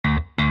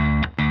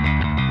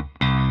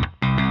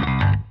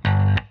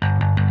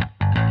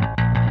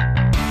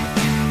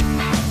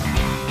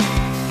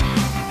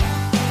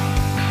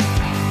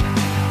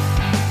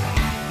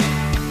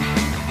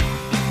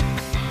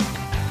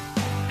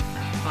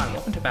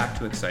back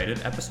to Excited,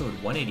 episode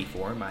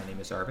 184. My name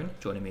is Arvin.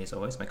 Joining me as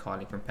always, my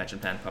colleague from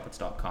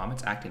PensionPlanPuppets.com.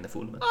 It's Acting the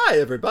Foolman. Hi,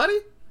 everybody.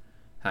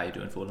 How you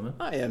doing, Foolman?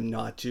 I am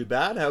not too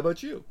bad. How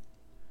about you?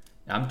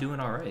 I'm doing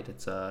all right.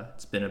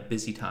 It's been a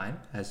busy time,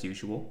 as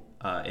usual.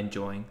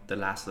 Enjoying the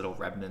last little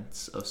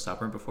remnants of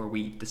summer before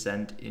we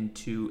descend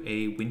into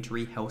a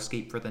wintry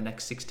hellscape for the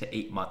next 6 to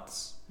 8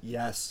 months.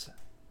 Yes,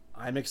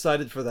 I'm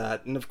excited for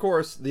that. And of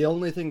course, the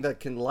only thing that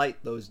can light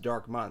those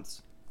dark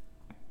months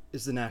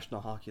is the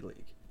National Hockey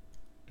League,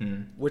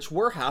 which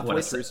we're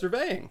halfway through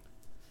surveying.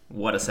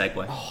 What a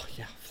segue. Oh,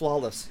 yeah,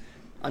 flawless.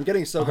 I'm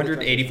getting so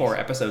 184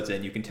 episodes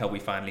in, you can tell we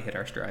finally hit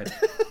our stride.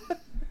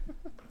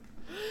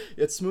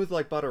 It's smooth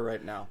like butter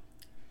right now.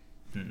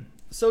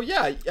 So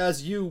yeah,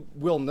 as you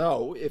will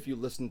know if you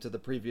listened to the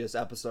previous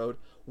episode,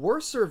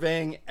 we're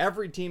surveying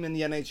every team in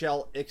the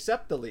NHL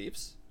except the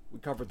Leafs. We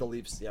covered the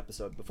Leafs the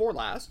episode before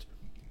last.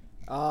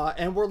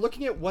 And we're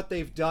looking at what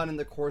they've done in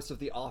the course of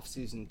the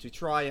offseason to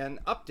try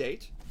and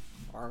update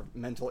our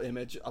mental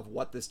image of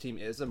what this team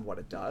is and what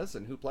it does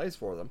and who plays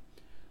for them.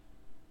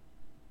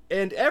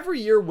 And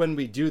every year when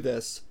we do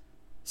this,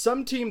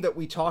 some team that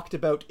we talked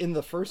about in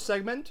the first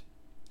segment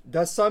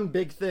does some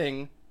big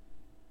thing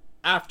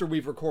after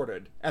we've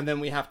recorded, and then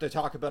we have to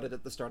talk about it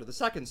at the start of the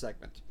second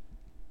segment.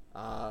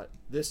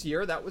 This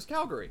year, that was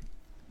Calgary.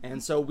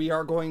 And so we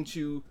are going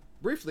to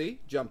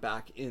briefly jump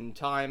back in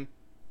time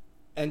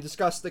and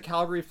discuss the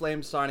Calgary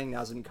Flames signing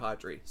Nazem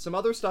Kadri. Some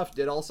other stuff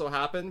did also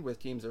happen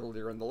with teams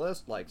earlier in the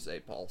list, like,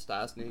 say, Paul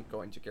Stastny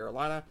going to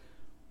Carolina.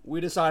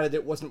 We decided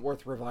it wasn't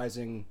worth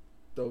revising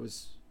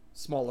those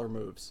smaller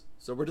moves.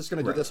 So we're just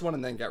going to do this one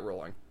and then get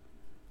rolling.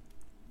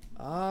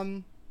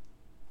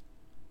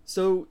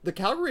 So the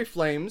Calgary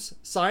Flames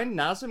signed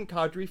Nazem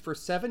Kadri for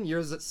 7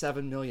 years at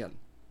 $7 million.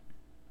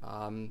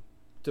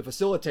 To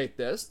facilitate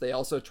this, they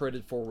also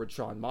traded forward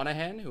Sean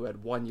Monahan, who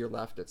had 1 year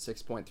left at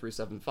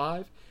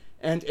 $6.375,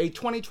 and a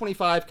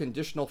 2025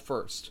 conditional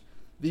first.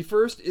 The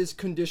first is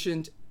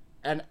conditioned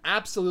an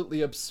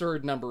absolutely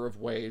absurd number of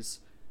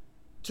ways,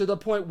 to the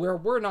point where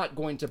we're not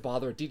going to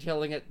bother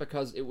detailing it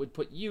because it would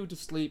put you to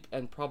sleep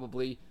and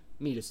probably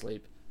me to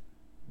sleep.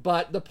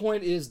 But the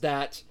point is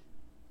that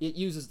it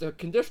uses the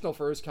conditional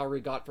first Calgary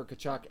got for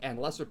Tkachuk and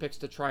lesser picks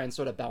to try and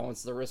sort of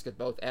balance the risk at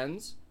both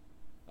ends.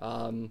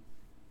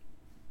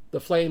 The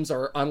Flames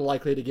are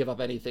unlikely to give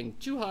up anything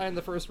too high in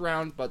the first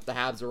round, but the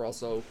Habs are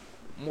also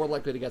more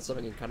likely to get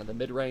something in kind of the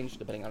mid-range,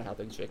 depending on how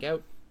things shake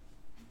out.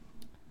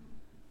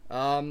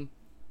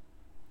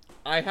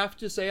 I have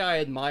to say I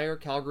admire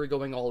Calgary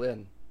going all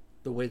in,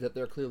 the way that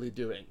they're clearly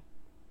doing.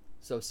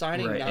 So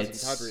signing Nazem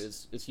Kadri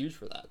is huge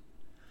for that.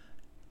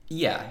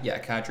 Yeah,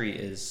 Kadri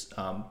is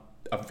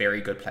a very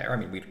good player. I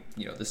mean,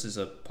 this is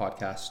a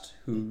podcast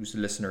whose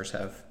listeners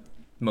have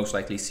most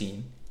likely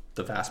seen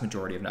the vast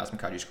majority of Nazem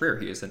Kadri's career.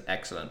 He is an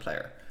excellent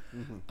player.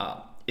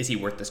 Is he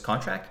worth this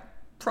contract?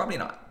 Probably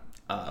not.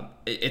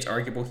 It's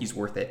arguable he's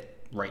worth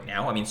it right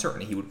now. I mean,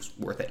 certainly he was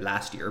worth it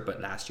last year,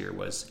 but last year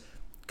was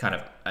kind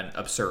of an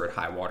absurd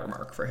high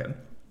watermark for him.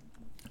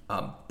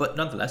 But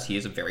nonetheless, he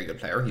is a very good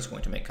player. He's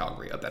going to make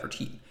Calgary a better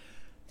team.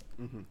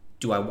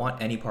 Do I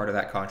want any part of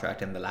that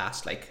contract in the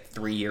last,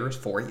 3 years,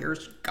 4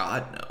 years?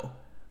 God, no.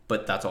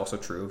 But that's also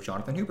true of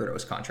Jonathan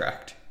Huberdeau's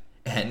contract.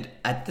 And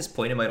at this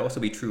point, it might also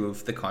be true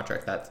of the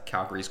contract that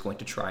Calgary is going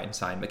to try and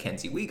sign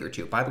Mackenzie Weegar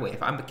to. By the way,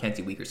 if I'm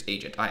Mackenzie Weegar's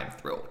agent, I am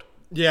thrilled.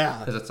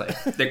 Yeah. Because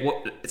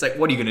it's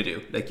what are you going to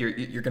do?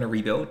 You're going to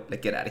rebuild?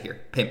 Get out of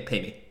here.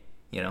 Pay me,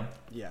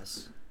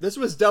 Yes. This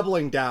was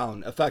doubling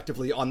down,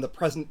 effectively, on the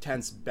present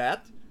tense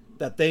bet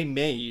that they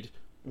made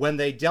when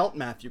they dealt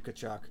Matthew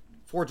Tkachuk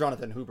for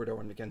Jonathan Huberdeau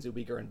and Mackenzie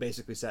Weegar and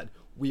basically said,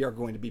 we are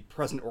going to be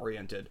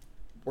present-oriented.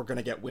 We're going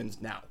to get wins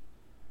now.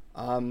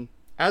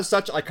 As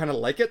such, I kind of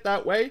like it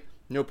that way.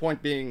 No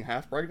point being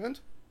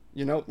half-pregnant.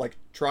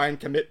 Try and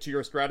commit to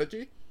your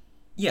strategy.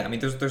 Yeah, I mean,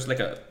 there's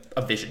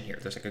a vision here.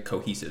 There's a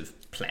cohesive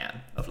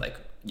plan of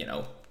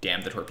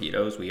damn the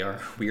torpedoes. We are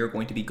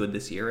going to be good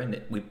this year,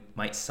 and we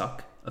might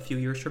suck a few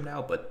years from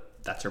now, but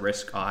that's a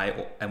risk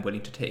I am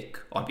willing to take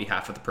on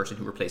behalf of the person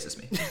who replaces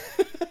me.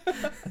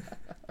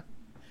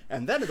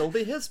 And then it'll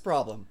be his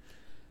problem.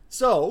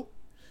 So,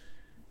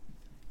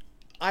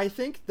 I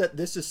think that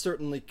this is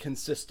certainly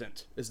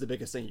consistent, is the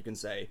biggest thing you can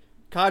say.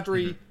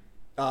 Kadri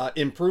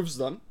improves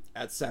them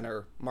at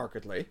center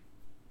markedly.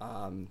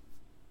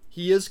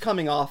 He is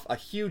coming off a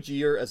huge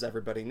year, as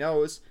everybody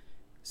knows.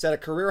 Set a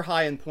career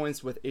high in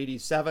points with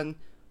 87,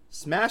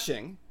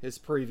 smashing his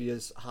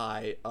previous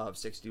high of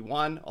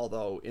 61,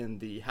 although in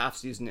the half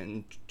season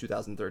in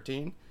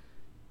 2013,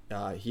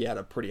 he had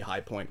a pretty high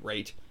point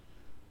rate.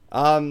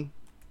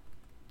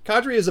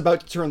 Kadri is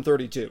about to turn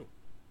 32,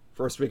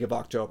 first week of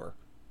October.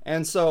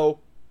 And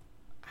so,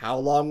 how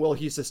long will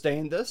he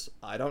sustain this?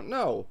 I don't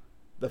know.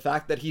 The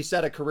fact that he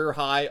set a career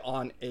high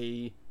on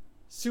a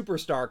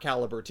superstar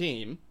caliber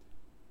team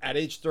at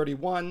age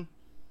 31,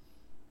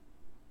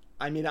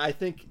 I mean, I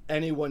think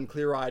anyone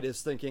clear-eyed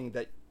is thinking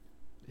that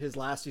his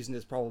last season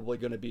is probably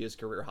going to be his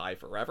career high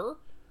forever.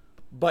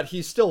 But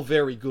he's still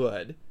very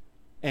good,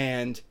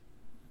 and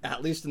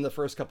at least in the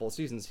first couple of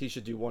seasons, he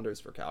should do wonders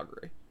for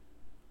Calgary.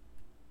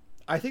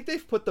 I think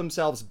they've put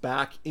themselves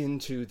back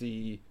into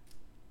the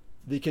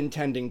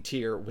contending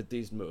tier with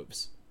these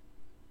moves.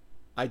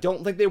 I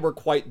don't think they were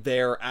quite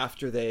there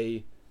after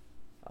they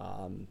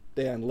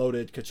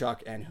unloaded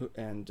Kachuk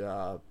and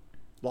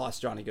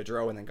lost Johnny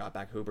Gaudreau and then got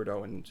back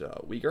Huberdeau and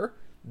Uyghur.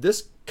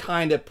 This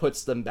kind of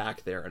puts them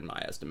back there in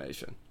my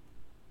estimation.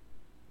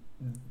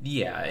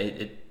 Yeah,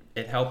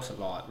 it helps a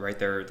lot, right?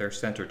 Their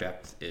center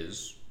depth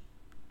is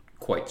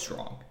quite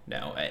strong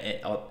now.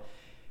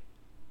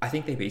 I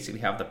think they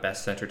basically have the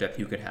best center depth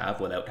you could have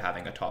without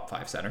having a top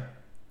 5 center,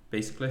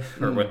 basically,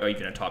 or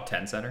even a top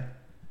 10 center.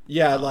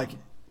 Yeah, like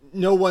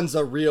no one's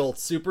a real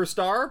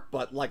superstar,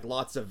 but like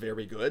lots of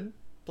very good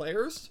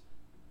players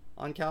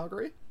on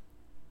Calgary.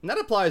 And that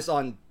applies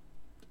on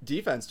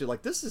defense too.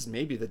 Like this is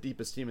maybe the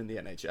deepest team in the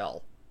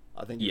NHL.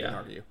 I think you can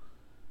argue.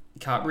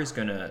 Calgary's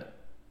gonna,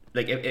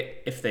 like,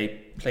 if they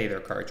play their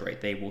cards right,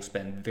 they will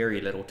spend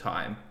very little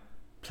time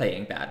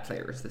playing bad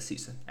players this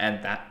season,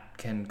 and that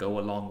can go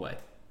a long way.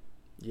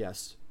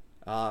 Yes.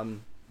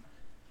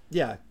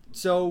 Yeah.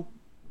 So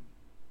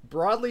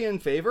broadly in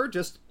favor,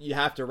 just you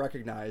have to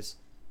recognize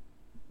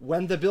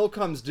when the bill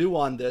comes due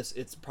on this,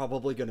 it's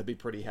probably going to be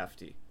pretty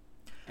hefty.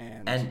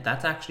 And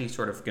that's actually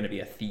sort of going to be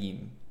a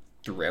theme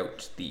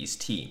throughout these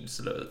teams.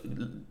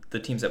 The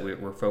teams that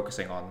we're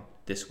focusing on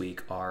this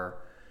week are,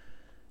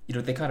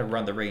 they kind of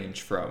run the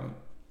range from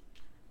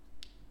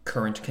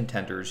current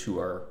contenders who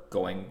are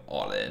going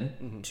all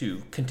in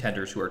to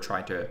contenders who are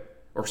trying to,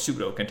 or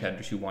pseudo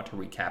contenders who want to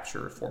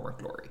recapture former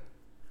glory,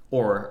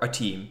 or a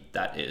team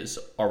that is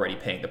already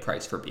paying the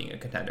price for being a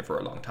contender for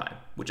a long time,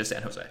 which is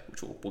San Jose,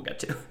 which we'll get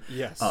to.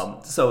 Yes.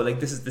 So like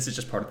this is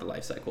just part of the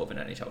life cycle of an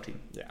NHL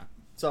team. Yeah.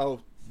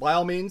 So by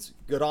all means,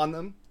 good on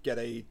them. Get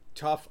a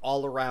tough,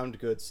 all-around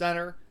good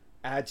center.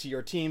 Add to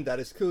your team that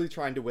is clearly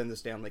trying to win the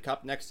Stanley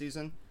Cup next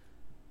season.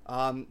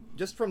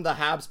 Just from the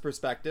Habs'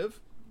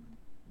 perspective,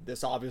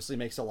 this obviously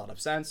makes a lot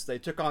of sense. They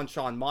took on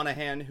Sean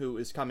Monahan, who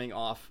is coming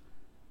off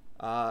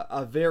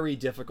a very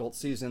difficult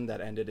season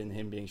that ended in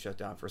him being shut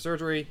down for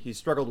surgery. He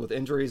struggled with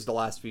injuries the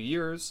last few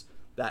years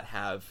that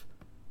have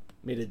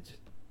made it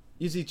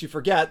easy to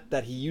forget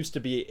that he used to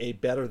be a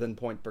better than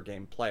point per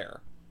game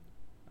player.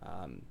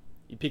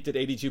 He peaked at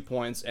 82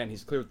 points and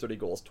he's cleared 30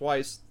 goals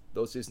twice.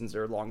 Those seasons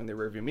are long in the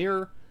rearview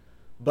mirror.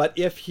 But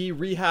if he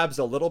rehabs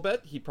a little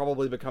bit, he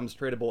probably becomes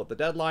tradable at the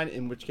deadline,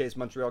 in which case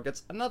Montreal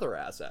gets another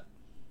asset.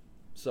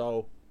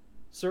 So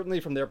certainly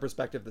from their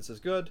perspective, this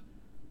is good.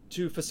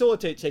 To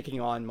facilitate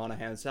taking on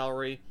Monahan's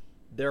salary,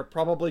 they're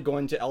probably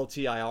going to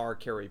LTIR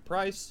Carey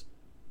Price.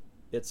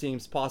 It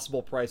seems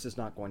possible Price is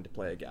not going to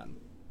play again.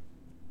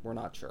 We're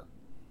not sure.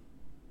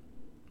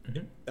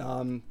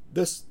 Mm-hmm.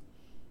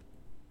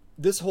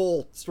 This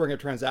whole string of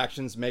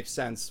transactions makes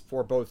sense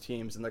for both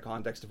teams in the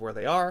context of where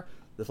they are.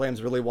 The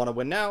Flames really want to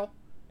win now,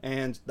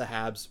 and the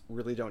Habs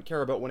really don't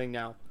care about winning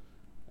now,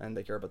 and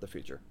they care about the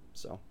future.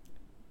 So,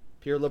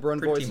 Pierre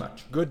LeBrun voice,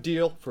 good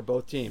deal for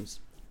both teams.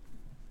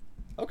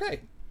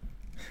 Okay.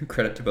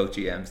 Credit to both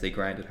GMs. They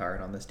grinded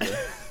hard on this deal.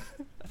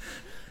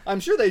 I'm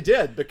sure they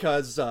did,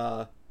 because,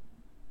 wow,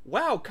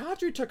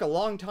 Kadri took a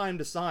long time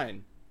to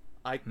sign.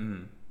 I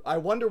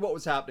wonder what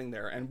was happening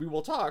there, and we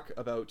will talk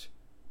about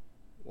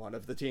one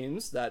of the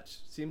teams that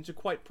seemed to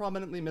quite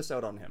prominently miss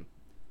out on him.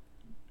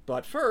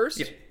 But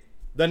first,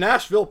 the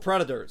Nashville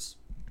Predators.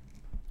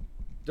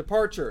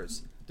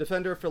 Departures.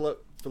 Defender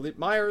Philippe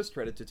Myers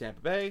traded to Tampa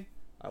Bay.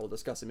 I will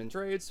discuss him in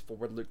trades.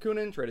 Forward Luke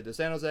Kunin traded to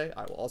San Jose.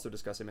 I will also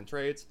discuss him in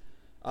trades.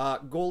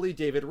 Goalie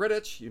David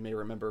Rittich, you may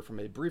remember from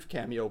a brief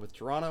cameo with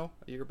Toronto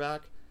a year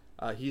back.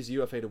 He's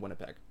UFA to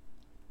Winnipeg.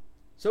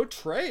 So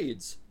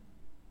trades.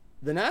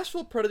 The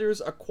Nashville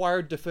Predators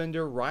acquired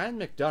defender Ryan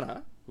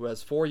McDonagh, who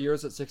has 4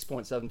 years at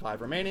 6.75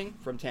 remaining,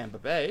 from Tampa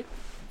Bay,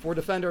 for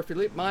defender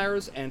Philippe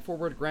Myers and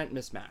forward Grant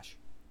Mismash.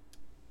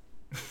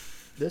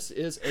 This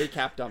is a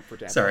cap dump for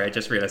Tampa. Sorry, I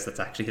just realized that's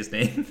actually his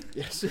name.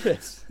 Yes, it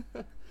is.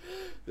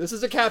 This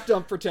is a cap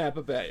dump for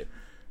Tampa Bay,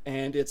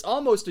 and it's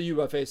almost a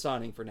UFA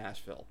signing for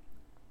Nashville.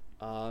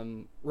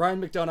 Ryan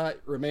McDonagh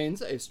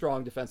remains a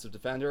strong defensive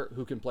defender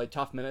who can play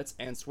tough minutes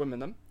and swim in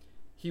them.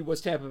 He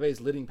was Tampa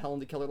Bay's leading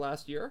penalty killer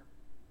last year.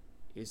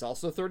 He's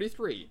also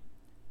 33.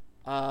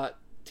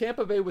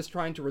 Tampa Bay was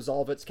trying to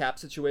resolve its cap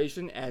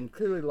situation and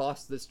clearly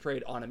lost this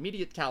trade on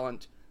immediate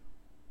talent,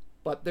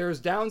 but there's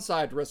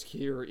downside risk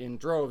here in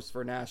droves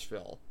for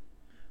Nashville.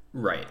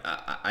 Right.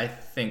 I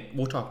think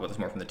we'll talk about this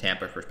more from the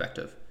Tampa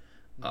perspective.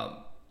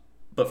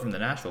 But from the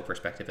Nashville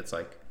perspective, it's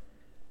like,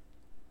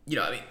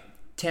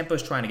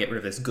 Tampa's trying to get rid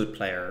of this good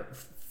player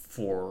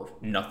for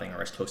nothing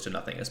or as close to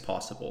nothing as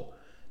possible.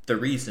 The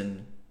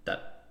reason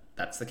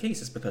that's the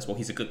case is because, well,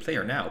 he's a good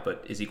player now,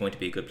 but is he going to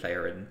be a good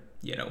player in,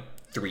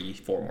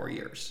 3-4 more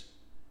years?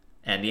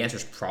 And the answer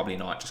is probably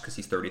not, just because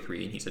he's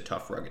 33 and he's a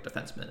tough, rugged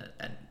defenseman.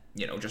 And,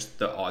 just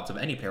the odds of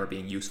any player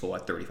being useful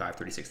at 35,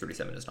 36,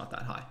 37 is not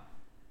that high.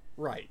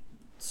 Right.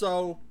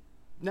 So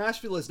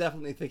Nashville is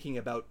definitely thinking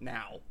about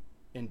now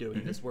in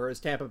doing this, whereas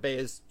Tampa Bay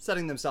is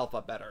setting themselves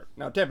up better.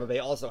 Now, Tampa Bay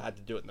also had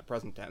to do it in the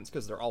present tense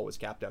because they're always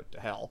capped out to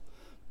hell.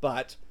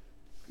 But,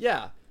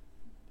 yeah,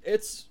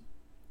 it's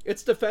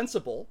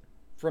defensible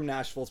from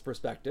Nashville's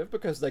perspective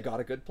because they got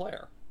a good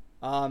player.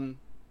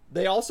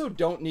 They also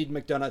don't need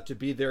McDonough to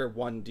be their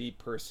 1D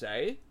per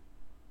se.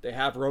 They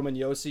have Roman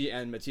Josi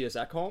and Matthias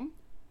Ekholm,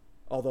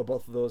 although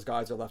both of those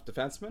guys are left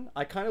defensemen.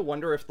 I kind of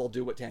wonder if they'll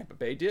do what Tampa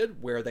Bay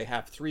did, where they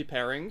have 3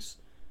 pairings,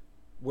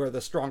 where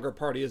the stronger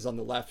party is on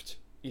the left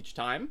each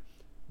time,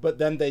 but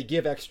then they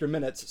give extra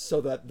minutes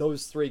so that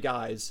those 3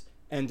 guys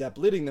end up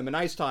leading them in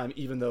ice time,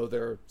 even though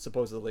they're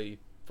supposedly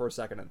first,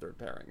 second, and third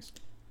pairings.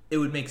 It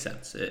would make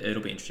sense.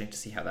 It'll be interesting to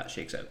see how that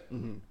shakes out.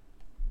 Mm-hmm.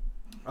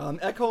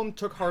 Ekholm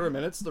took harder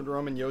minutes than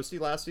Roman Josi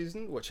last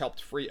season, which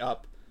helped free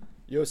up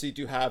Josi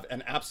to have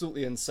an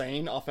absolutely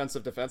insane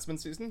offensive defenseman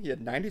season. He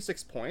had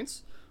 96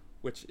 points,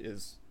 which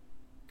is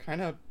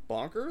kind of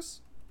bonkers.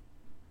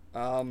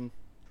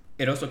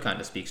 It also kind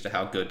of speaks to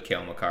how good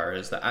Cale Makar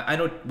is. That I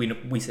know we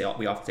often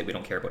say we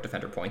don't care about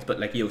defender points, but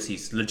like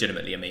Yosi's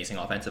legitimately amazing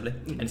offensively,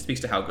 and it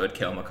speaks to how good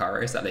Cale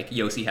Makar is. That like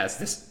Josi has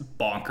this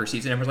bonker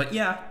season, and we're like,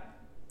 yeah,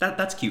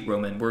 that's cute,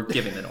 Roman. We're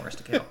giving the Norris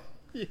to Cale.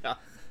 Yeah.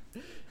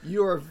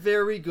 You are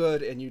very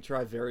good and you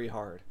try very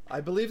hard.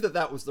 I believe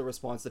that was the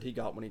response that he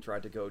got when he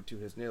tried to go to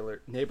his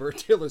neighbor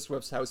Taylor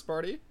Swift's house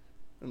party,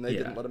 and they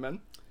didn't let him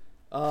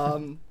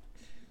in.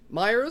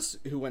 Myers,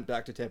 who went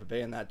back to Tampa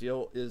Bay in that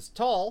deal, is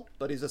tall,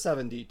 but he's a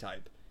 7D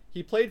type.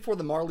 He played for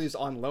the Marlies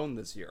on loan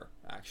this year,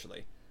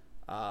 actually.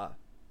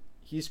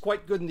 He's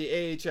quite good in the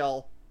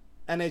AHL.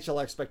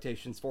 NHL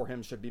expectations for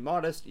him should be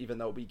modest, even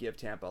though we give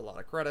Tampa a lot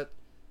of credit.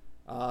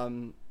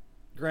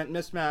 Grant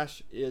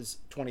Mismash is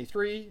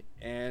 23,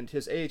 and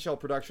his AHL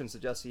production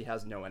suggests he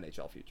has no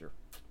NHL future.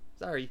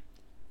 Sorry.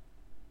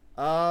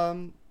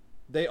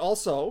 They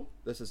also,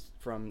 this is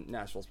from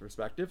Nashville's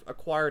perspective,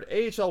 acquired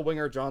AHL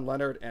winger John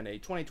Leonard and a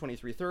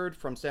 2023 third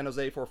from San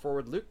Jose for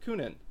forward Luke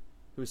Kunin,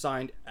 who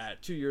signed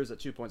at 2 years at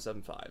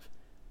 2.75.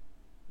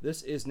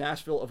 This is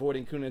Nashville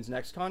avoiding Kunin's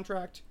next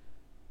contract.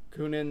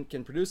 Kunin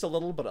can produce a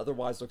little, but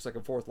otherwise looks like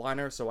a fourth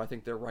liner, so I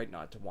think they're right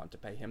not to want to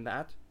pay him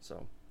that.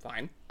 So,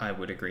 fine. I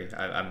would agree.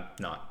 I'm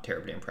not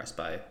terribly impressed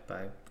by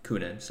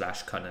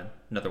Kunin/Cunnin,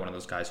 another one of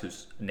those guys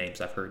whose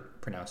names I've heard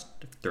pronounced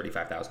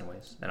 35,000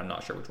 ways, and I'm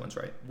not sure which one's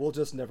right. We'll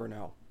just never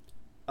know.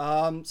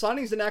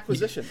 Signings and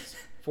acquisitions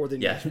for the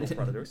Nashville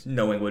Predators.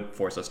 Knowing would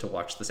force us to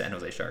watch the San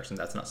Jose Sharks, and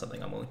that's not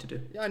something I'm willing to do.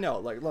 Yeah, I know.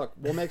 Like, look,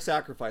 we'll make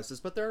sacrifices,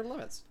 but there are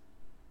limits.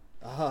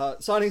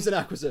 Signings and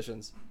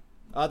acquisitions.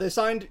 They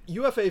signed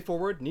UFA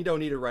forward Nito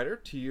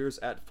Niederreiter, 2 years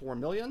at $4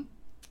 million.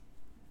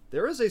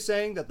 There is a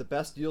saying that the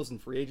best deals in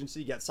free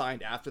agency get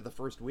signed after the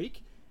first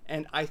week,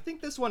 and I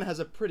think this one has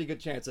a pretty good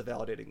chance of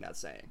validating that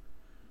saying.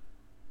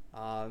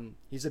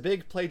 He's a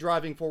big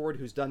play-driving forward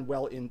who's done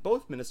well in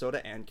both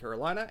Minnesota and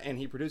Carolina, and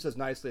he produces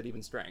nicely at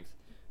even strength.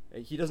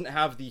 He doesn't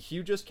have the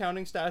hugest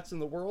counting stats in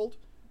the world,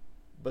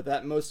 but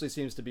that mostly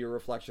seems to be a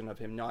reflection of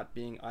him not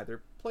being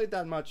either played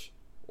that much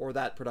or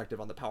that productive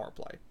on the power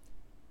play.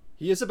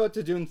 He is about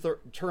to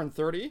turn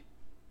 30,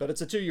 but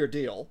it's a 2-year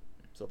deal,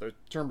 so the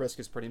term risk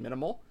is pretty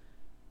minimal.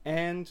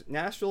 And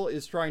Nashville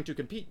is trying to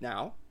compete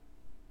now,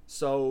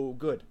 so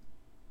good,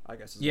 I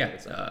guess.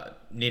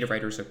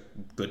 Niederreiter's a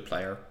good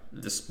player.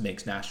 This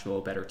makes Nashville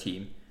a better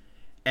team.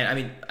 And I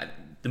mean,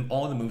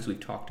 all the moves we've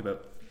talked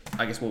about,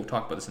 I guess we'll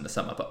talk about this in the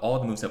sum up, but all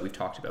the moves that we've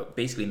talked about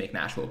basically make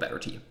Nashville a better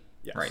team,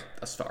 right?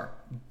 Thus far.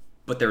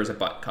 But there is a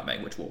but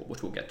coming, which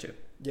we'll get to.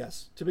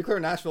 Yes. To be clear,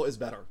 Nashville is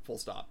better, full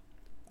stop.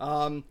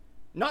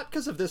 Not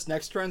because of this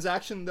next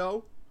transaction,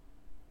 though.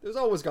 There's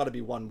always got to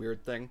be one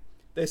weird thing.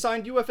 They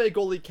signed UFA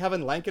goalie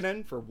Kevin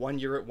Lankinen for 1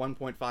 year at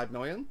 $1.5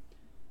 million.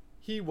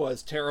 He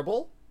was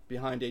terrible,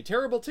 behind a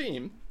terrible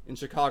team in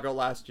Chicago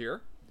last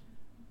year.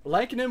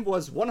 Lankinen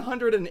was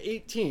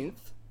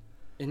 118th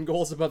in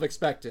goals above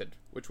expected,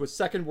 which was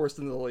second worst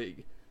in the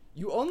league.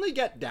 You only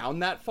get down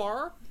that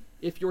far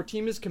if your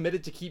team is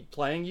committed to keep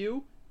playing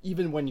you,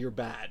 even when you're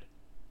bad.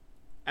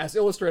 As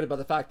illustrated by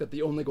the fact that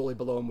the only goalie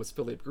below him was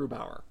Philippe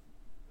Grubauer,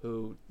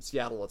 who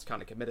Seattle is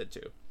kind of committed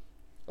to.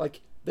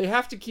 Like, they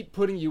have to keep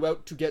putting you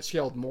out to get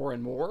shelled more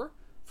and more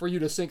for you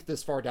to sink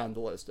this far down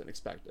the list and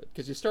expect it,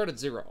 because you start at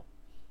 0.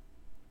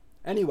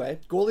 Anyway,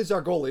 goalies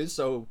are goalies,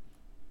 so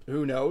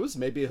who knows?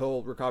 Maybe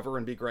he'll recover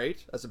and be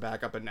great as a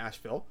backup in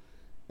Nashville.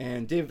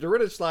 And David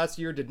Rittich last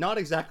year did not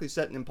exactly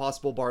set an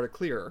impossible bar to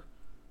clear,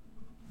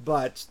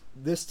 but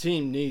this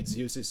team needs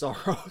UC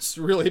Saros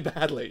really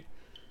badly.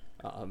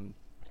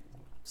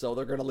 So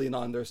they're going to lean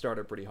on their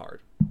starter pretty hard.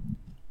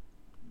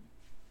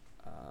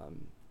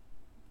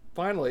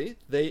 Finally,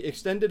 they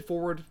extended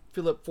forward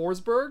Philip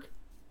Forsberg,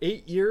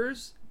 8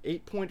 years,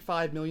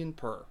 $8.5 million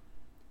per.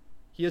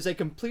 He is a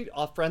complete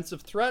offensive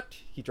threat.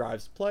 He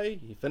drives play.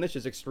 He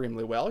finishes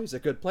extremely well. He's a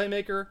good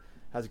playmaker,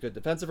 has good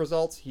defensive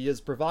results. He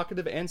is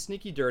provocative and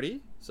sneaky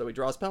dirty, so he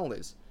draws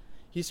penalties.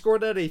 He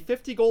scored at a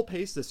 50-goal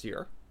pace this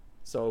year,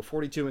 so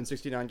 42 in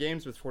 69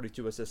 games with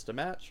 42 assists to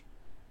match.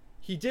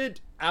 He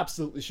did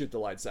absolutely shoot the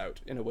lights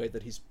out in a way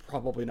that he's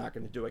probably not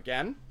going to do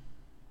again.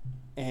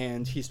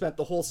 And he spent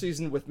the whole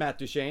season with Matt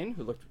Duchene,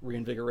 who looked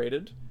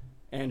reinvigorated,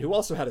 and who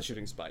also had a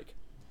shooting spike.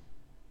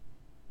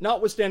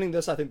 Notwithstanding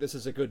this, I think this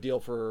is a good deal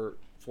for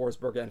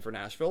Forsberg and for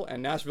Nashville,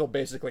 and Nashville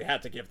basically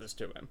had to give this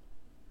to him.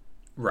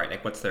 Right,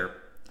 like what's their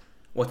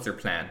what's their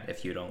plan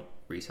if you don't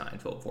re-sign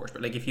Philip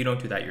Forsberg? Like, if you don't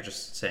do that, you're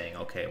just saying,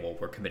 okay, well,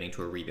 we're committing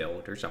to a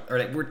rebuild or something. Or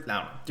like, I don't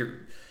know.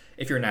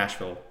 If you're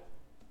Nashville,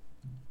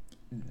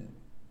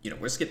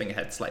 we're skipping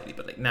ahead slightly,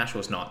 but like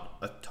Nashville's not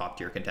a top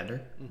tier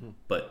contender,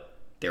 but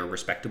they're a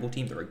respectable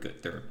team.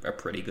 They're a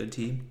pretty good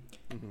team.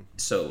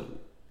 So,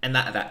 and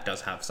that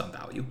does have some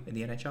value in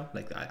the NHL.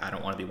 Like, I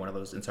don't want to be one of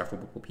those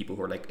insufferable people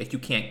who are like, if you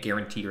can't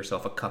guarantee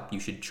yourself a cup, you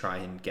should try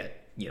and get,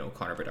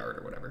 Connor Bedard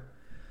or whatever.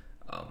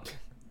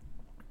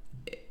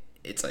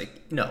 It's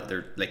like, no,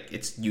 they're like,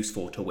 it's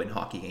useful to win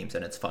hockey games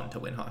and it's fun to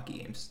win hockey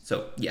games.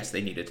 So yes,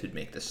 they needed to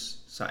make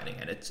this signing,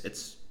 and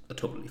it's a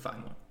totally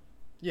fine one.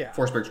 Yeah.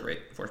 Forsberg's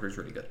great. Forsberg's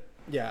really good.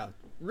 Yeah.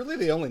 Really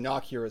the only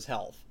knock here is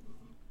health.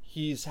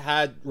 He's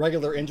had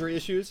regular injury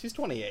issues. He's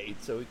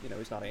 28, so,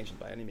 he's not ancient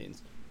by any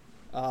means.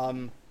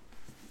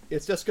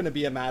 It's just going to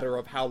be a matter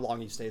of how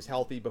long he stays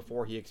healthy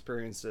before he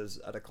experiences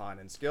a decline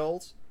in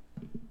skills.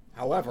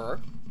 However,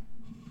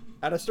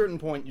 at a certain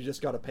point, you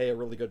just got to pay a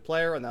really good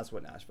player, and that's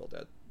what Nashville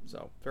did.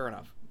 So, fair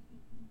enough.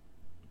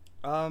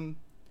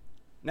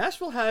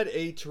 Nashville had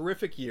a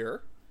terrific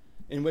year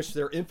in which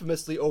their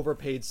infamously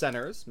overpaid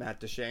centers, Matt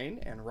Duchene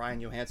and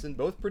Ryan Johansson,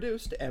 both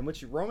produced, and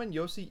which Roman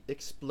Josi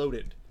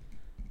exploded.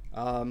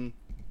 I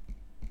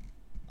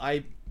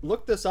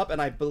looked this up,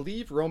 and I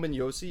believe Roman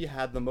Josi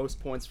had the most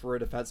points for a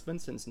defenseman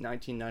since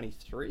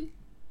 1993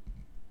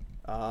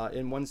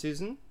 in one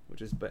season,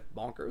 which is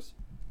bonkers.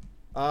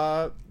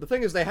 The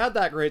thing is, they had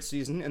that great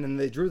season, and then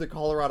they drew the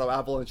Colorado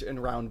Avalanche in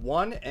round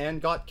 1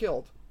 and got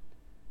killed.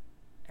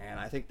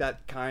 And I think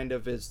that kind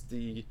of is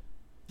the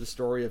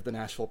story of the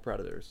Nashville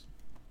Predators.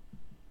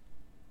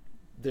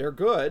 They're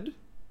good.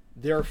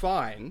 They're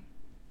fine.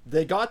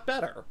 They got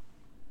better.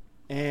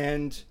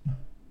 And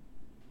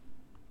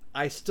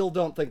I still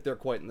don't think they're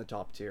quite in the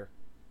top tier.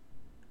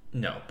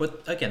 No,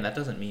 but again, that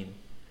doesn't mean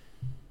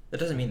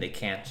they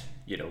can't,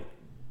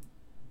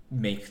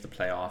 make the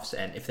playoffs.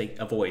 And if they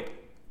avoid,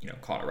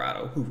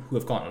 Colorado, who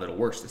have gotten a little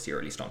worse this year,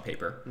 at least on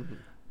paper,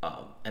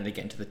 and they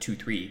get into the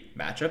 2-3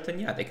 matchup, then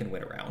yeah, they can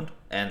win a round.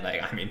 And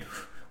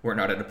we're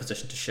not in a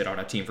position to shit on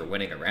a team for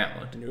winning a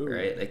round,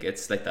 right? Like,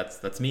 it's like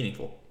that's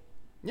meaningful.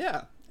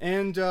 Yeah,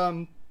 and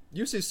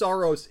UC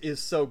Saros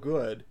is so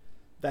good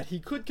that he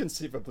could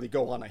conceivably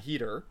go on a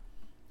heater,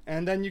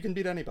 and then you can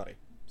beat anybody.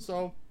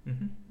 So,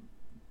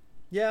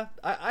 yeah,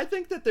 I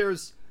think that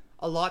there's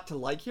a lot to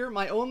like here.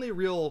 My only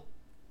real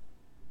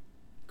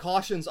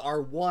cautions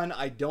are, one,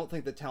 I don't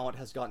think the talent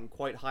has gotten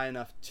quite high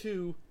enough.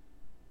 Two,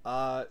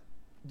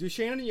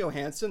 Duchene and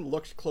Johansson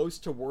looked close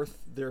to worth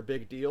their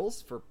big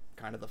deals for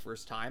kind of the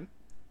first time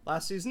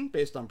last season,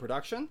 based on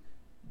production.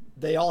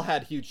 They all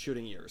had huge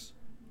shooting years.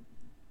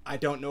 I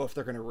don't know if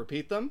they're going to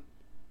repeat them.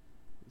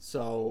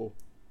 So,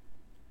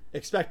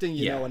 expecting,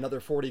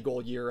 another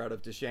 40-goal year out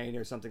of Duchene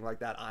or something like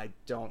that, I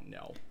don't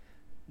know.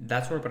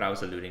 That's what I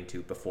was alluding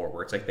to before,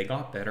 where it's like they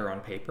got better on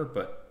paper,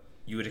 but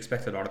you would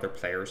expect a lot of their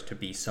players to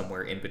be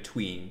somewhere in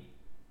between,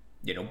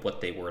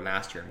 what they were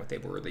last year and what they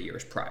were the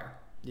years prior.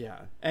 Yeah.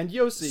 And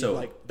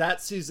Josi,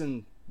 that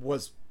season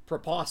was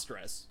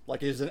preposterous.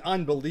 Like, he's an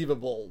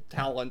unbelievable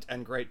talent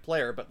and great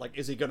player, but,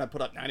 is he going to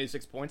put up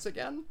 96 points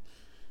again?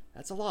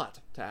 That's a lot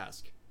to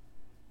ask.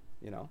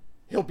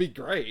 He'll be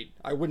great.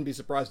 I wouldn't be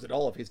surprised at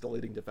all if he's the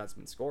leading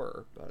defenseman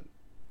scorer, but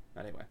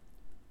anyway.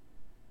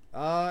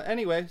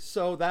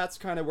 So that's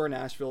kind of where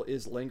Nashville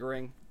is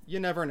lingering. You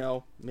never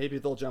know. Maybe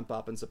they'll jump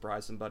up and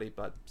surprise somebody,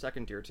 but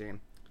second-tier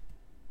team.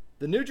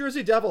 The New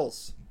Jersey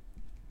Devils.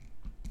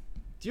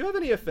 Do you have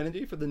any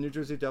affinity for the New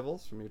Jersey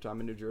Devils from your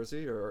time in New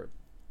Jersey, or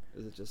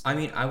is it just...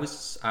 I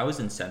was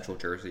in Central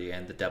Jersey,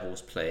 and the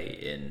Devils play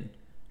in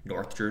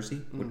North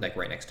Jersey,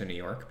 right next to New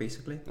York,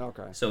 basically.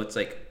 Okay. So it's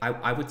like,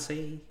 I would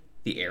say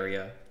the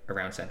area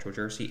around Central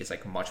Jersey is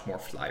much more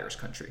Flyers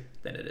country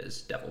than it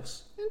is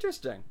Devils.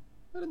 Interesting.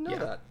 I didn't know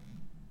that.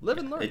 Live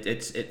and learn.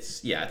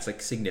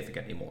 It's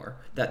significantly more.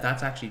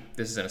 That's actually,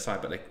 this is an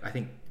aside, but I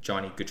think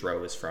Johnny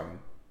Gaudreau is from,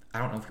 I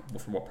don't know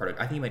from what part of,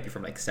 I think he might be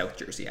from South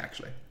Jersey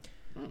actually.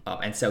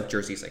 And South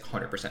Jersey is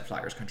 100%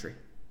 Flyers country.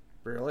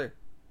 Really?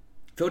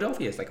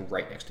 Philadelphia is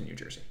right next to New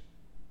Jersey.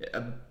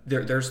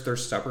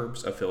 There's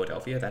suburbs of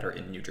Philadelphia that are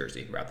in New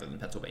Jersey rather than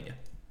Pennsylvania.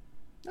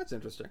 That's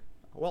interesting.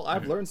 Well,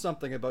 I've learned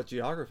something about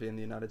geography in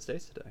the United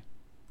States today.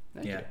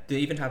 Thank you. They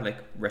even have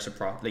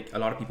reciprocity. A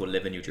lot of people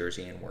live in New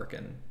Jersey and work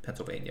in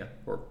Pennsylvania,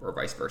 or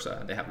vice versa,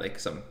 and they have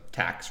some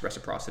tax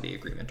reciprocity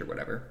agreement or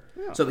whatever.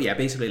 Yeah. So yeah,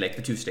 basically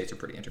the two states are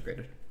pretty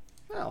integrated.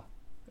 Well,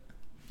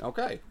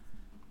 okay.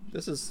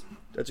 This is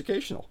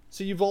educational.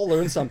 So you've all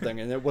learned something,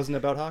 and it wasn't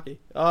about hockey.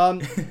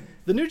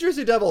 The New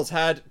Jersey Devils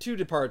had two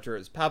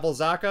departures: Pavel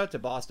Zacha to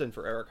Boston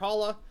for Eric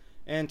Holla,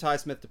 and Ty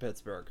Smith to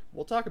Pittsburgh.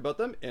 We'll talk about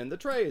them in the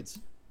trades.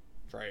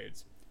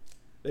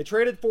 They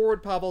traded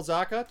forward Pavel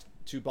Zacha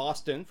to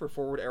Boston for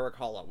forward Eric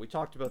Holla. We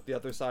talked about the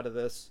other side of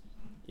this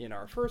in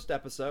our first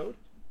episode.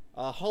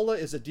 Holla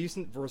is a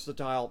decent,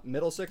 versatile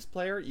middle six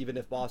player, even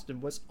if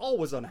Boston was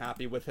always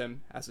unhappy with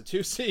him as a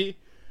 2C.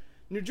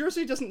 New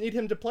Jersey doesn't need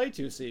him to play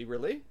 2C,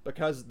 really,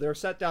 because they're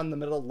set down the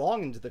middle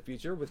long into the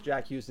future with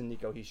Jack Hughes and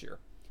Nico Hischier.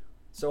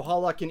 So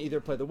Haula can either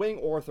play the wing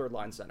or third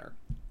line center.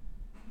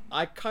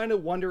 I kind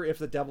of wonder if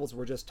the Devils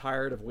were just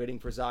tired of waiting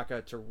for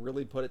Zacha to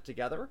really put it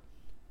together.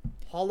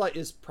 Haula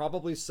is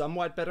probably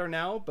somewhat better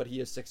now, but he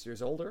is 6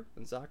 years older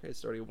than Zacha.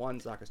 He's 31,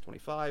 Zacha's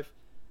 25.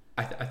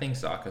 I think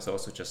Zacha's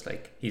also just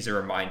like, he's a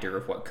reminder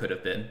of what could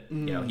have been.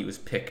 You know, he was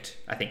picked,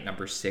 I think,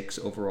 number 6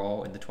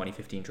 overall in the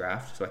 2015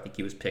 draft. So I think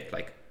he was picked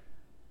like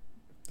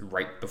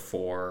right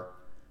before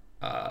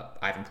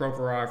Ivan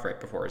Provorov, right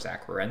before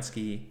Zach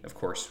Werenski, of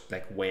course,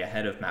 like way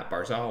ahead of Matt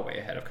Barzal, way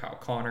ahead of Kyle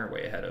Connor,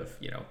 way ahead of,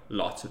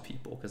 lots of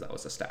people, because that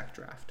was a stacked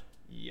draft.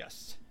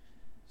 Yes.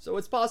 So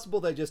it's possible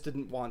they just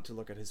didn't want to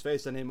look at his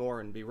face anymore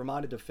and be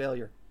reminded of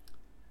failure.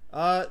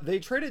 They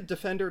traded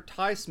defender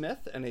Ty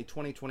Smith and a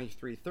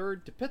 2023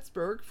 third to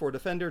Pittsburgh for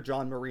defender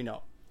John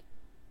Marino.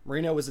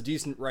 Marino is a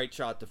decent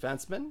right-shot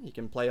defenseman. He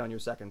can play on your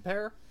second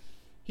pair.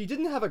 He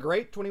didn't have a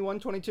great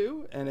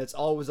 21-22, and it's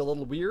always a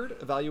little weird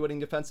evaluating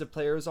defensive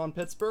players on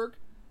Pittsburgh.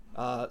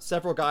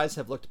 Several guys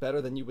have looked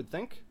better than you would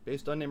think,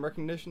 based on name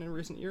recognition in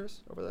recent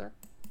years over there.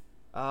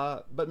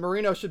 But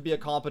Marino should be a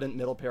competent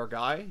middle pair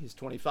guy. He's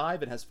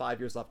 25 and has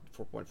 5 years left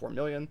at $4.4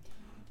 million.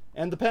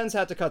 And the Pens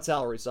had to cut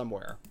salary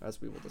somewhere,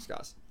 as we will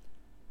discuss.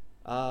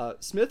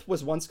 Smith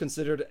was once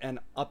considered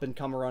an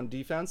up-and-comer on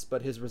defense,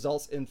 but his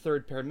results in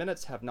third pair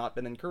minutes have not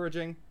been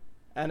encouraging.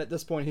 And at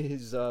this point,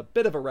 he's a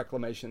bit of a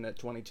reclamation at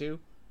 22.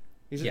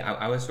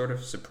 I was sort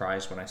of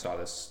surprised when I saw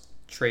this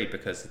trade,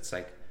 because it's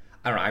like,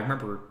 I don't know, I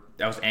remember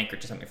I was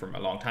anchored to something from a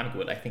long time ago,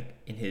 but I think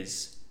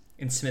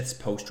in Smith's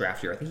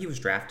post-draft year, I think he was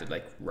drafted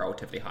like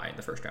relatively high in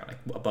the first round, like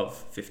above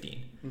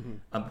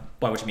 15,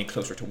 by which I mean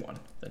closer to 1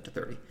 than to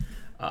 30.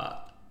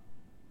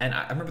 And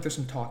I remember there's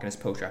some talk in his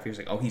post-draft, he was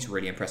like, oh, he's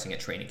really impressing at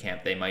training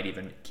camp, they might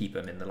even keep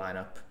him in the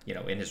lineup,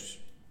 in his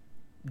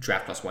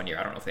draft plus 1 year.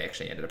 I don't know if they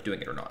actually ended up doing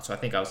it or not. So I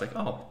think I was like,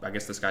 oh, I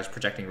guess this guy's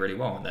projecting really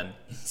well, and then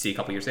see a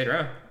couple years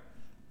later,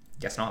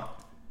 guess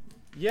not.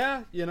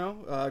 Yeah,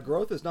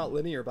 growth is not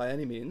linear by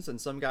any means,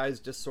 and some guys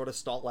just sort of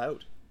stall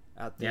out.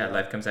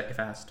 Life comes at you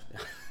fast.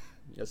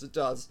 Yes, it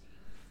does.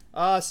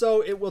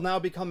 So it will now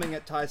be coming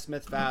at Ty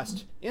Smith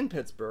fast in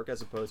Pittsburgh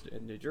as opposed to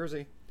in New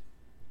Jersey.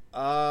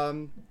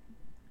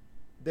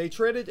 They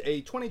traded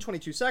a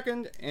 2022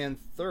 second and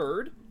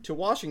third to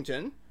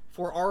Washington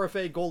for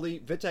RFA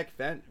goalie Vitek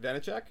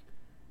Vanacek,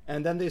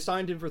 and then they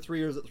signed him for 3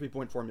 years at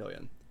 $3.4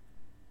 million.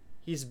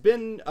 He's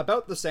been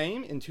about the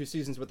same in 2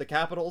 seasons with the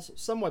Capitals,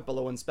 somewhat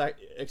below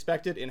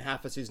expected in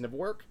half a season of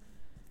work.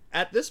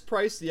 At this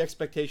price, the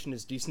expectation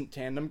is decent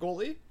tandem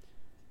goalie,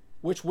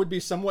 which would be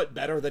somewhat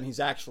better than he's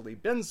actually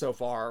been so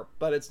far,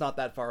 but it's not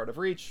that far out of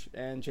reach,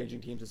 and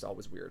changing teams is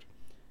always weird.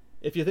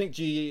 If you think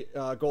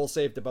goals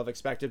saved above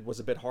expected was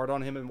a bit hard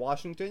on him in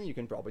Washington, you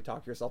can probably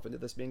talk yourself into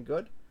this being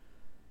good.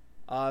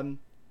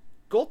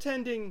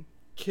 Goaltending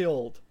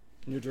killed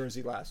New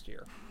Jersey last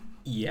year.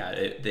 Yeah,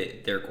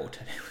 their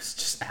goaltending was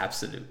just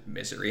absolute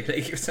misery.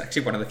 Like, it was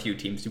actually one of the few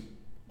teams who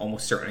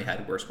almost certainly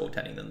had worse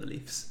goaltending than the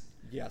Leafs.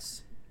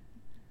 Yes.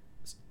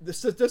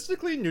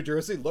 Statistically, New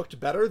Jersey looked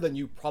better than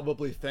you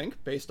probably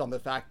think, based on the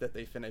fact that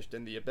they finished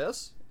in the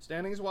abyss,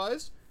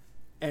 standings-wise,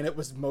 and it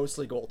was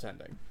mostly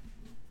goaltending.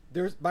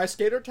 By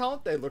skater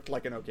talent, they looked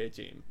like an okay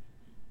team.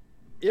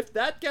 If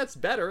that gets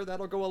better,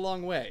 that'll go a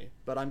long way,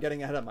 but I'm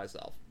getting ahead of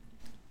myself.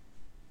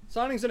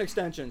 Signings and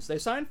extensions. They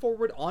signed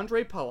forward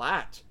Andre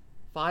Palat,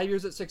 5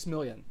 years at $6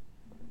 million.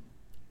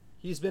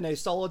 He's been a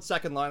solid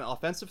second-line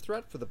offensive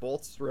threat for the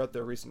Bolts throughout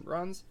their recent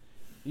runs.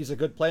 He's a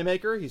good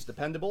playmaker, he's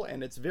dependable,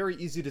 and it's very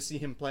easy to see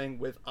him playing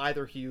with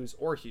either Hughes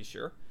or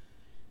Hischier.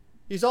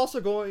 He's also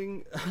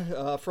going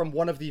from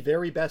one of the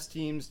very best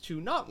teams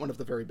to not one of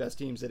the very best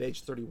teams at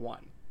age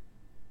 31.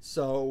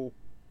 So,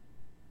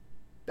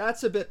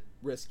 that's a bit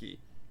risky.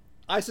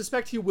 I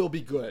suspect he will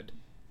be good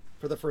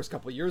for the first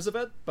couple years of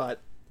it,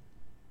 but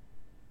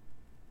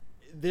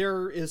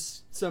there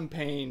is some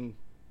pain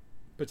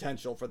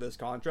potential for this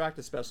contract,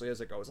 especially as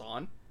it goes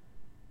on.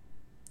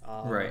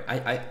 Right.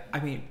 I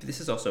mean,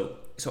 this is also,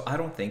 so I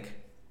don't think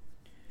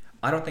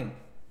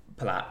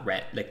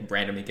Palat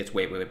randomly gets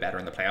way better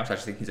in the playoffs. I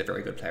just think he's a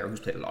very good player who's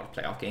played a lot of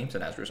playoff games,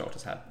 and as a result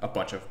has had a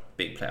bunch of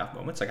big playoff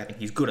moments. Like, I think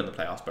he's good in the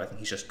playoffs, but I think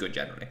he's just good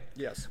generally.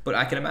 Yes. But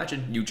I can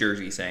imagine New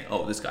Jersey saying,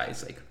 oh, this guy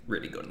is like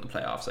really good in the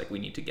playoffs, like we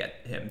need to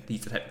get him,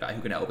 he's the type of guy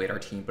who can elevate our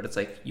team. But it's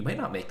like, you might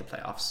not make the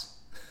playoffs.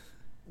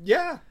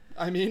 Yeah,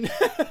 I mean,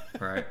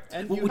 right.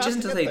 And which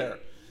isn't to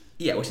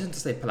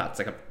say Palat's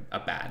like a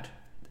bad,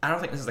 I don't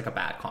think this is like a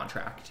bad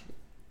contract,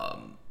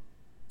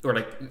 or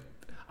like,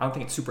 I don't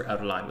think it's super out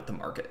of line with the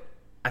market.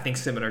 I think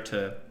similar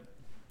to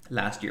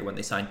last year when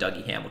they signed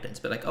Dougie Hamilton,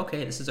 but like,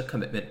 okay, this is a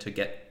commitment to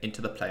get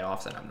into the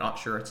playoffs, and I'm not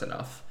sure it's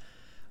enough.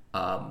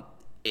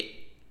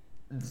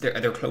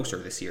 They're closer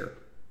this year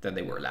than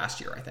they were last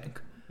year, I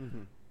think.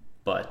 Mm-hmm.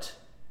 But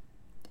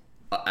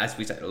as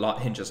we said, a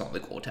lot hinges on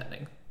the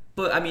goaltending.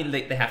 But I mean,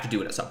 they have to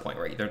do it at some point,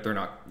 right? They're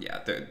not.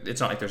 Yeah,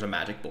 it's not like there's a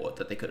magic bullet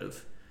that they could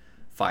have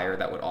fired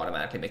that would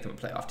automatically make them a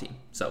playoff team.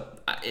 So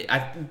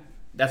I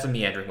that's a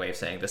meandering way of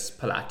saying this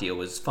Palat deal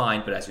was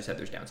fine, but as you said,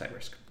 there's downside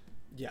risk.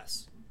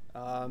 Yes.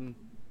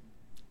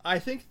 I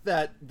think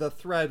that the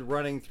thread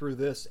running through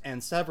this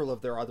and several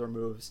of their other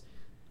moves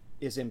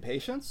is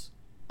impatience.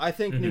 I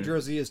think New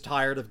Jersey is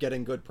tired of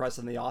getting good press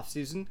in the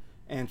offseason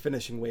and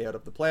finishing way out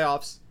of the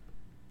playoffs.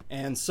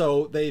 And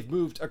so they've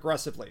moved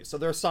aggressively. So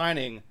they're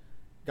signing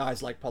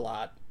guys like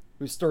Palat,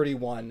 who's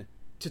 31,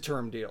 to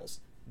term deals.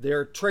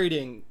 They're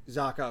trading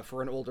Zaka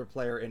for an older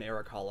player in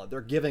Eric Holla.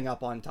 They're giving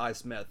up on Ty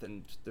Smith,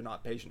 and they're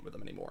not patient with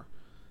him anymore.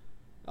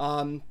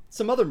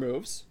 Some other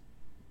moves.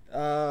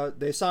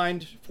 They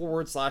signed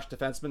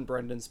forward/defenseman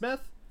Brendan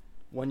Smith,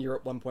 1 year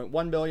at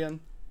 $1.1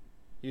 million.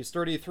 He's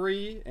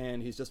 33,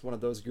 and he's just one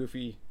of those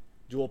goofy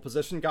dual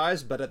position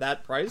guys, but at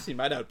that price, he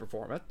might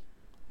outperform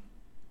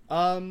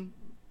it.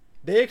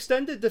 They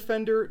extended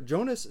defender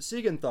Jonas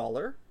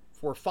Siegenthaler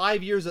for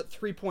 5 years at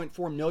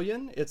 $3.4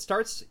 million. It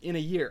starts in a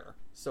year,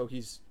 so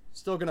he's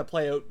still going to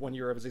play out 1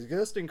 year of his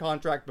existing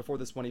contract before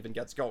this one even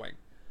gets going.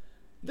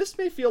 This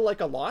may feel like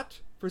a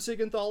lot for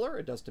Siegenthaler.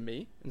 It does to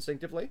me,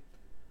 instinctively.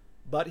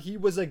 But he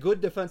was a good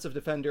defensive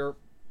defender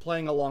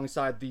playing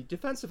alongside the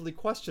defensively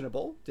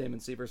questionable Damon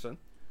Severson.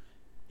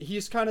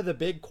 He's kind of the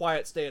big,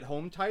 quiet,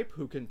 stay-at-home type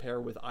who can pair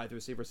with either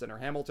Severson or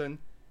Hamilton,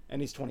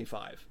 and he's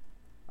 25.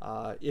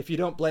 If you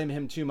don't blame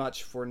him too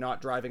much for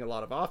not driving a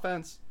lot of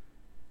offense,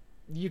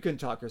 you can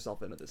talk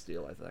yourself into this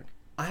deal, I think.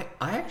 I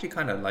actually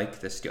kind of like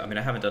this deal. I mean,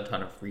 I haven't done a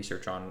ton of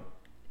research on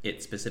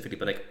it specifically,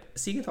 but like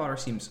Siegenthaler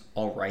seems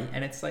all right,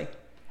 and it's like,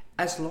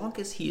 as long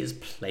as he is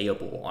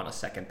playable on a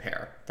second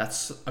pair,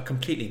 that's a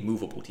completely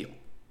movable deal.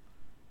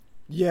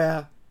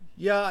 Yeah,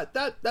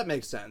 that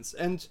makes sense.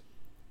 And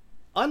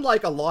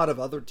unlike a lot of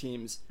other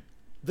teams,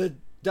 the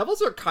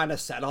Devils are kind of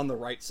set on the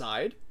right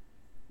side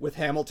with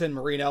Hamilton,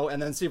 Marino,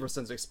 and then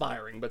Severson's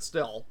expiring, but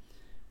still.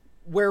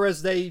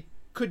 Whereas they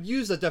could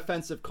use a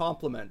defensive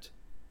complement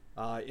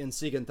in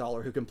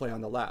Siegenthaler who can play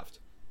on the left.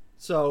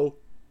 So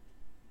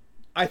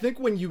I think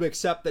when you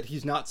accept that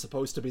he's not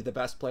supposed to be the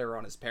best player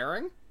on his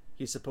pairing,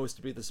 he's supposed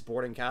to be the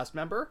supporting cast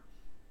member,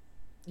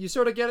 you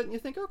sort of get it and you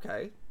think,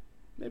 okay,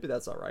 maybe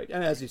that's all right.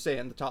 And as you say,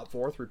 in the top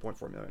four,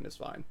 $3.4 million is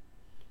fine.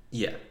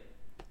 Yeah.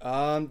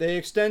 They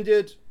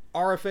extended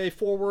RFA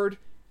forward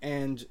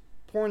and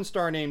porn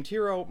star named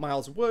hero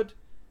Miles Wood,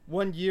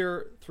 1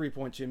 year,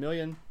 $3.2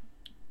 million.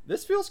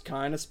 This feels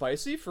kind of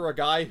spicy for a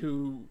guy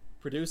who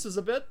produces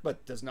a bit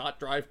but does not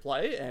drive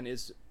play and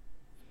is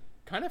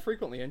kind of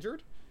frequently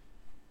injured.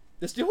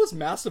 This deal was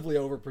massively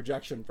over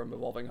projection from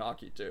Evolving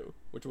Hockey too,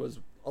 which was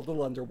a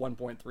little under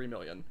 $1.3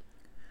 million.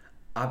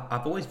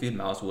 I've always viewed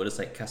Miles Wood as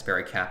like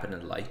Kasperi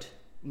Kapanen light,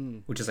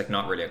 which is like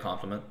not really a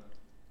compliment.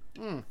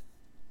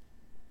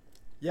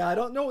 Yeah, I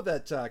don't know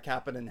that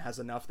Kapanen has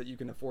enough that you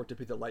can afford to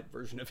be the light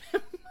version of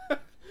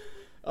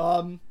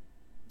him.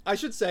 I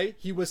should say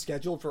he was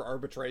scheduled for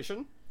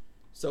arbitration,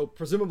 so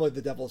presumably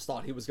the Devils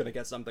thought he was going to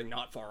get something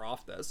not far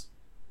off this.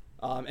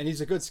 And he's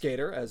a good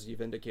skater, as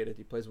you've indicated.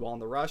 He plays well in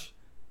the rush.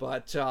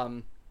 But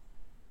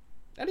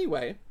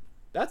anyway,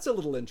 that's a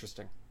little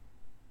interesting.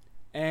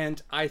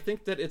 And I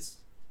think that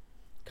it's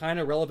kind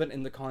of relevant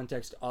in the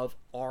context of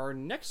our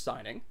next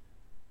signing.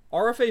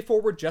 RFA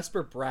forward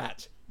Jesper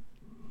Bratt.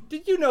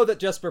 Did you know that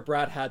Jesper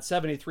Bratt had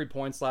 73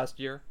 points last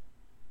year?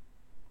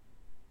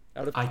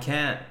 I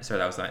can't. Sorry,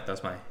 that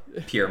was my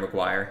Pierre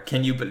Maguire.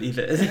 Can you believe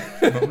it?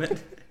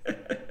 Moment.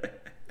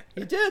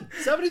 He did.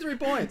 73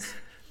 points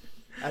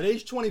at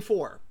age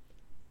 24.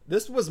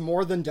 This was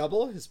more than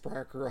double his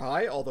prior career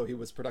high, although he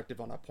was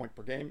productive on a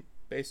point-per-game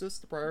basis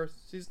the prior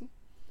season.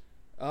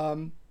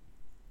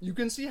 You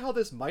can see how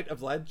this might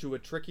have led to a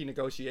tricky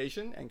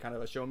negotiation and kind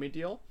of a show-me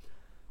deal.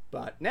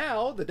 But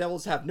now, the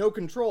Devils have no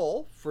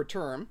control, for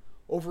term,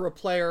 over a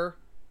player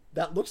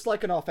that looks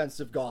like an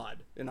offensive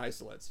god in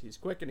isolates. He's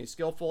quick and he's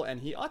skillful,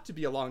 and he ought to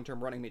be a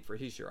long-term running mate for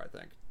Hischier, I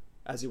think,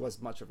 as he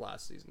was much of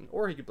last season.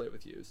 Or he could play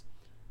with Hughes.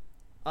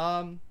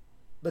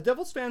 The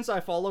Devils fans I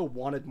follow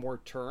wanted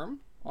more term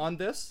on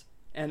this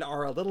and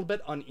are a little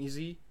bit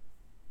uneasy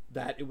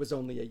that it was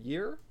only a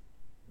year.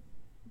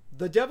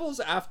 The Devils,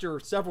 after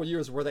several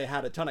years where they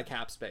had a ton of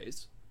cap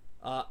space,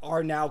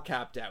 are now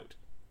capped out.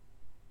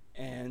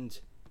 And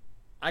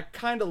I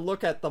kind of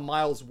look at the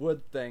Miles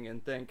Wood thing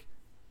and think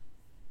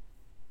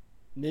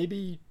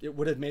maybe it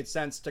would have made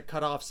sense to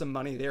cut off some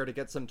money there to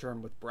get some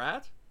term with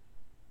Bratt,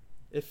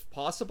 if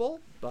possible.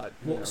 But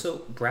so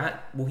Bratt,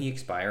 will he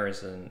expire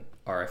as an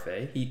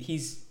RFA?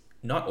 He's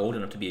not old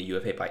enough to be a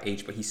UFA by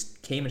age, but he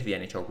came into the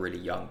NHL really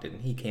young,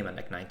 didn't he? He came at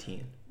like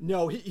 19.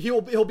 No,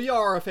 he'll be a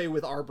RFA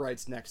with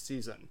Arbrights next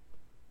season.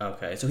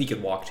 Okay, so he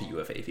could walk to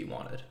UFA if he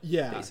wanted.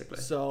 Yeah, basically.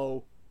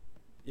 So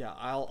yeah,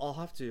 I'll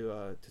have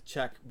to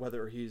check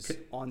whether he's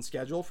on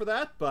schedule for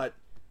that, but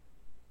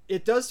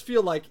it does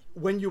feel like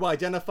when you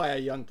identify a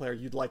young player,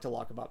 you'd like to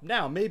lock him up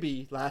now.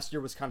 Maybe last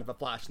year was kind of a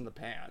flash in the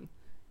pan,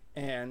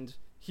 and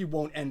he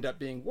won't end up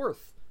being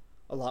worth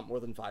a lot more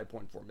than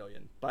 $5.4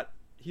 million, but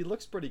he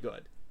looks pretty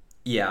good.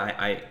 Yeah,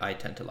 I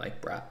tend to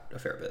like Bratt a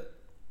fair bit.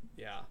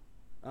 Yeah.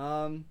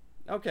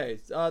 Okay,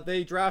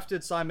 they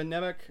drafted Simon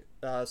Nemec,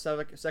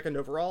 second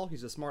overall.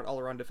 He's a smart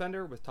all-around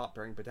defender with top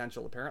pairing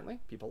potential, apparently.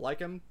 People like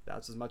him.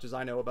 That's as much as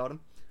I know about him.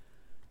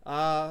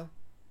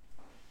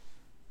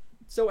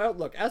 So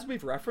Outlook, as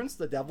we've referenced,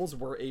 the Devils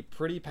were a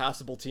pretty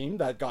passable team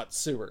that got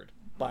sewered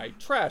by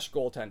trash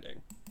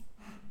goaltending.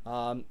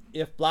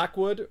 If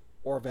Blackwood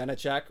or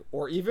Vanacek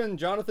or even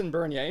Jonathan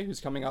Bernier, who's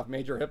coming off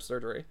major hip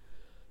surgery,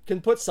 can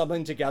put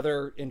something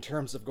together in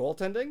terms of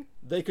goaltending,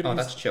 they could. Oh,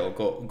 that's chill.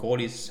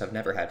 Goalies have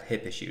never had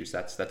hip issues.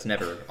 That's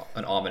never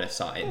an ominous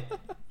sign.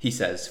 He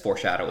says,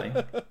 foreshadowing.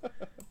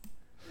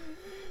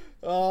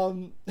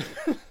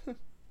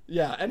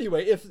 Yeah.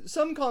 Anyway, if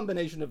some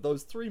combination of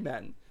those three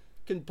men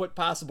can put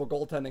passable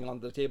goaltending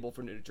on the table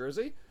for New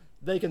Jersey,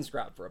 they can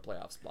scrap for a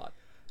playoff spot,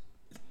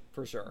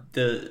 for sure.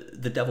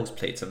 The Devils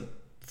played some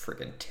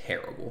freaking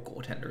terrible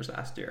goaltenders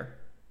last year.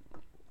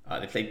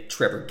 They played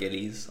Trevor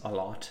Gillies a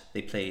lot.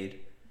 They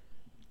played,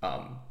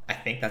 I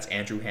think that's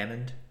Andrew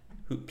Hammond,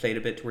 who played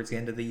a bit towards the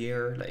end of the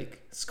year.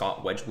 Like,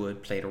 Scott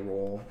Wedgwood played a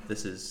role.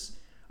 This is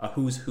a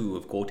who's who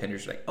of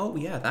goaltenders. Like, oh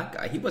yeah, that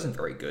guy, he wasn't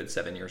very good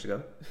 7 years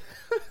ago.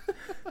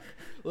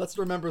 Let's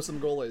remember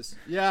some goalies.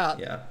 Yeah.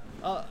 Yeah.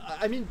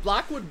 I mean,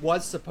 Blackwood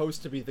was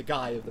supposed to be the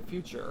guy of the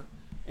future,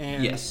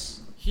 and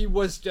yes, he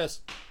was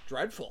just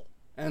dreadful.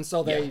 And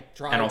so they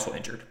tried. And also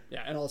injured.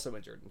 Yeah, and also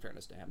injured, in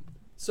fairness to him.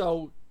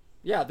 So,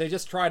 yeah, they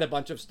just tried a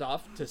bunch of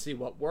stuff to see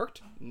what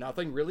worked.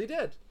 Nothing really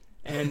did.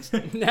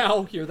 And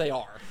now here they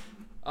are.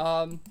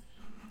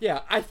 Yeah,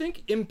 I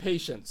think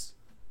impatience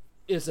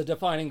is a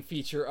defining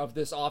feature of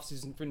this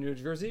offseason for New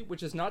Jersey,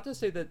 which is not to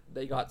say that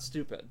they got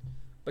stupid,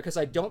 because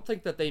I don't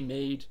think that they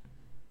made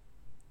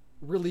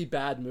really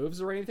bad moves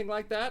or anything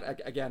like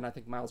that. Again, I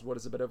think Miles Wood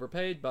is a bit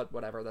overpaid, but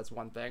whatever, that's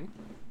one thing.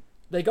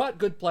 They got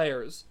good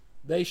players.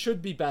 They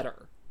should be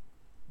better.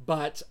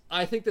 But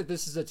I think that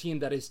this is a team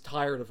that is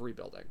tired of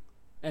rebuilding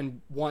and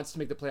wants to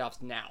make the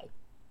playoffs now.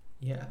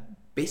 Yeah.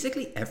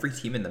 Basically, every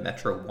team in the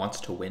Metro wants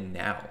to win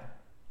now.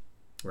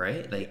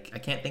 Right? Like, I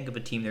can't think of a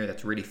team there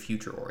that's really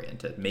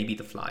future-oriented. Maybe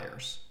the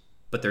Flyers.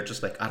 But they're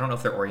just like, I don't know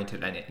if they're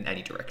oriented in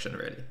any direction,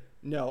 really.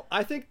 No,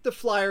 I think the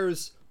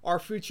Flyers are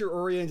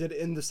future-oriented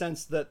in the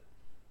sense that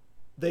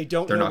they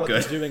don't know what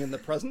they're doing in the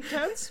present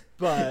tense,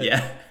 but...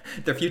 Yeah,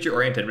 they're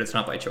future-oriented, but it's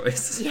not by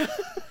choice. Yeah.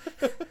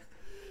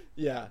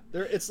 Yeah,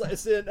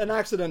 it's an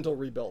accidental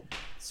rebuild.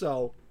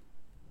 So,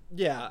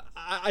 yeah,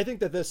 I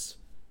think that this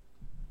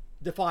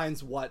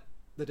defines what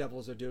the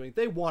Devils are doing.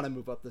 They want to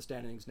move up the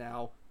standings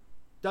now.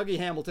 Dougie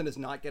Hamilton is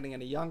not getting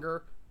any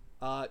younger.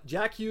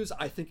 Jack Hughes,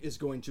 I think, is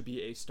going to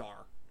be a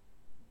star.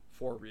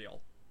 For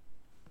real.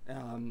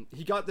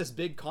 He got this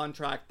big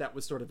contract that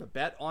was sort of a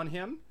bet on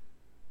him.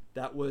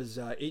 That was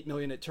 $8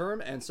 million at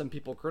term, and some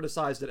people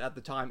criticized it at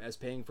the time as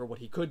paying for what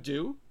he could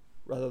do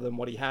rather than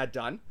what he had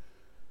done.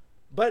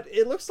 But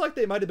it looks like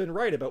they might have been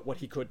right about what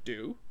he could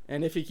do,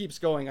 and if he keeps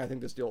going, I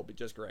think this deal will be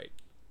just great.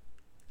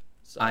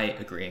 So. I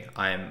agree.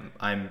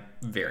 I'm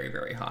very,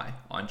 very high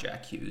on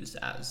Jack Hughes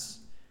as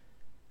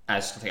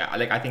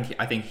like I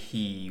think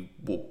he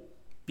will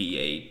be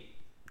a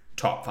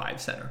top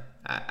 5 center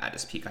at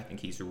his peak. I think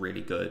he's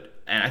really good,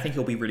 and I think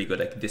he'll be really good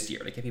like this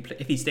year. Like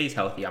if he stays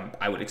healthy,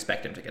 I would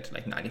expect him to get to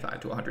like 95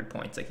 to 100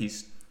 points. Like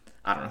he's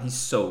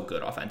so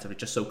good offensively,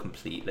 just so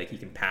complete. Like he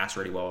can pass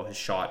really well. His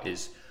shot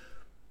is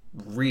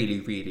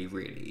really, really,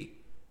 really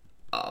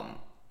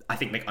I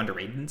think like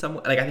underrated in some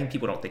way. Like I think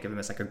people don't think of him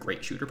as like a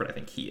great shooter, but I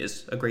think he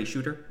is a great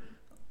shooter.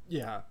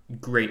 Yeah.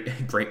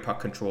 Great puck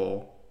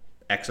control,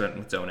 excellent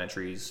with zone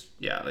entries.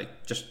 Yeah,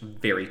 like just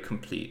very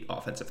complete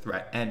offensive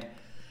threat. And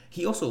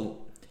he also,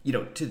 you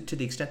know, to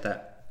the extent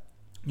that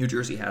New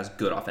Jersey has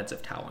good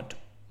offensive talent,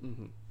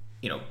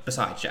 you know,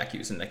 besides Jack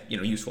Hughes and like, you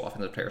know, useful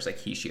offensive players like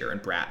Hischier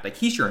and Bratt. Like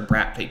Hischier and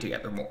Bratt played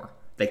together more.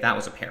 Like that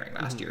was a pairing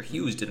last year.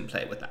 Hughes didn't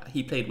play with that.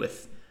 He played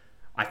with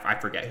I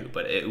forget who,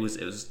 but it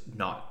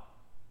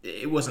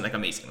wasn't like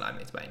amazing line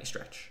mates by any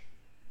stretch.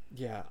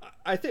 Yeah,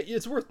 I think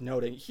it's worth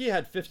noting he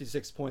had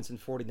 56 points in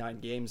 49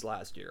 games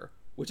last year,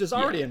 which is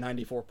already a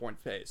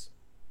 94-point pace.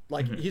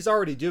 Like he's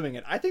already doing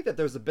it. I think that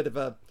there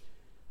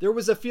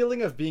was a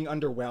feeling of being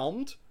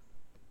underwhelmed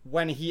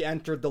when he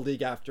entered the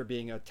league after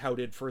being a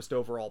touted first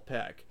overall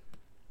pick,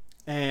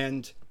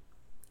 and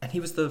he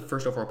was the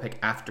first overall pick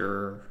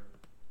after.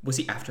 Was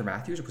he after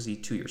Matthews or was he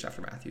 2 years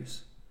after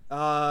Matthews?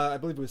 I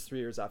believe it was 3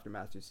 years after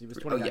Matthews. He was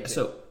 2019.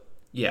 Oh,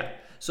 yeah.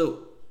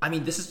 So, I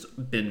mean, this has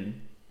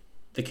been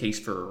the case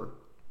for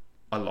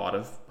a lot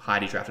of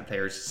highly drafted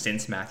players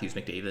since Matthews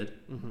McDavid.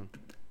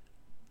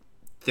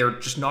 They're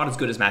just not as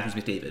good as Matthews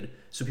McDavid.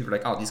 So people are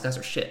like, oh, these guys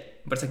are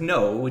shit. But it's like,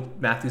 no,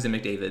 Matthews and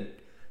McDavid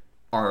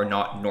are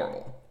not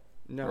normal.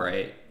 No.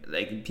 Right?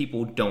 Like,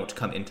 people don't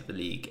come into the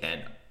league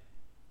and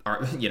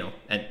are, you know,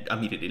 and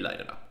immediately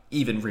light it up.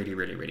 Even really,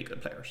 really, really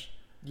good players.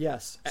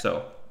 Yes.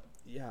 So...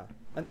 Yeah.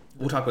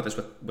 We'll talk about this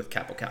with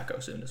Capo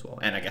Caco soon as well.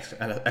 And I guess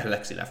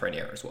Alexis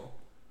Lafreniere as well.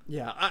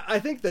 Yeah, I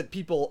think that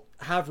people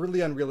have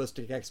really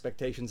unrealistic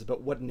expectations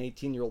about what an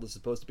 18-year-old is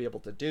supposed to be able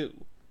to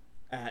do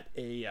at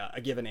a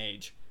given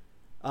age.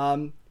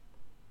 And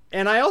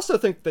I also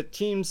think that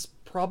teams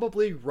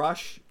probably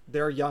rush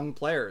their young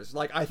players.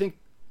 Like, I think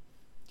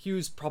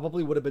Hughes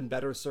probably would have been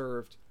better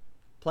served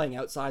playing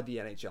outside the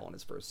NHL in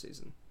his first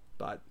season.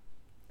 But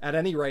at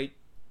any rate,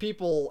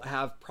 people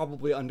have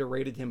probably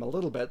underrated him a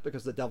little bit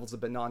because the Devils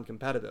have been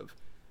non-competitive,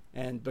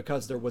 and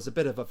because there was a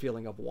bit of a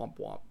feeling of womp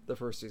womp the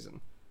first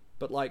season.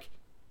 But like,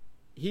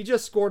 he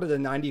just scored at a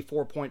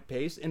 94-point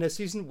pace in a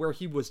season where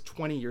he was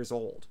 20 years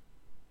old.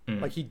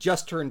 Like, he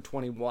just turned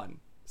 21.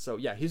 So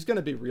yeah, he's going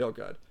to be real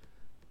good.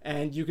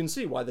 And you can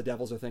see why the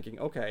Devils are thinking,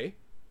 okay,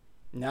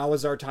 now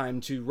is our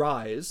time to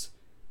rise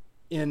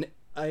in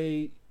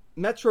a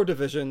Metro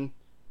division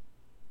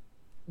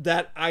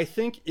that I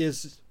think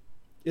is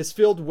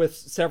filled with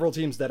several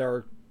teams that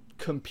are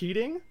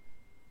competing,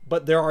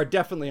 but there are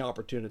definitely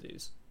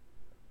opportunities.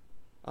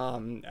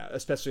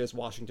 Especially as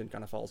Washington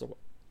kind of falls away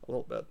a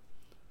little bit.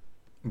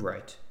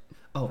 Right.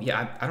 Oh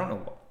yeah, I don't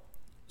know.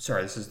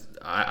 Sorry, this is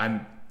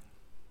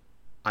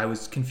I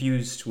was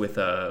confused with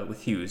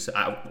Hughes.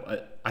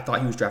 I thought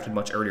he was drafted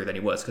much earlier than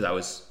he was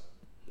because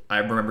I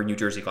remember New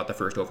Jersey got the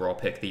first overall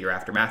pick the year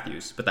after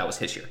Matthews, but that was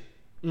his year.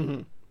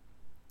 Mm-hmm.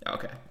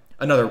 Okay.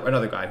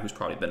 Another guy who's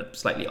probably been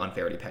slightly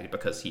unfairly pegged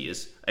because he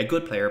is a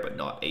good player but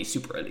not a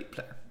super elite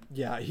player.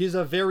 Yeah, he's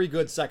a very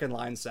good second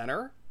line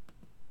center.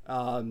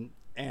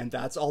 And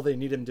that's all they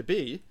need him to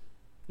be.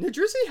 New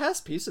Jersey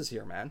has pieces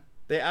here, man.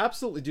 They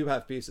absolutely do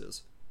have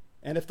pieces.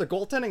 And if the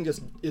goaltending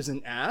just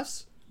isn't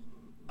ass,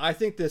 I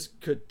think this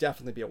could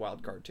definitely be a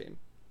wild card team.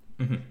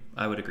 Mm-hmm.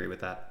 I would agree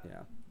with that.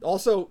 Yeah.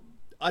 Also,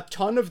 a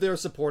ton of their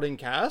supporting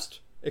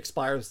cast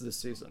expires this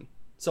season.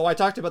 So I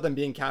talked about them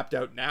being capped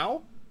out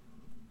now,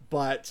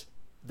 but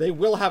they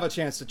will have a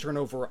chance to turn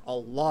over a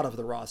lot of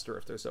the roster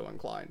if they're so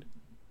inclined.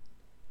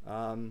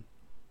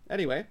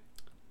 Anyway,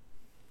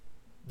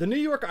 the New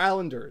York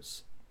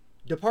Islanders.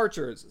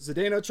 Departures.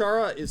 Zdeno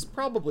Chara is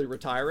probably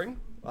retiring.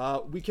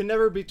 We can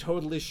never be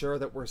totally sure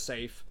that we're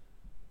safe,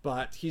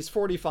 but he's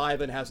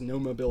 45 and has no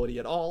mobility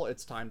at all.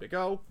 It's time to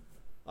go.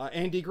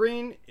 Andy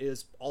Green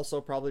is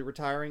also probably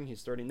retiring.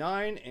 He's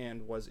 39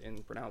 and was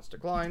in pronounced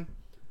decline.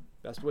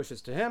 Best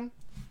wishes to him.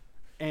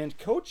 And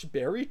Coach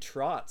Barry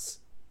Trotz.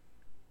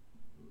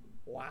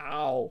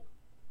 Wow.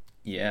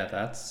 Yeah,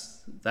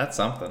 that's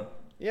something.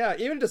 Yeah,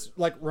 even just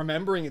like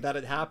remembering that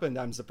it happened,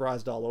 I'm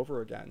surprised all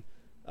over again.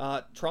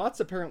 Trotz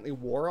apparently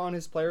wore on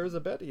his players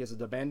a bit. He has a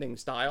demanding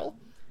style.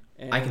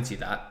 And, I can see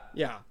that.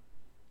 Yeah.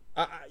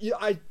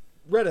 I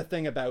read a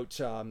thing about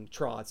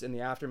Trotz in the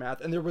aftermath,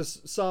 and there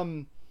was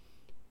some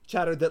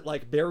chatter that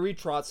like Barry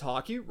Trotz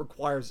hockey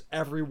requires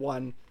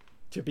everyone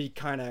to be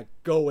kind of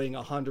going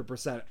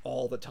 100%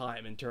 all the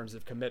time in terms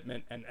of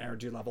commitment and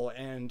energy level,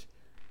 and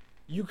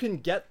you can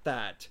get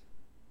that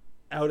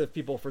out of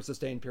people for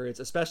sustained periods,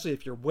 especially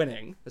if you're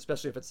winning,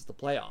 especially if it's the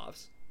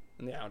playoffs,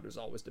 and the Islanders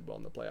always did well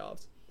in the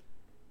playoffs.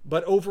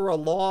 But over a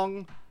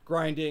long,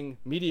 grinding,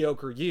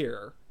 mediocre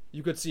year,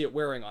 you could see it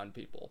wearing on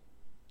people,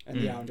 and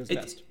the Islanders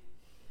missed.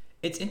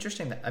 It's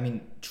interesting that, I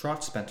mean,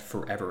 Trotz spent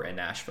forever in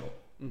Nashville,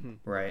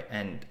 right?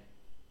 And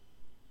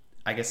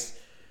I guess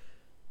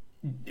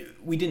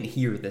we didn't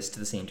hear this to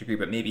the same degree,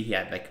 but maybe he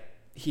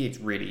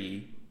had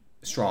really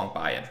strong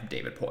buy-in from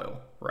David Poile,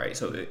 right?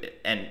 So,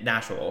 and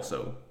Nashville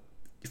also,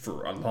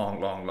 for a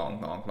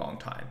long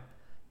time,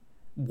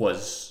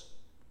 was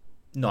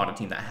not a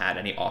team that had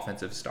any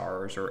offensive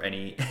stars or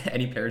any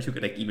players who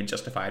could like even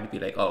justify to be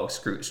like, oh,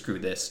 screw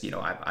this, you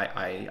know,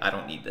 I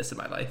don't need this in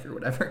my life or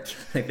whatever.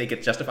 Like they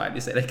could justify to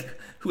say like,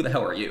 who the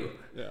hell are you?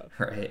 Yeah.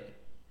 Right.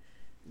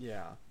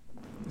 Yeah.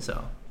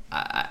 So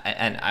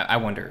I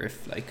wonder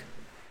if like,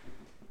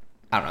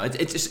 I don't know.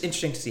 It's just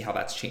interesting to see how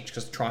that's changed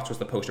because Trotz was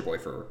the poster boy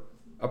for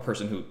a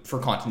person for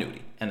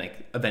continuity, and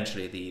like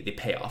eventually the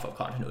payoff of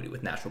continuity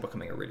with Nashville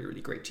becoming a really,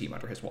 really great team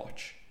under his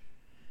watch.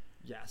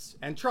 Yes,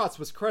 and Trotz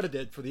was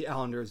credited for the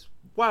Islanders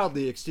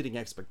wildly exceeding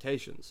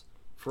expectations.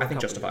 I think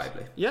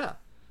justifiably. Years.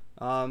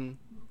 Yeah.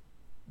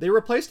 They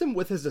replaced him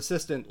with his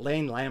assistant,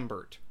 Lane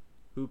Lambert,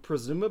 who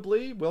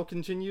presumably will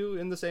continue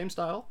in the same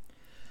style.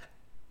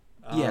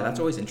 Yeah, that's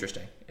always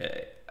interesting.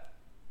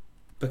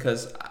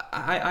 Because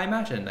I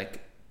imagine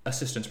like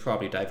assistants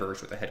probably diverge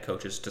with the head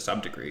coaches to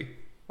some degree,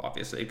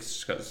 obviously,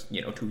 because,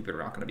 you know, two people are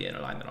not going to be in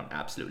alignment on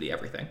absolutely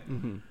everything.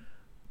 Mm-hmm.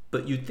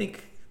 But you'd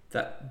think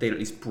that they'd at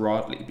least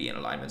broadly be in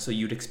alignment. So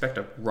you'd expect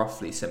a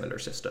roughly similar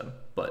system,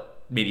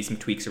 but maybe some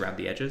tweaks around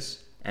the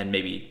edges. And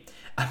maybe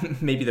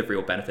the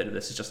real benefit of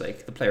this is just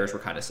like the players were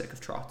kind of sick of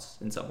Trotz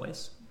in some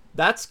ways.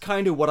 That's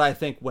kind of what I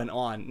think went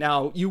on.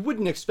 Now, you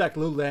wouldn't expect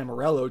Lou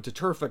Lamoriello to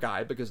turf a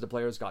guy because the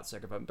players got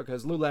sick of him,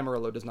 because Lou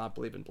Lamoriello does not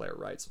believe in player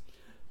rights.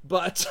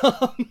 But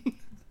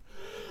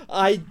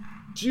I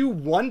do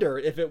wonder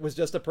if it was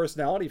just a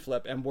personality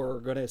flip and we're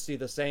going to see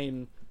the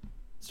same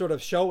sort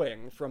of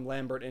showing from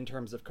Lambert in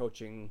terms of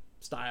coaching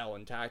style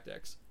and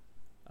tactics.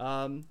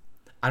 I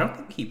don't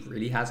think he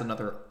really has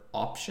another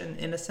option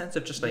in a sense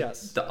of just like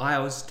the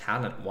Isles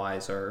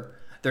talent-wise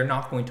they're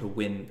not going to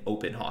win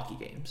open hockey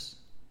games.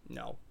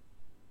 No.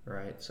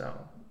 Right, so.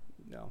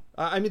 No.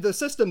 I mean, the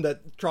system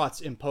that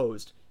Trotz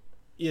imposed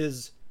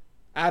is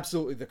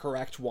absolutely the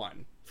correct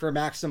one for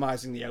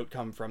maximizing the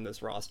outcome from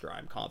this roster,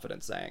 I'm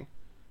confident saying.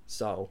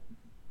 So,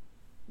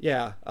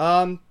 yeah.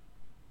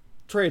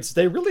 Trades,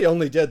 they really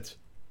only did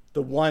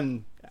the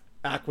one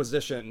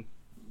acquisition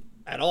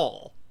at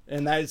all.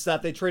 And that is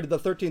that they traded the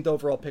 13th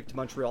overall pick to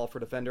Montreal for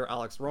defender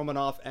Alex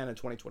Romanov and a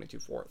 2022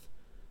 fourth.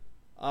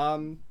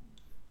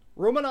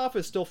 Romanov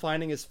is still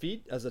finding his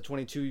feet as a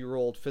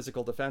 22-year-old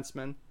physical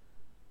defenseman,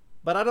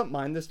 but I don't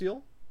mind this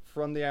deal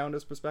from the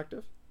Islanders'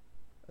 perspective,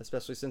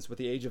 especially since with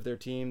the age of their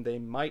team, they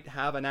might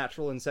have a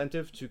natural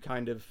incentive to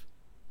kind of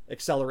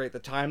accelerate the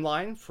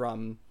timeline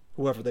from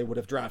whoever they would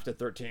have drafted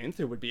 13th,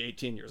 who would be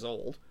 18 years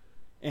old,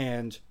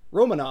 and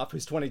Romanov,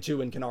 who's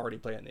 22 and can already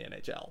play in the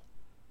NHL.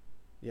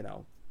 You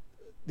know,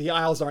 the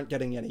Isles aren't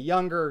getting any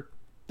younger.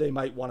 They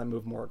might want to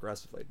move more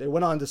aggressively. They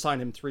went on to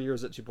sign him 3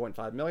 years at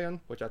 $2.5 million,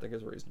 which I think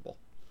is reasonable.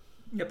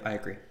 Yep, I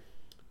agree.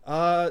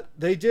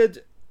 They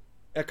did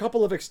a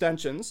couple of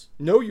extensions.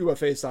 No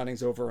UFA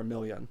signings over $1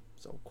 million,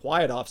 so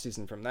quiet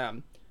offseason from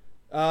them.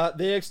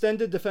 They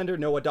extended defender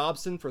Noah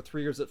Dobson for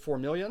 3 years at $4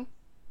 million.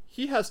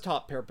 He has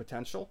top pair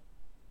potential.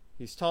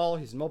 He's tall,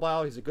 he's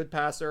mobile, he's a good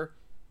passer.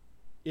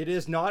 It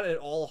is not at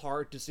all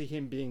hard to see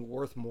him being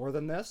worth more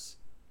than this.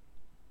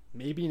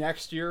 Maybe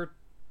next year,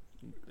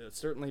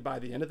 certainly by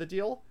the end of the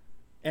deal.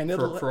 And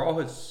for all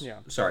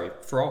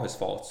his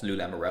faults, Lou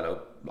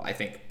Lamoriello, I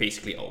think,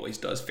 basically always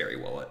does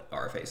very well at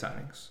RFA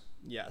signings.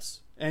 Yes.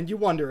 And you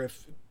wonder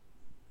if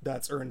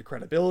that's earned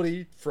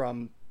credibility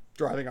from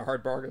driving a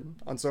hard bargain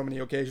on so many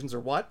occasions or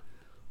what.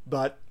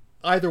 But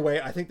either way,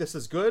 I think this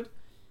is good.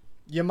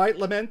 You might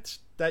lament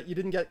that you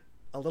didn't get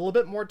a little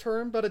bit more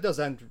term, but it does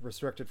end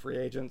restricted free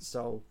agents.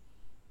 So,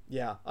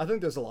 yeah, I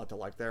think there's a lot to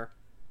like there.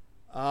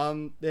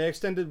 They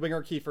extended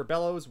winger Kiefer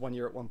Bellows 1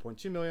 year at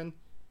 $1.2 million.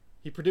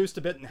 He produced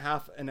a bit in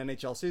half an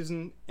NHL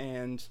season,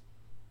 and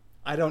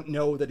I don't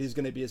know that he's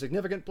going to be a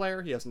significant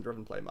player. He hasn't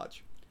driven play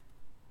much.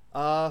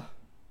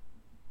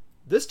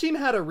 This team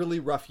had a really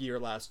rough year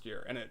last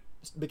year, and it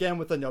began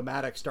with a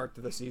nomadic start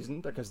to the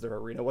season because their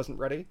arena wasn't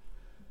ready.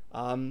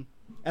 And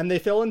they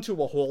fell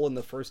into a hole in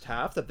the first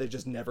half that they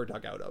just never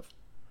dug out of.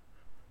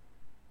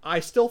 I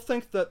still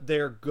think that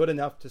they're good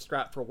enough to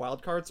scrap for a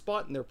wild card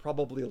spot, and they're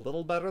probably a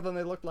little better than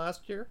they looked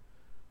last year.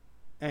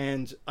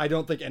 And I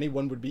don't think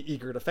anyone would be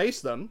eager to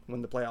face them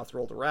when the playoffs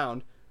rolled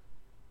around.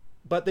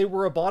 But they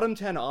were a bottom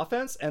 10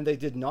 offense, and they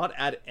did not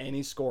add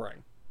any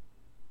scoring.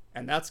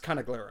 And that's kind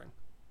of glaring.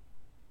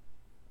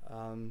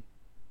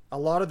 A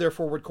lot of their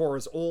forward core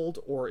is old,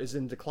 or is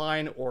in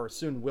decline, or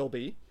soon will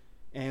be.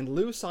 And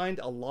Lou signed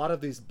a lot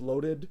of these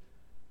bloated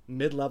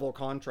mid-level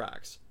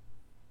contracts.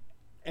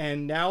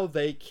 And now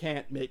they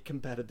can't make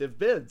competitive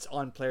bids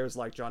on players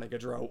like Johnny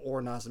Gaudreau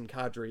or Nazem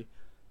Kadri,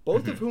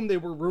 both of whom they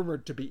were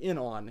rumored to be in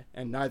on,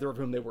 and neither of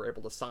whom they were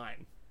able to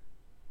sign.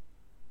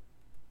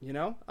 You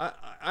know,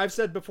 I've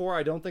said before,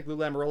 I don't think Lou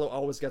Lamoriello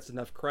always gets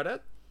enough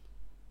credit,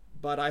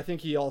 but I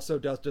think he also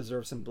does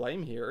deserve some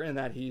blame here in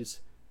that he's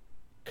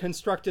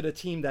constructed a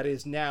team that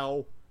is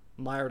now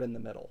mired in the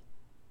middle.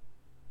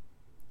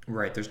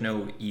 Right, there's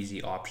no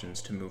easy options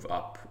to move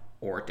up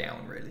or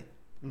down, really.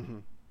 Mm-hmm.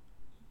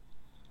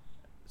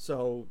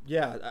 So,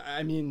 yeah,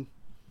 I mean,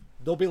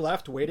 they'll be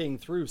left waiting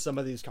through some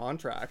of these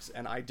contracts,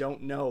 and I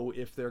don't know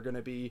if they're going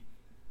to be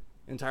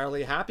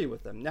entirely happy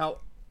with them. Now,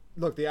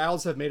 look, the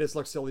Isles have made us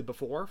look silly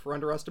before for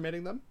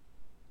underestimating them,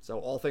 so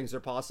all things are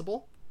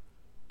possible.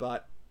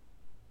 But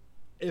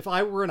if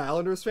I were an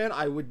Islanders fan,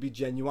 I would be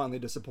genuinely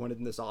disappointed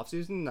in this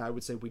offseason, and I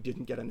would say we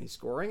didn't get any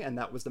scoring, and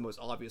that was the most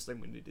obvious thing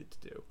we needed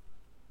to do.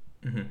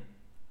 Mm-hmm.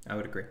 I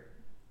would agree.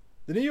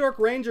 The New York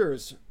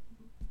Rangers...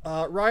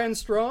 Ryan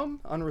Strome,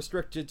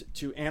 unrestricted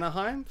to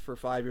Anaheim for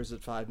 5 years at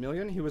 $5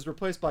 million. He was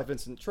replaced by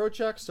Vincent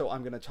Trocheck, so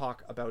I'm going to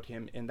talk about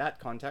him in that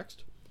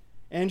context.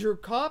 Andrew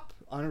Kopp,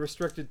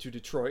 unrestricted to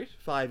Detroit,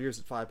 5 years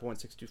at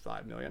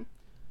 $5.625 million.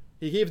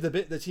 He gave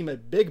the team a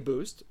big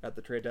boost at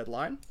the trade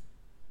deadline.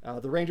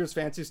 The Rangers'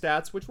 fancy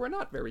stats, which were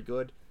not very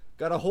good,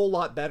 got a whole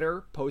lot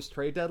better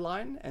post-trade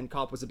deadline, and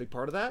Kopp was a big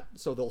part of that,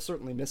 so they'll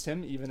certainly miss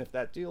him, even if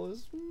that deal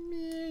is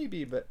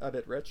maybe a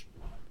bit rich.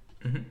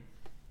 Mm-hmm.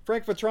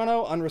 Frank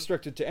Vatrano,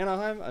 unrestricted to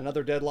Anaheim,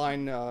 another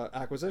deadline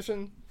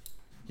acquisition.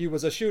 He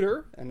was a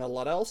shooter and not a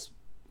lot else,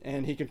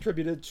 and he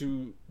contributed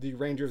to the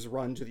Rangers'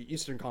 run to the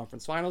Eastern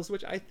Conference Finals,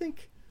 which I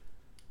think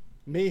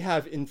may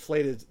have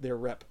inflated their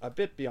rep a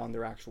bit beyond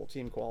their actual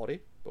team quality,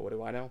 but what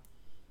do I know?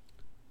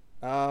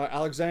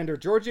 Alexander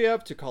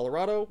Georgiev to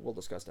Colorado. We'll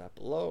discuss that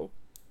below.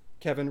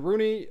 Kevin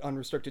Rooney,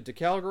 unrestricted to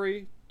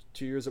Calgary,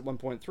 2 years at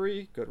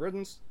 1.3. Good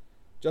riddance.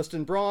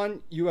 Justin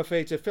Braun,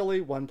 UFA to Philly,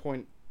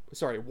 1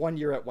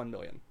 year at $1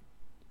 million.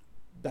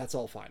 That's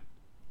all fine.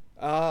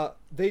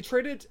 They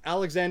traded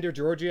Alexander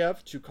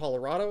Georgiev to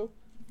Colorado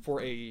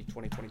for a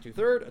 2022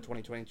 third, a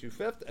 2022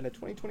 fifth, and a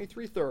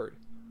 2023 third.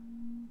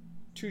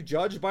 To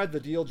judge by the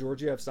deal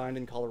Georgiev signed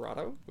in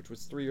Colorado, which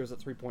was 3 years at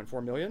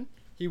 $3.4 million,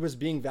 he was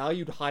being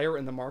valued higher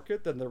in the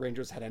market than the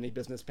Rangers had any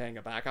business paying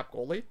a backup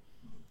goalie.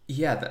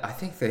 Yeah, I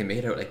think they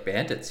made out like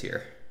bandits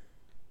here.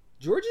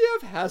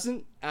 Georgiev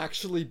hasn't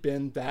actually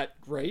been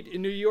that great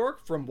in New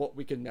York from what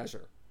we can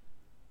measure.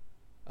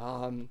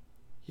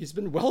 He's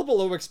been well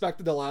below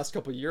expected the last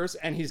couple of years,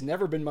 and he's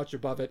never been much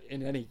above it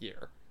in any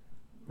year.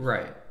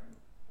 Right.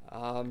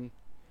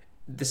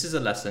 This is a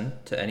lesson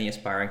to any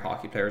aspiring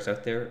hockey players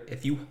out there.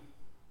 If you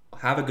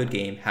have a good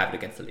game, have it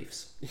against the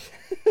Leafs.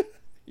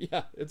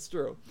 Yeah, it's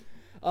true.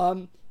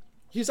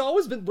 He's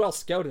always been well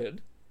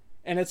scouted,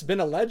 and it's been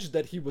alleged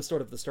that he was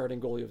sort of the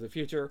starting goalie of the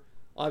future.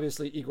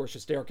 Obviously, Igor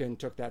Shesterkin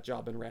took that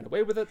job and ran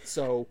away with it,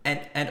 so...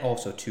 And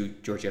also, to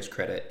Georgiev's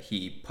credit,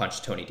 he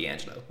punched Tony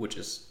DeAngelo, which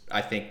is,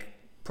 I think,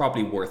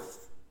 probably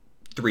worth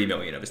 $3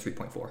 million of his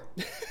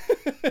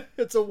 3.4.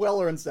 It's a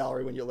well-earned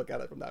salary when you look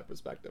at it from that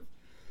perspective.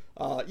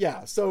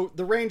 Yeah, so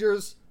the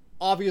Rangers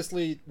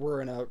obviously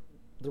were in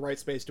the right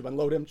space to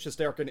unload him.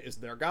 Shesterkin is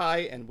their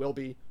guy and will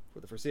be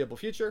for the foreseeable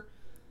future.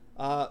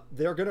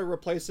 They're going to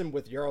replace him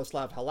with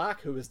Yaroslav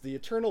Halak, who is the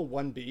eternal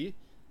 1B,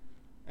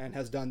 and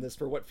has done this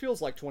for what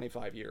feels like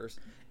 25 years.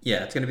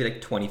 Yeah, it's going to be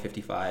like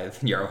 2055.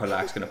 Yaro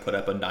Halak's going to put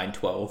up a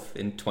 9-12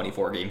 in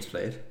 24 games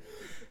played.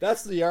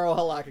 That's the Yaro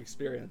Halak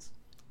experience.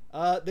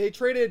 They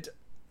traded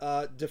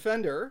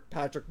defender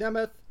Patrick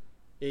Nemeth,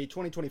 a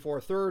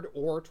 2024 third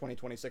or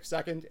 2026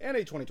 second, and a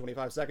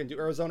 2025 second to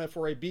Arizona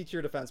for a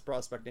B-tier defense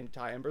prospect named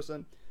Ty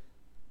Emberson.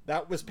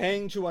 That was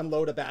paying to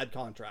unload a bad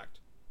contract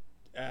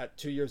at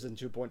 2 years and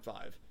 2.5.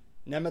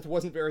 Nemeth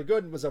wasn't very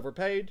good and was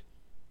overpaid.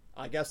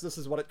 I guess this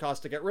is what it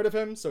cost to get rid of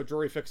him, so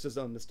Drury fixed his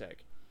own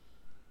mistake.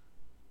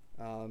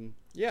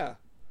 Yeah.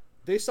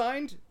 They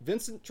signed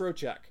Vincent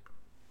Trocheck.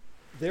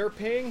 They're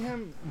paying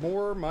him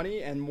more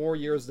money and more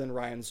years than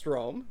Ryan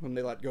Strome, whom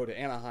they let go to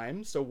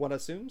Anaheim, so one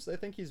assumes they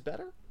think he's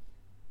better.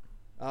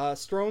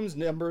 Strome's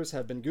numbers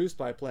have been goosed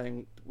by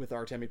playing with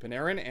Artemi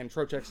Panarin, and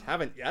Trocheck's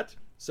haven't yet,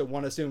 so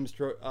one assumes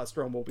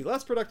Strome will be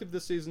less productive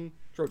this season,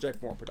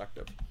 Trocheck more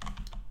productive.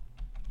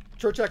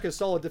 Trocheck is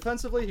solid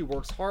defensively, he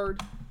works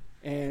hard,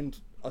 and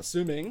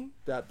assuming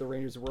that the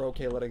Rangers were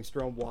okay letting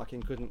Strome walk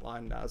and couldn't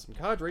line Nazem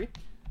Kadri,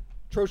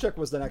 Trocheck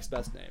was the next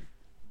best name.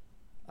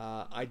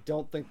 I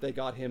don't think they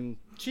got him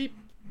cheap,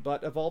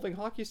 but Evolving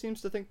Hockey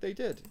seems to think they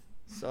did.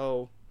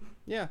 So,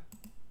 yeah.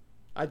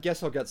 I guess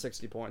he'll get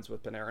 60 points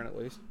with Panarin at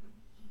least.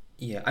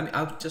 Yeah, I mean,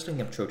 I was just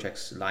looking up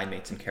Trocheck's line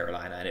mates in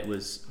Carolina, and it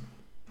was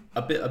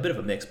a bit of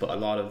a mix, but a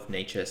lot of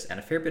Necas and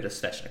a fair bit of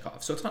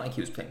Svechnikov. So it's not like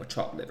he was playing with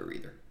chopped liver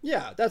either.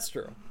 Yeah, that's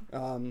true.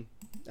 And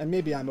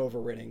maybe I'm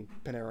overrating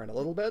Panarin a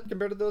little bit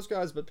compared to those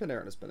guys, but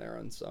Panarin is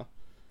Panarin, so...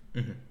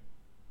 Mm-hmm.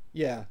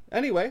 Yeah.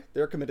 Anyway,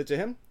 they're committed to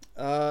him.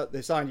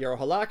 They signed Yaro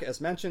Halak,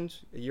 as mentioned,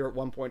 a year at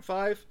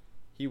 1.5.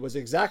 He was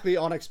exactly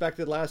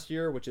unexpected last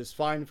year, which is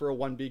fine for a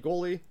 1B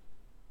goalie.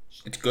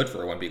 It's good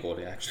for a 1B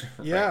goalie, actually.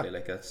 Yeah. Frankly.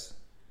 Like that's...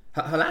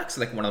 Halak's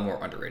like one of the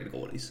more underrated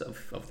goalies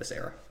of this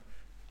era.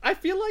 I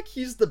feel like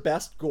he's the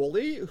best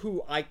goalie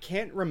who I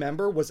can't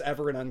remember was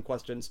ever an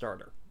unquestioned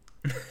starter.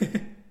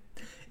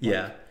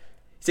 Yeah.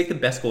 He's like the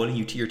best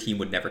goalie your team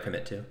would never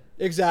commit to.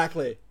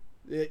 Exactly.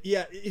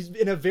 Yeah, he's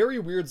in a very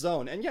weird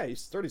zone. And yeah,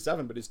 he's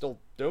 37, but he's still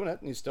doing it,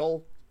 and he's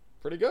still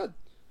pretty good.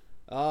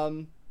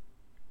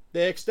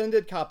 They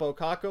extended Kaapo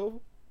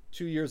Kakko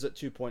 2 years at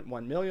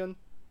 $2.1 million.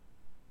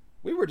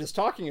 We were just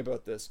talking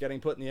about this, getting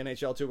put in the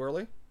NHL too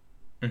early.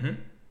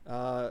 Mm-hmm.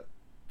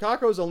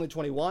 Kakko's only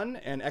 21,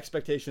 and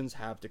expectations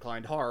have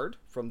declined hard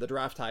from the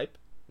draft hype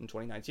in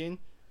 2019.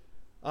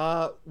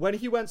 When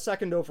he went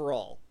second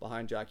overall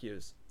behind Jack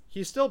Hughes.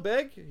 He's still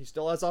big, he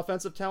still has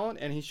offensive talent,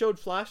 and he showed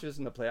flashes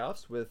in the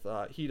playoffs with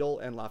Hedel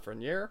and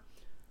Lafreniere.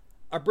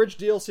 A bridge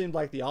deal seemed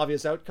like the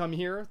obvious outcome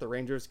here. The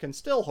Rangers can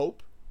still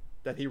hope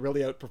that he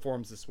really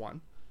outperforms this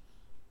one.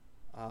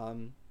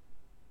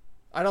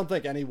 I don't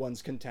think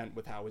anyone's content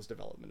with how his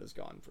development has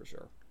gone, for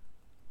sure.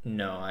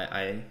 No,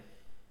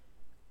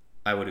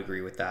 I would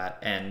agree with that.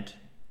 And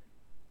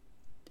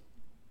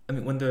I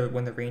mean, when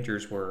the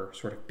Rangers were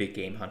sort of big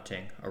game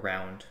hunting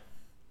around,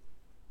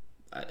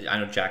 I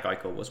know Jack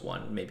Eichel was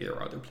one. Maybe there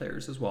were other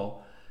players as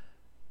well.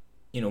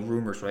 You know,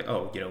 rumors were like,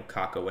 oh, you know,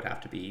 Kakko would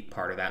have to be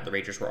part of that. And the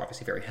Rangers were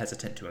obviously very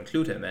hesitant to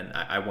include him. And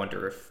I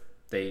wonder if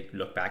they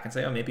look back and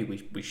say, oh, maybe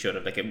we should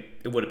have. Like,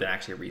 it would have been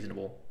actually a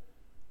reasonable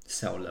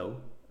sell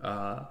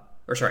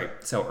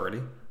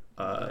early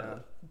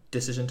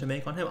decision to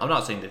make on him. I'm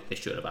not saying that they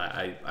should have.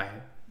 I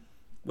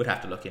would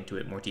have to look into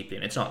it more deeply.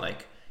 And it's not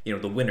like, you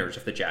know, the winners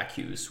of the Jack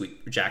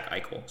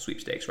Eichel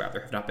sweepstakes rather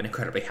have not been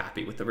incredibly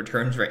happy with the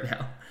returns right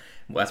now,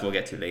 as we'll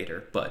get to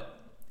later. But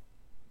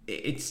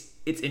it's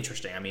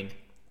interesting. I mean,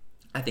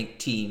 I think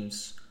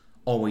teams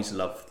always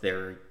love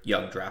their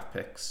young draft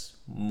picks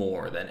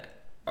more than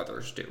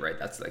others do, right?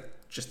 That's like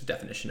just the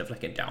definition of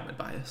like endowment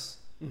bias.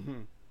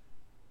 Mm-hmm.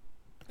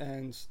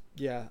 And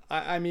yeah,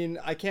 I mean,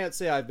 I can't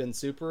say I've been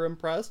super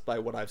impressed by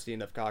what I've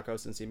seen of Kakko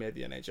since he made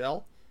the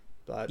NHL,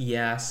 but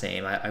yeah,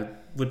 same. I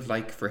would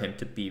like for him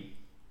to be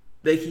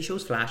like, he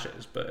shows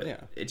flashes, but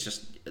yeah, it's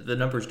just the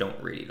numbers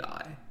don't really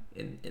lie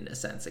in a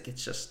sense. Like,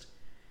 it's just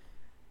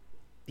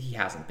he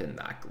hasn't been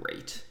that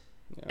great.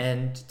 Yeah.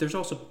 And there's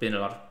also been a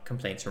lot of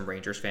complaints from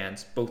Rangers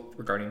fans, both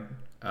regarding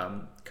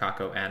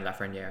Kakko and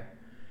Lafreniere,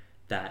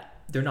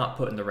 that they're not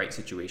put in the right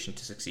situation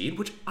to succeed,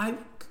 which I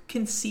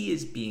can see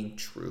as being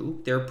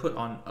true. They're put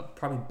on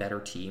probably better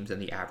teams than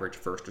the average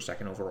first or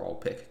second overall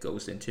pick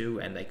goes into,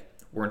 and like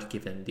weren't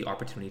given the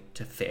opportunity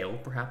to fail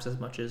perhaps as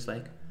much as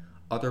like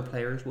other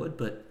players would.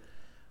 But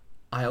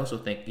I also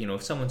think, you know,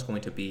 if someone's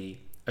going to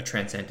be a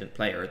transcendent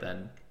player,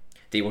 then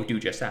they will do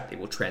just that. They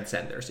will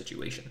transcend their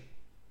situation.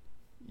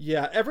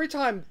 Yeah, every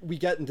time we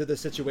get into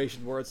this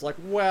situation where it's like,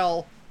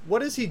 well,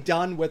 what has he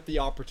done with the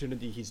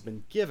opportunity he's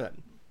been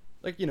given?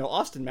 Like,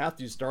 Austin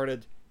Matthews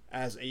started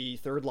as a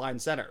third-line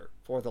center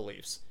for the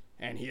Leafs,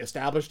 and he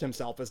established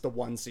himself as the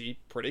 1C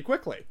pretty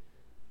quickly.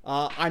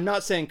 I'm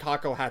not saying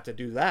Kakko had to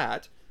do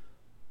that,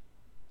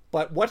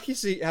 but what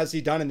has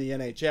he done in the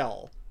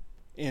NHL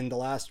in the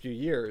last few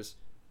years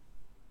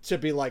to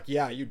be like,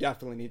 yeah, you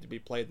definitely need to be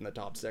played in the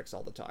top 6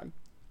 all the time?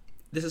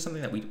 This is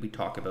something that we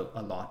talk about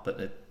a lot,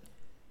 but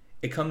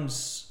it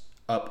comes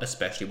up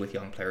especially with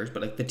young players,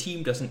 but like the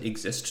team doesn't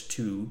exist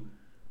to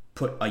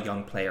put a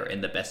young player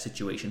in the best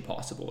situation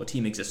possible. A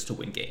team exists to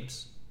win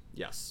games.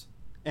 Yes.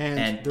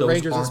 And the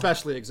Rangers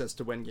especially exist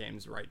to win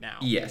games right now.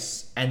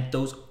 Yes. And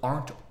those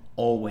aren't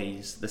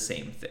always the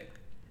same thing.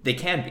 They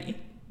can be,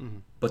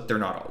 but they're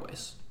not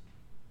always.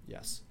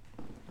 Yes.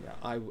 Yeah,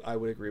 I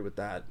would agree with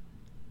that.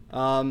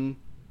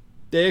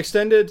 They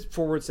extended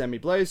forward Sammy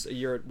Blais a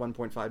year at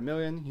 $1.5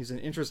 million. He's an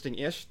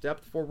interesting-ish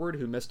depth forward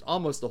who missed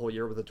almost the whole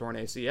year with a torn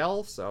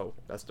ACL, so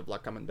best of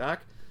luck coming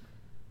back.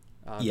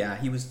 Yeah,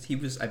 he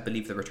was I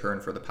believe the return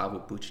for the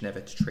Pavel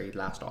Buchnevich trade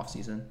last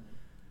offseason,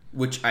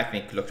 which I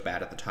think looked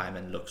bad at the time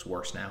and looks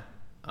worse now.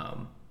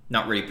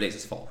 Not really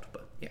Blaze's fault,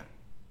 but yeah.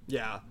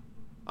 Yeah.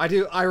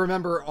 I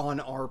remember on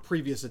our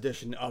previous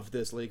edition of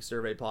this League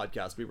Survey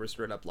podcast, we were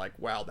straight up like,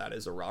 wow, that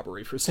is a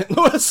robbery for St.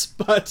 Louis.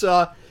 But,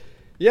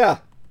 yeah.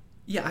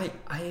 Yeah,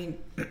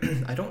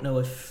 I don't know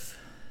if...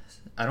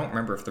 I don't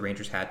remember if the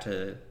Rangers had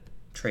to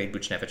trade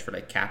Buchnevich for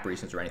like cap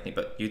reasons or anything,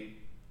 but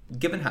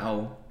given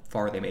how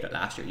far they made it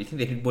last year, you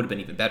think they would have been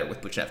even better with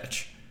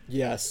Buchnevich.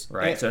 Yes.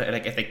 Right? So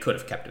like, if they could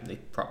have kept him, they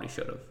probably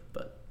should have,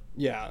 but...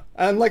 Yeah.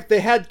 And like they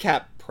had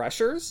cap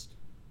pressures,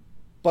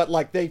 but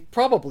like they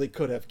probably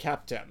could have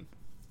kept him.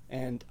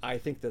 And I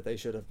think that they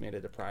should have made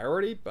it a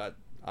priority, but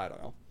I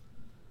don't know.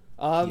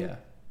 Yeah.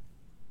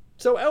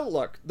 So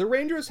outlook, the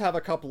Rangers have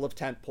a couple of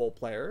tentpole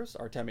players,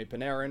 Artemi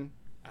Panarin,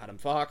 Adam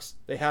Fox.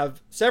 They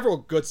have several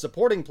good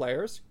supporting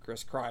players,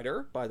 Chris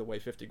Kreider, by the way,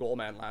 50-goal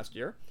man last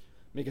year,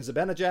 Mika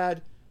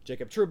Zibanejad,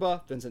 Jacob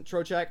Trouba, Vincent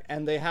Trocheck,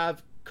 and they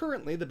have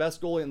currently the best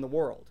goalie in the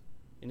world,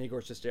 in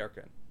Igor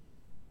Shesterkin.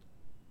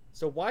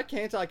 So why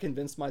can't I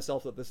convince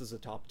myself that this is a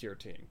top-tier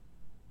team?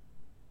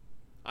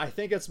 I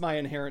think it's my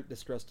inherent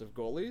distrust of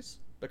goalies,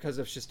 because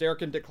if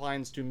Shesterkin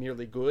declines to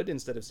merely good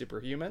instead of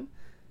superhuman,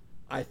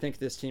 I think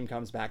this team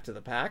comes back to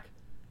the pack.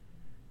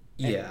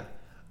 Yeah.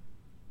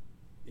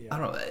 I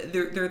don't know.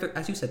 They're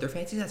as you said, their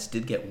fantasy stats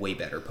did get way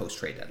better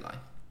post-trade deadline.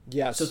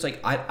 Yes. So it's like,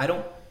 I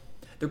don't...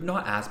 They're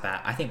not as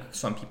bad. I think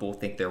some people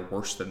think they're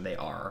worse than they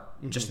are,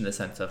 just in the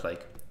sense of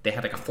like, they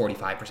had like a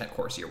 45%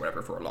 Corsi or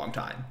whatever for a long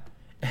time,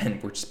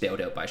 and were just bailed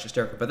out by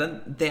Shesterkin. But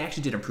then they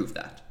actually did improve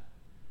that.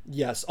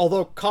 Yes,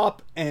 although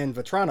Kopp and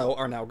Vetrano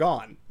are now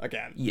gone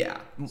again. Yeah,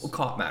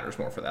 Kopp matters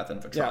more for that than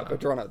Vetrano. Yeah,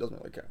 Vetrano doesn't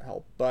really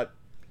help. But,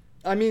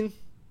 I mean,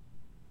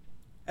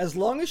 as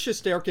long as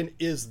Shesterkin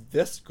is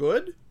this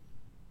good,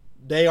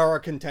 they are a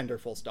contender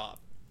full stop.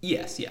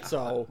 Yes, yeah.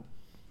 So,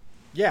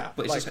 yeah.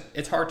 But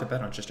it's hard to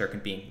bet on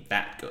Shesterkin being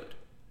that good.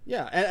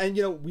 Yeah, and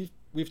you know,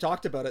 we've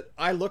talked about it.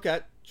 I look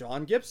at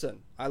John Gibson.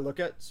 I look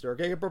at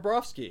Sergei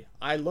Bobrovsky.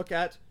 I look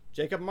at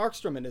Jacob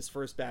Markstrom in his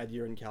first bad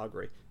year in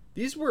Calgary.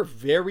 These were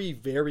very,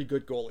 very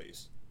good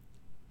goalies.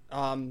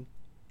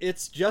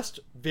 It's just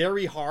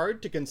very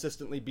hard to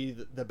consistently be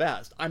the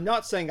best. I'm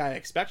not saying I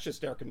expect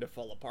Shesterkin to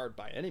fall apart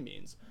by any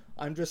means.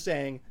 I'm just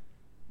saying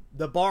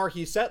the bar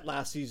he set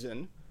last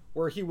season,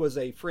 where he was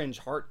a fringe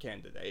Hart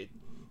candidate,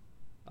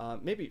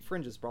 maybe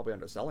fringe is probably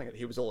underselling it.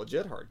 He was a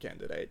legit Hart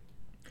candidate.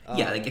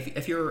 Yeah, like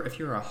if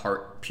you're a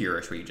Hart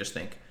purist where you just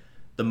think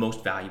the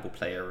most valuable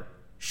player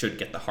should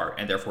get the Hart,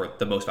 and therefore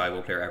the most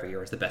valuable player every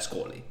year is the best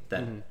goalie,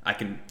 then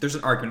there's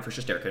an argument for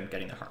Shesterkin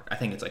getting the Hart. I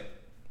think it's like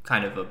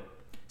kind of a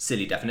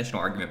silly definitional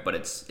argument, but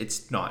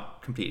it's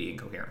not completely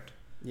incoherent.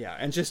 Yeah,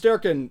 and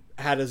Shesterkin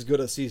had as good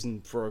a season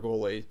for a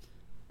goalie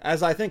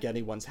as I think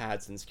anyone's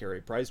had since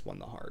Carey Price won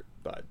the Hart,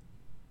 but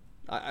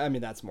I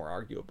mean that's more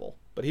arguable.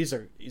 But he's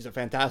a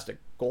fantastic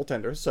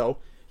goaltender, so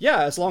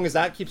yeah, as long as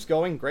that keeps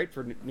going, great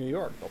for New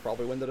York. They'll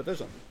probably win the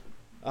division.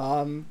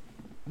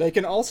 They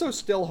can also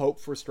still hope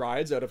for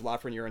strides out of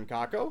Lafreniere and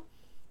Kakko,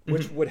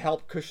 which would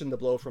help cushion the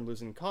blow from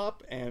losing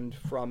Kopp and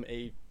from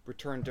a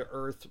return to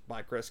earth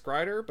by Chris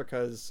Kreider,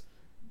 because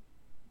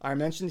I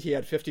mentioned he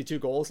had 52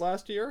 goals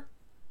last year.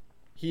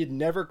 He had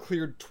never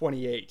cleared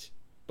 28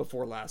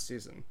 before last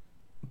season.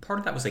 Part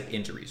of that was like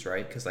injuries,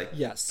 right? Because like,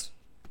 yes,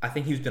 I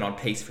think he's been on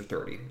pace for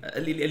 30,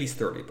 at least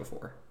 30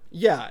 before.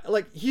 Yeah,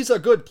 like he's a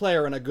good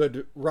player and a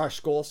good rush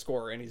goal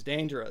scorer, and he's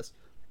dangerous.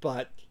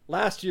 But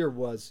last year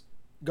was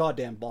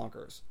goddamn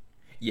bonkers.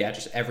 Yeah,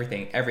 just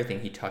everything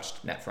he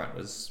touched net front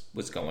was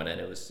going in.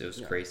 It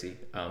was crazy.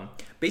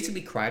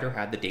 Basically, Kreider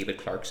had the David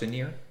Clarkson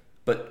year,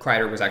 but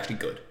Kreider was actually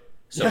good.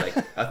 So like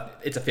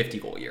it's a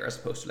 50-goal year as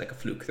opposed to like a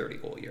fluke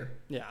 30-goal year.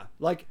 Yeah,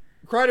 like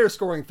Kreider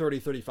scoring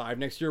 30-35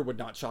 next year would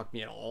not shock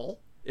me at all.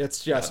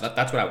 It's just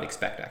that's what I would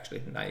expect,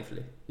 actually,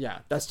 naively. Yeah,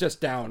 that's just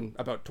down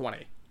about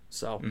 20.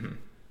 So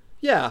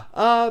yeah,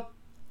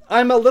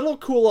 I'm a little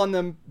cool on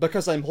them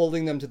because I'm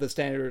holding them to the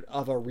standard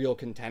of a real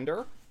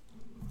contender.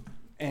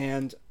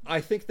 And I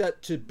think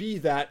that to be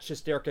that,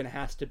 Shesterkin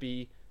has to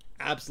be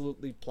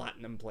absolutely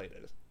platinum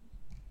plated.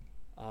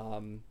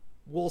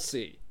 We'll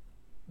see.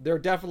 They're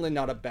definitely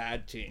not a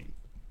bad team.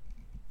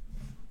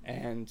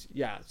 And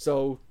yeah,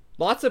 so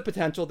lots of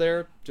potential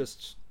there.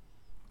 Just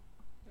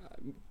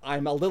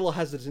I'm a little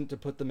hesitant to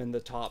put them in the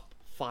top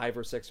 5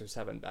 or 6 or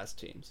 7 best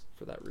teams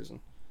for that reason.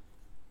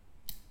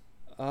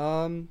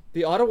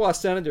 The Ottawa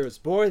Senators,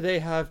 boy, they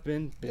have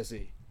been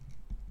busy.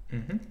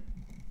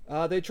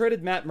 They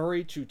traded Matt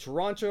Murray to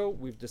Toronto.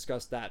 We've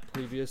discussed that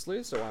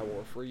previously, so I will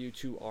refer you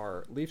to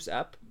our Leafs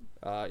app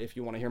if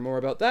you want to hear more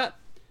about that.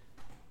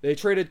 They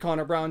traded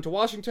Connor Brown to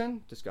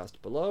Washington, discussed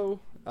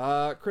below.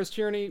 Chris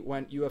Tierney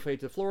went UFA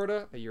to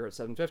Florida, a year at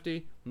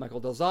 $750.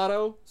 Michael Del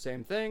Zotto,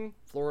 same thing,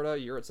 Florida, a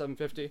year at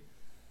 $750.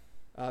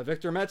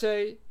 Victor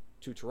Mete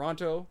to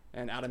Toronto,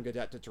 and Adam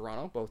Gaudette to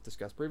Toronto, both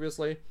discussed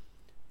previously.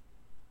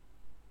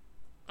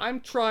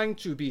 I'm trying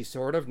to be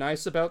sort of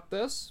nice about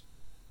this,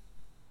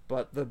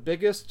 but the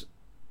biggest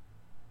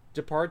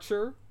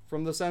departure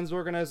from the Sens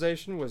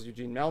organization was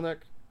Eugene Melnyk,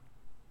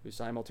 who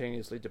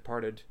simultaneously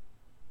departed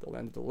the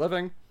land of the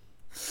living.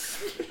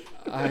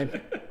 I'm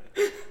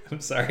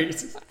sorry.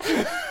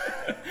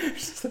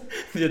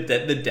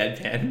 the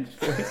deadpan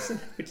voice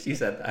which you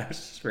said that was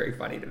just very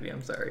funny to me.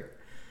 I'm sorry.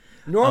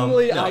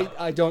 Normally, no.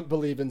 I don't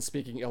believe in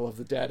speaking ill of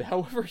the dead.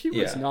 However, he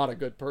was not a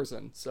good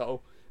person. So,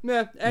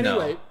 meh.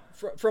 Anyway,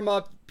 from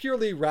a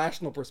purely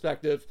rational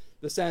perspective,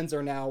 the Sens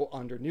are now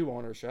under new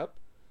ownership.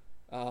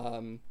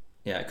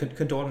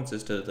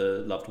 Condolences to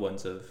the loved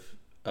ones of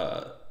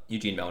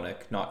Eugene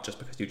Melnyk, not just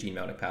because Eugene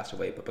Melnyk passed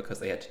away, but because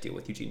they had to deal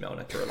with Eugene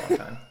Melnyk for a long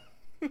time.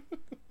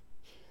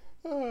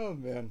 Oh,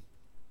 man.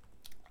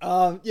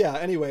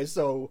 Anyway,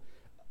 so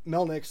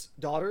Melnyk's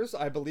daughters,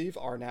 I believe,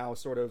 are now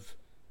sort of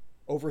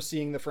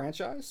overseeing the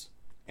franchise,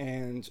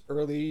 and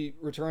early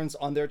returns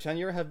on their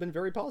tenure have been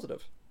very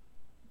positive.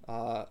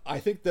 I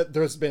think that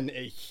there's been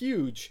a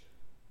huge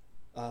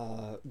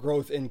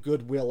growth in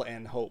goodwill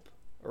and hope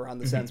around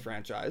the Sens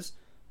franchise,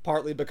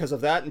 partly because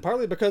of that, and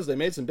partly because they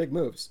made some big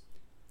moves.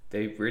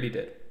 They really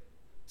did.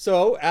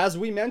 So, as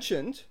we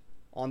mentioned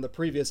on the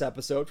previous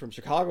episode from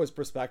Chicago's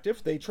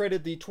perspective, they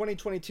traded the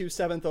 2022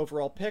 7th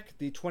overall pick,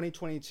 the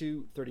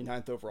 2022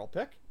 39th overall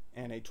pick,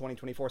 and a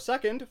 2024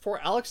 second for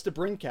Alex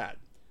DeBrincat.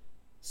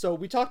 So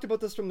we talked about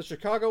this from the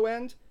Chicago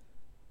end.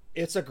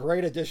 It's a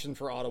great addition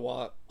for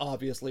Ottawa,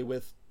 obviously,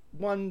 with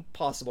one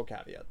possible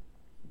caveat.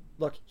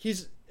 Look,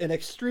 he's an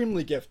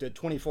extremely gifted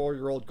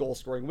 24-year-old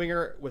goal-scoring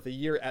winger with a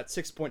year at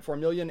 $6.4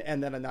 million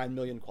and then a $9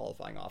 million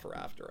qualifying offer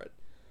after it.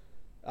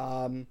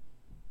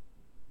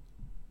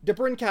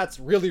 DeBrincat's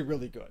really,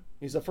 really good.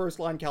 He's a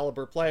first-line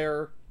caliber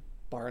player,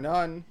 bar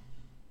none.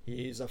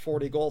 He's a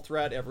 40-goal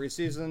threat every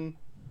season.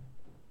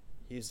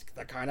 He's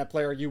the kind of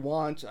player you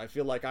want. I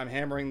feel like I'm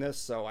hammering this,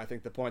 so I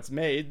think the point's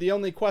made. The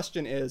only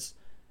question is,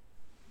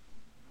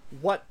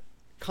 what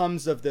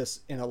comes of this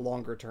in a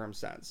longer-term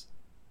sense?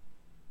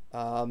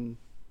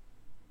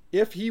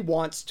 If he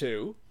wants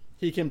to,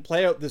 he can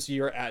play out this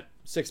year at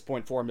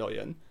 $6.4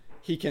 million.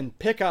 He can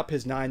pick up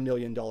his $9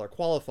 million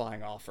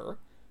qualifying offer,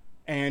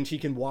 and he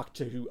can walk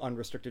to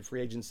unrestricted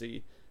free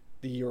agency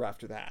the year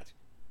after that.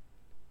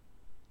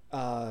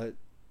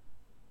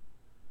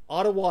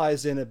 Ottawa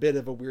is in a bit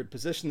of a weird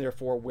position,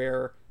 therefore,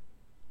 where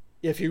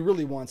if he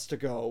really wants to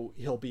go,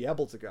 he'll be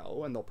able to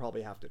go, and they'll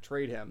probably have to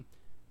trade him.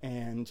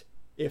 And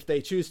if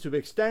they choose to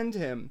extend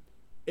him,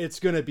 it's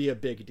going to be a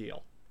big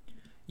deal.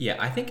 Yeah,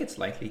 I think it's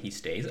likely he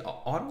stays.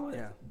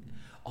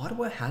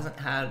 Ottawa hasn't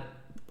had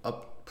a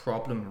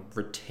problem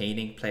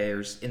retaining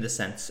players in the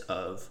sense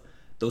of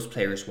those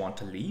players want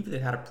to leave. They've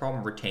had a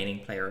problem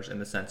retaining players in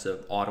the sense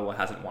of Ottawa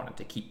hasn't wanted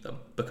to keep them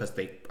because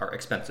they are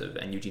expensive,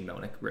 and Eugene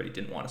Melnyk really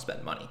didn't want to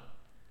spend money.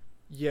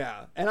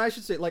 Yeah, and I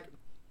should say, like,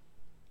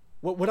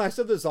 when I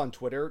said this on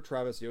Twitter,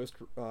 Travis Yost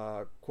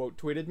quote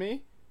tweeted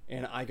me,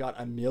 and I got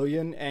a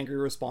million angry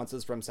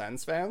responses from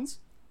Sens fans,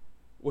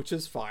 which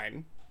is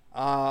fine.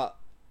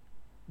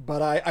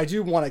 But I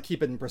do want to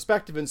keep it in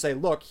perspective and say,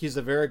 look, he's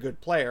a very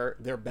good player.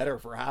 They're better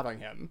for having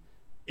him.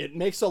 It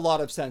makes a lot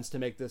of sense to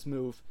make this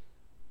move.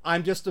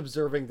 I'm just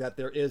observing that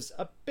there is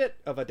a bit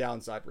of a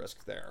downside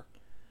risk there.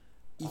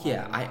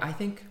 Yeah, I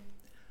think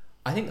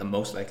the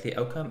most likely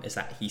outcome is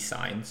that he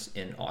signs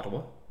in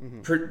Ottawa.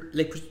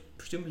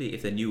 Presumably,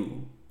 if the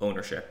new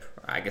ownership,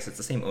 I guess it's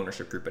the same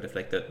ownership group, but if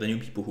like the new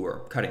people who are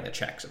cutting the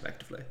checks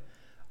effectively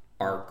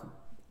are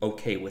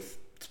okay with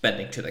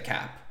spending to the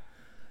cap,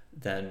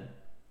 then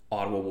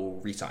Ottawa will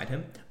re-sign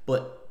him.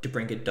 But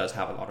DeBrincat does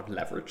have a lot of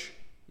leverage,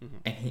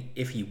 and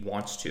if he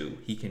wants to,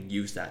 he can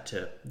use that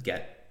to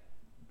get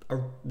a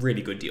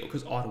really good deal,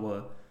 because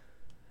Ottawa,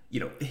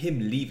 him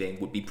leaving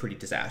would be pretty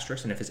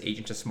disastrous. And if his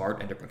agent is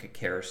smart and DeBrincat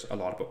cares a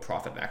lot about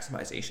profit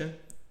maximization,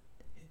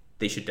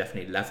 they should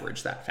definitely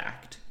leverage that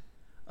fact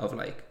of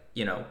I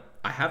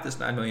have this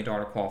 $9 million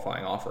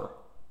qualifying offer.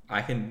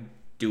 I can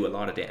do a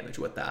lot of damage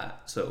with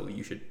that. So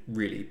you should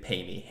really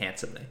pay me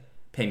handsomely.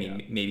 Pay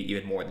me maybe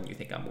even more than you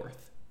think I'm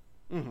worth.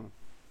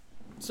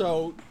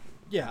 So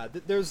Yeah,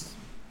 there's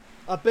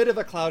a bit of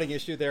a clouding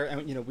issue there,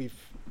 and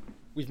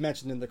we've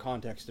mentioned in the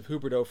context of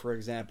Huberdeau, for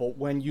example,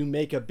 when you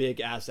make a big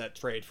asset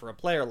trade for a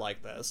player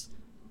like this,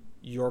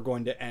 you're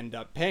going to end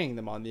up paying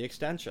them on the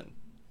extension,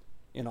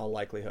 in all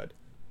likelihood.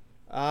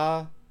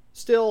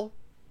 Still,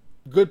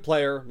 good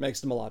player makes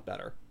them a lot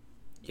better.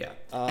 Yeah,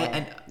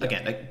 and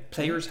again, like,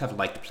 players have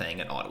liked playing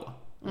in Ottawa.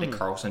 Like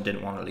Carlson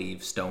didn't want to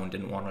leave, Stone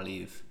didn't want to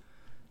leave.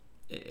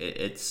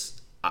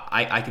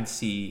 I can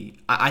see.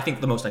 I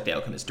think the most likely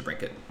outcome is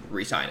DeBrincat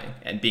re-signing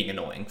and being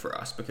annoying for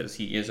us because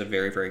he is a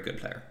very, very good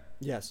player.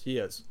 Yes, he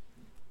is.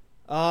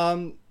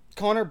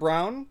 Connor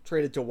Brown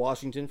traded to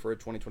Washington for a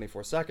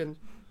 2024 second,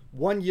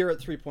 1 year at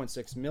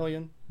 $3.6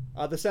 million.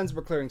 The Sens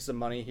were clearing some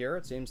money here,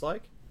 it seems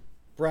like.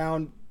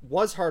 Brown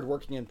was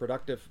hardworking and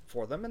productive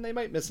for them, and they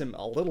might miss him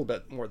a little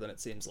bit more than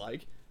it seems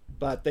like.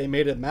 But they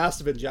made a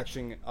massive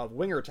injection of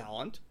winger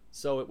talent,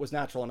 so it was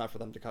natural enough for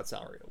them to cut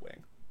salary at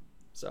wing.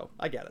 So,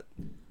 I get it.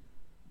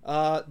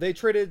 They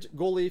traded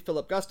goalie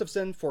Philip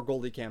Gustafson for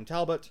goalie Cam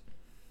Talbot.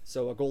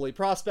 So, a goalie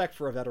prospect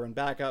for a veteran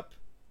backup.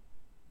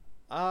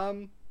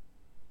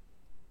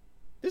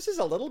 This is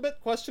a little bit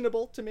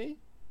questionable to me.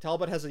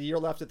 Talbot has a year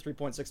left at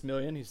 $3.6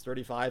 million. He's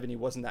 35, and he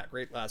wasn't that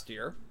great last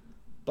year.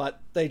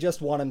 But they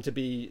just want him to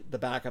be the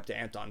backup to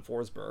Anton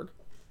Forsberg.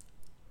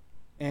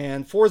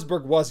 And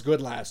Forsberg was good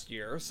last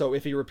year, so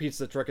if he repeats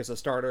the trick as a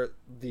starter,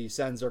 the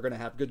Sens are going to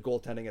have good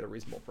goaltending at a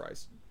reasonable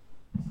price.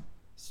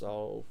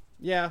 So,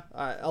 yeah,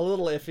 a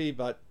little iffy,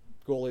 but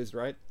goalies,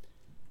 right?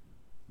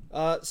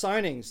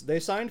 Signings. They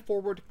signed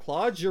forward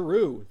Claude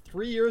Giroux,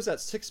 3 years at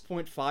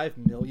 $6.5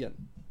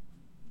 million.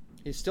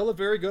 He's still a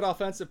very good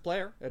offensive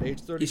player at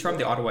age 30. He's from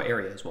the Ottawa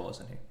area as well,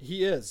 isn't he?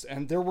 He is,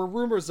 and there were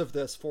rumors of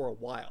this for a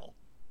while.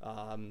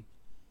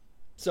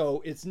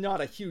 So it's not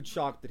a huge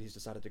shock that he's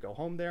decided to go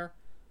home there.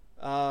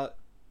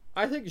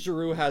 I think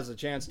Giroux has a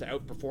chance to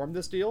outperform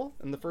this deal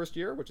in the first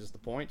year, which is the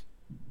point.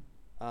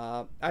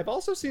 I've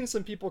also seen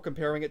some people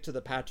comparing it to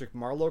the Patrick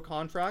Marleau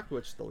contract,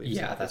 which the Leafs...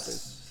 Yeah,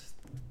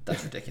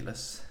 that's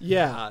ridiculous.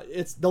 Yeah,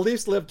 it's the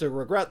Leafs live to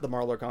regret the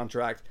Marleau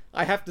contract.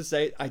 I have to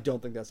say, I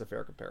don't think that's a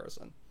fair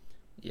comparison.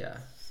 Yeah.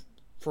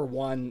 For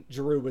one,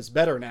 Giroux was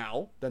better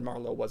now than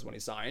Marleau was when he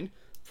signed.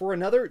 For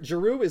another,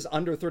 Giroux is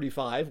under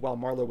 35, while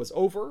Marleau was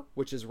over,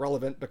 which is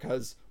relevant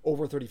because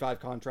over 35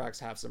 contracts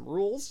have some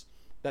rules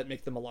that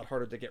make them a lot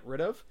harder to get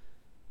rid of.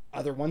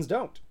 Other ones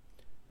don't.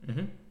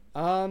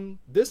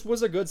 This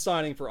was a good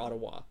signing for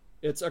Ottawa.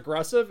 It's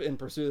aggressive in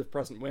pursuit of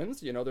present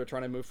wins. You know, they're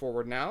trying to move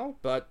forward now,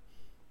 but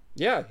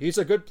yeah, he's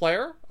a good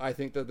player. I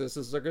think that this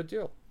is a good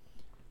deal.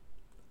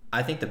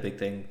 I think the big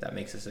thing that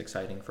makes this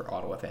exciting for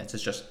Ottawa fans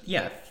is just,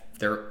 yeah,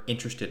 they're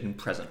interested in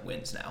present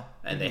wins now,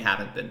 and they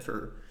haven't been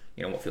for,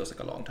 you know, what feels like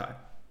a long time.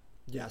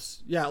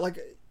 Yes. Yeah, like,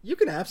 you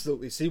can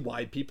absolutely see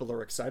why people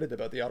are excited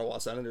about the Ottawa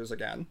Senators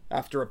again,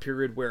 after a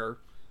period where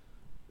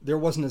there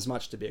wasn't as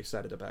much to be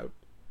excited about.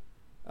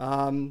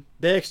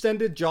 They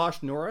extended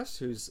Josh Norris,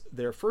 who's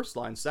their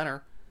first-line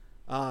center,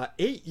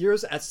 8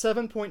 years at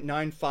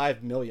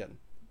 $7.95 million.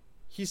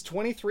 He's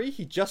 23.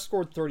 He just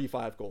scored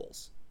 35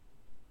 goals.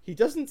 He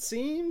doesn't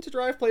seem to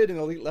drive play at an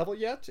elite level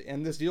yet,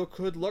 and this deal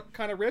could look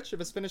kind of rich if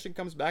his finishing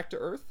comes back to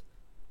earth.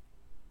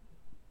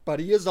 But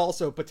he is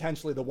also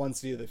potentially the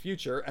 1C of the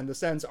future, and the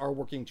Sens are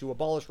working to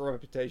abolish our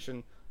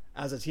reputation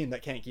as a team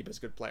that can't keep its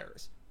good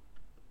players.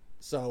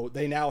 So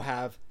they now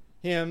have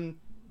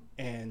him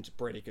and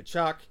Brady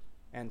Tkachuk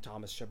and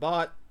Thomas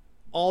Chabot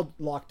all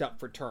locked up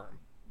for term.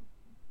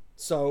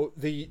 So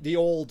the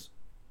old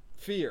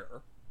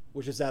fear,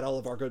 which is that all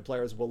of our good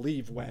players will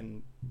leave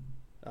when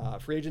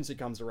free agency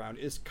comes around,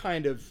 is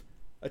kind of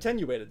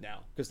attenuated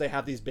now because they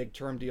have these big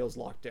term deals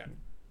locked in.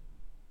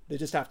 They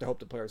just have to hope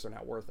the players are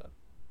not worth it.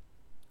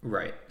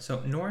 Right.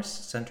 So Norris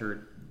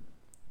centered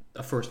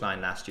a first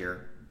line last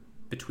year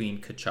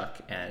between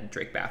Tkachuk and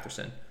Drake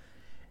Batherson.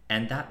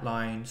 And that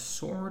line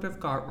sort of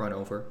got run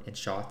over in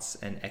shots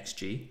and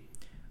XG,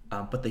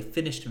 but they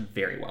finished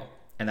very well.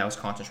 And that was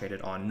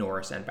concentrated on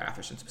Norris and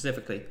Batherson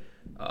specifically.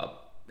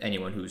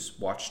 Anyone who's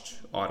watched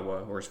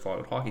Ottawa or has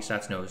followed hockey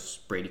stats knows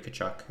Brady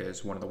Tkachuk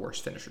is one of the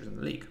worst finishers in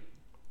the league.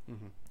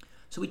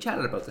 So we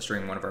chatted about this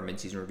during one of our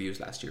mid-season reviews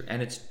last year,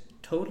 and it's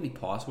totally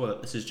possible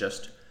that this is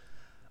just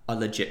a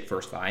legit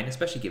first line,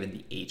 especially given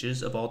the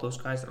ages of all those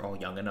guys. They're all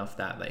young enough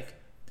that, like,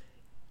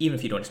 even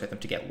if you don't expect them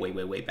to get way,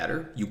 way, way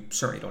better, you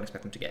certainly don't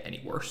expect them to get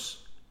any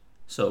worse.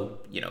 So,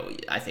 you know,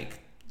 I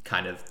think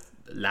kind of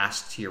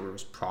last year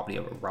was probably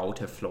a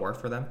relative floor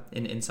for them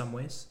in some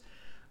ways.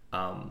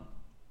 And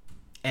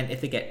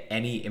if they get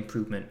any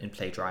improvement in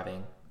play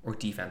driving or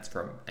defense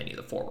from any of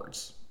the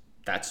forwards,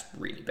 that's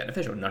really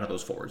beneficial. None of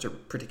those forwards are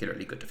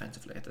particularly good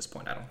defensively at this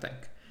point, I don't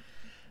think.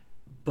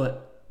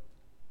 But,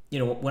 you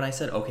know, when I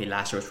said, okay,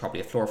 last year was probably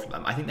a floor for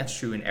them, I think that's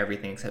true in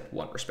everything except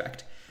one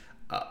respect.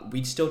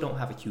 We still don't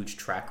have a huge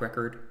track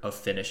record of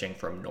finishing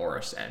from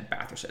Norris and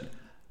Batherson.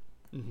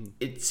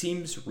 It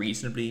seems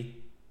reasonably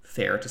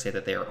fair to say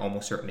that they are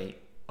almost certainly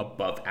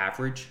above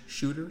average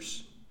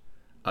shooters,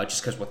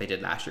 just because what they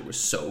did last year was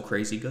so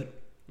crazy good.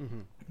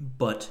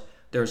 But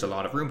there's a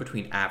lot of room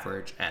between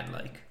average and,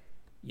 like,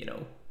 you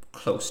know,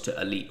 close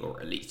to elite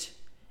or elite.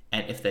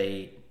 And if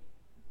they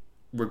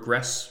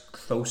regress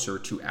closer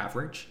to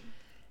average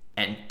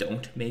and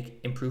don't make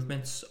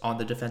improvements on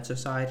the defensive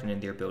side and in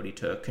their ability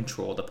to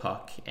control the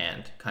puck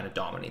and kind of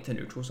dominate the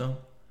neutral zone,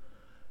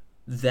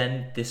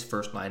 then this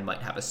first line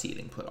might have a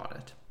ceiling put on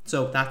it.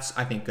 So that's,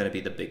 I think, going to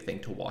be the big thing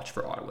to watch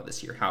for Ottawa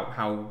this year.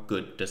 How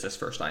good does this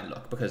first line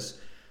look? Because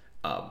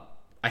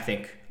I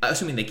think,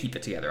 assuming they keep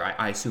it together,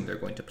 I assume they're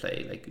going to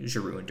play like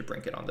Giroux and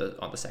DeBrincat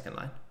on the second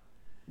line.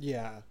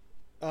 Yeah.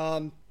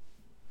 Cam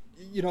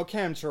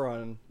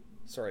Charron,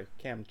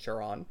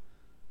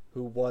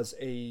 who was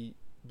a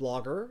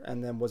blogger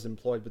and then was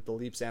employed with the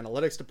Leafs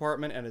analytics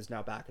department and is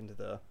now back into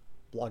the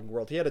blogging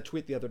world. He had a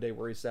tweet the other day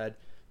where he said,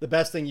 the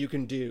best thing you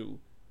can do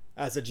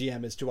as a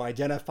GM is to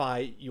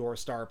identify your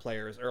star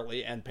players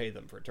early and pay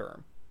them for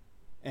term.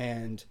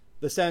 And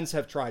the Sens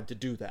have tried to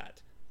do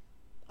that.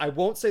 I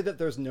won't say that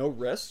there's no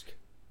risk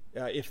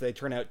if they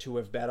turn out to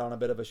have bet on a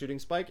bit of a shooting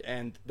spike,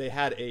 and they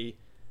had a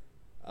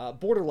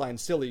borderline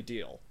silly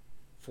deal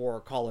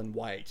for Colin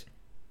White,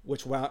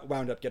 which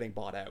wound up getting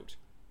bought out,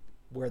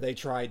 where they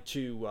tried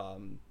to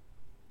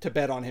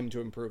bet on him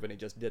to improve and he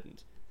just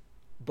didn't.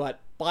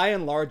 But by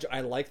and large, I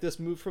like this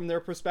move from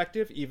their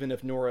perspective, even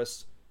if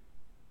Norris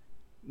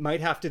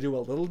might have to do a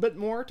little bit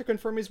more to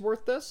confirm he's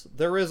worth this.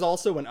 There is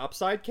also an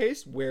upside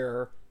case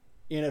where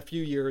in a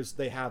few years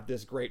they have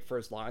this great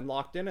first line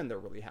locked in and they're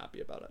really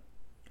happy about it.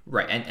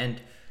 Right,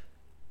 and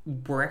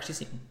we're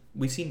actually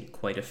we've seen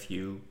quite a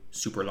few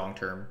super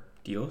long-term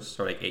deals,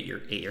 so like 8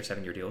 or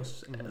 7 year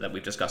deals that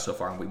we've discussed so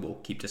far, and we will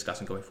keep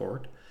discussing going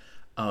forward.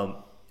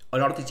 A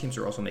lot of the teams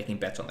are also making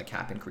bets on the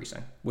cap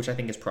increasing, which I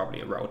think is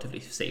probably a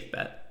relatively safe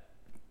bet.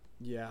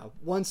 Yeah,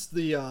 once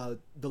the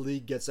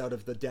league gets out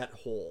of the debt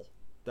hole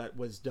that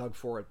was dug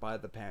for it by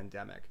the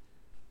pandemic,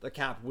 the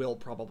cap will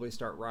probably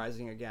start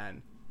rising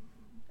again,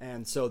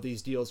 and so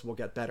these deals will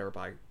get better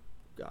by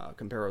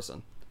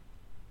comparison.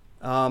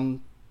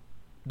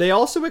 They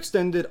also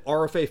extended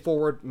RFA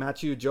forward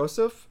Mathieu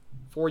Joseph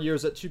 4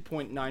 years at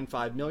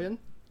 $2.95 million.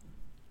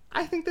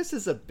 I think this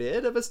is a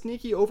bit of a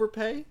sneaky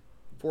overpay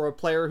for a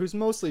player who's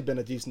mostly been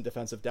a decent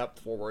defensive depth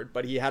forward,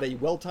 but he had a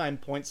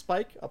well-timed point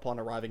spike upon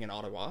arriving in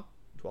Ottawa,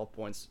 12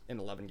 points in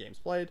 11 games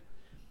played.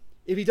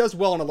 If he does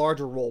well in a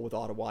larger role with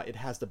Ottawa, it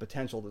has the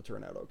potential to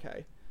turn out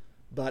okay.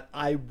 But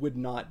I would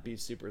not be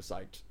super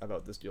psyched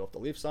about this deal if the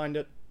Leafs signed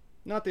it.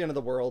 Not the end of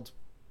the world.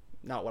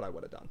 Not what I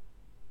would have done.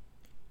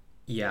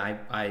 Yeah,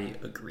 I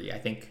agree. I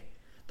think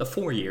the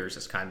 4 years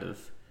is kind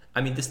of...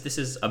 I mean, this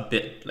is a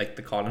bit like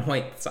the Colin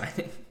White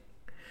signing.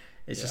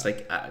 It's just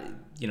like,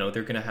 they're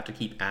going to have to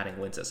keep adding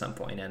wins at some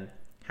point, and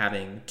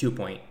having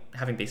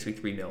basically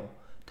 $3 million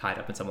tied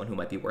up in someone who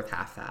might be worth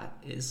half that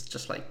is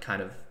just like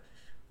kind of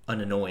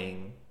an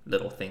annoying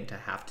little thing to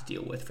have to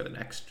deal with for the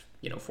next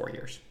 4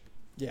 years.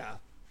 Yeah.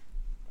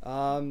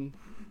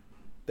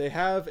 They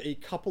have a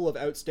couple of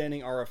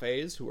outstanding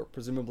RFAs who are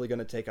presumably going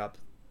to take up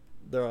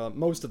the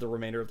most of the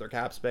remainder of their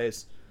cap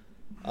space.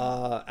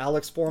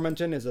 Alex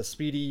Formenton is a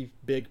speedy,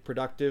 big,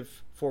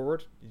 productive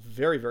forward.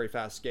 Very, very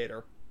fast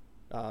skater.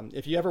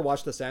 If you ever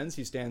watch the Sens,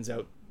 he stands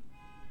out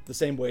the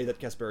same way that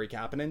Kasperi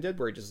Kapanen did,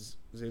 where he just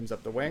zooms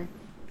up the wing.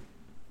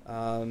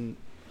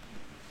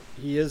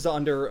 He is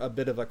under a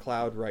bit of a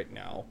cloud right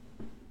now.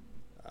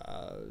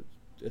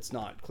 It's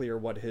not clear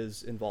what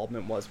his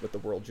involvement was with the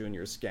World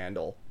Juniors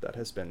scandal that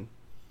has been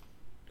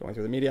going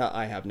through the media.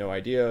 I have no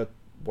idea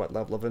what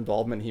level of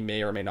involvement he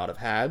may or may not have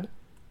had.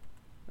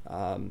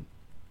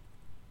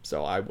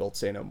 So I will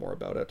say no more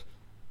about it.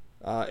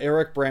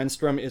 Eric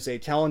Brandstrom is a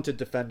talented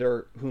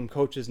defender whom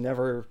coaches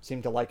never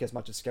seem to like as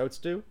much as scouts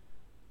do.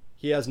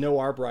 He has no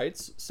arb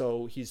rights,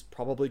 so he's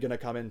probably going to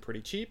come in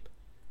pretty cheap.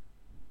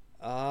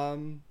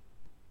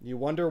 You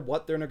wonder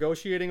what they're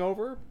negotiating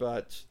over,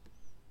 but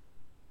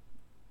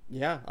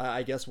yeah,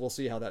 I guess we'll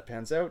see how that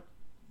pans out.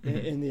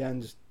 In the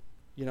end,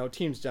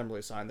 teams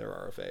generally sign their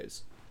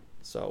RFAs.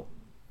 So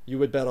you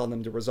would bet on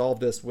them to resolve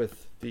this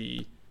with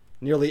the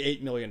nearly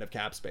 $8 million of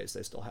cap space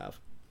they still have.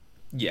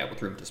 Yeah,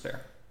 with room to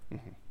spare.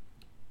 Mm-hmm.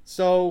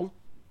 So,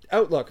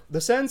 outlook.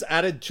 The Sens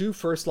added 2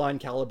 first-line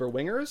caliber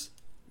wingers.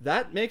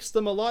 That makes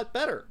them a lot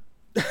better.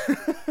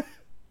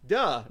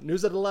 Duh.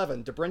 News at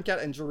 11.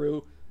 DeBrincat and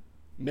Giroux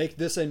make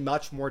this a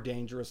much more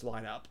dangerous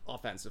lineup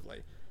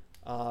offensively.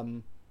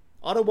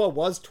 Ottawa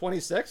was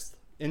 26th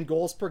in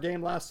goals per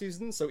game last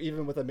season, so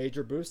even with a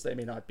major boost, they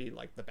may not be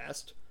like the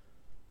best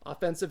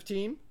offensive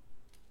team.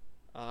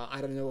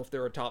 I don't know if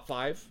they're a top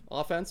 5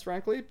 offense,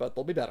 frankly, but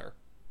they'll be better.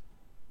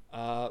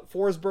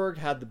 Forsberg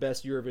had the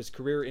best year of his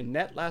career in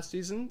net last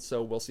season,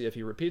 so we'll see if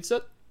he repeats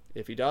it.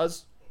 If he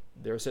does,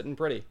 they're sitting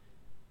pretty.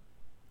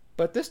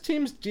 But this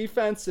team's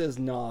defense is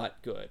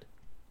not good.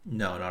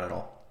 No, not at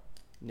all.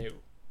 No.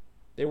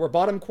 They were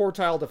bottom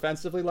quartile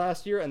defensively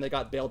last year, and they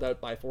got bailed out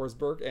by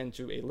Forsberg and,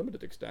 to a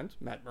limited extent,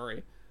 Matt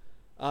Murray.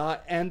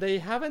 And they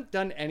haven't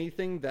done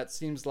anything that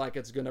seems like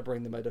it's going to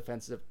bring them a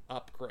defensive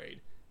upgrade.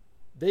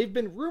 They've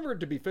been rumored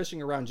to be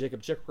fishing around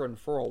Jacob Chychrun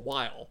for a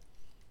while,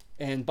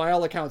 and by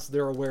all accounts,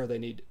 they're aware they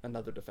need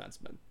another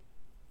defenseman.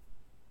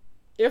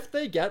 If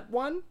they get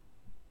one,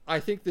 I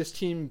think this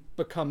team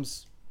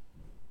becomes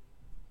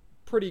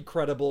pretty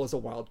credible as a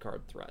wild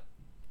card threat.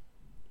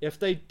 If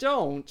they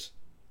don't,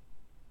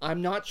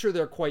 I'm not sure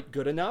they're quite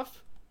good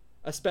enough,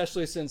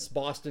 especially since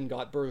Boston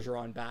got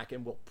Bergeron back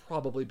and will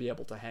probably be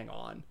able to hang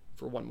on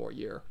for one more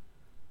year.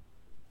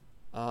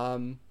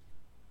 I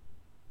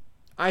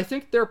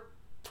think they're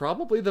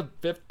probably the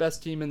 5th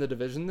best team in the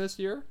division this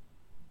year,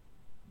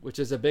 which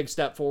is a big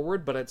step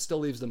forward, but it still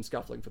leaves them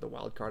scuffling for the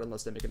wild card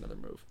unless they make another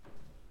move.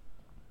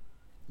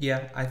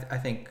 Yeah, I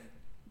think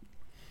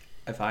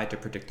if I had to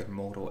predict their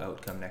modal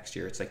outcome next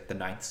year, it's like the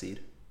 9th seed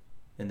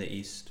in the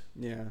East.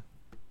 Yeah.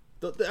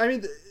 I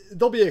mean,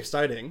 they'll be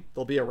exciting.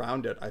 They'll be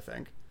around it, I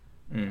think.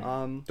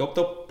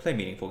 They'll play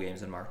meaningful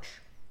games in March.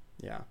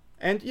 Yeah.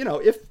 And,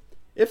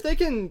 if they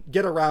can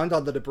get around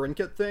on the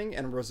DeBrincat thing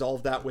and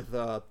resolve that with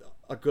a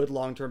good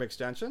long-term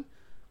extension,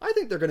 I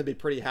think they're going to be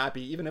pretty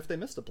happy even if they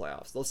miss the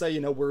playoffs. They'll say,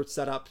 we're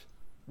set up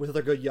with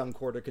a good young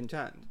core to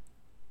contend.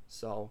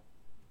 So,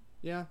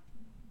 yeah.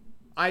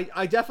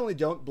 I definitely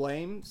don't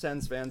blame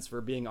Sens fans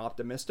for being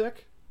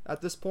optimistic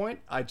at this point.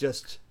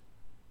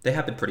 They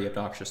have been pretty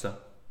obnoxious, though.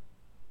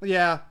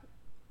 Yeah.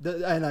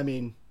 And I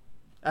mean,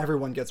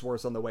 everyone gets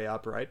worse on the way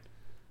up, right?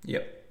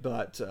 Yep.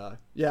 But,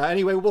 yeah,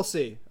 anyway, we'll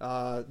see.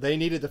 They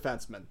need a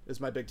defenseman,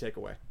 is my big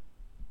takeaway.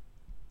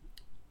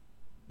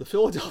 The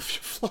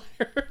Philadelphia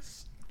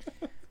Flyers.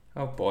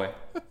 Oh, boy.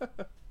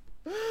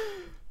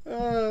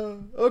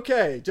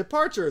 Okay,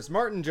 departures.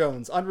 Martin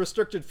Jones,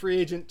 unrestricted free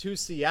agent to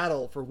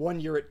Seattle for 1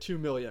 year at $2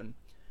 million.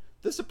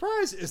 The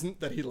surprise isn't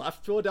that he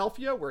left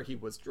Philadelphia, where he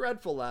was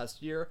dreadful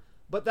last year,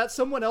 but that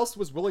someone else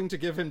was willing to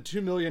give him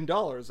 $2 million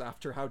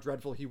after how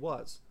dreadful he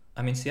was.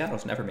 I mean,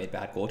 Seattle's never made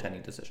bad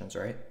goaltending decisions,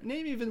 right?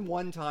 Name even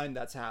one time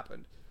that's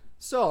happened.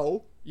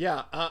 So,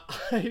 yeah,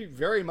 I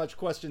very much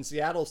question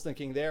Seattle's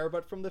thinking there,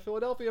 but from the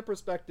Philadelphia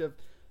perspective,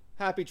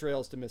 happy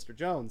trails to Mr.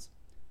 Jones.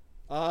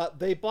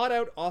 They bought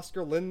out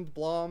Oscar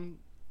Lindblom,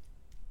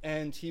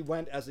 and he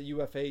went as a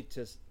UFA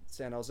to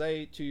San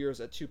Jose, 2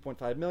 years at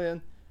 $2.5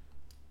 million.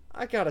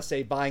 I gotta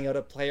say, buying out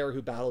a player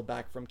who battled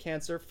back from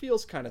cancer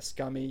feels kind of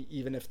scummy,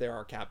 even if there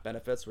are cap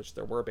benefits, which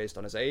there were based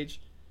on his age.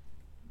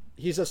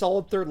 He's a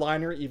solid third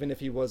liner, even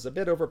if he was a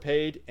bit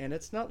overpaid, and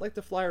it's not like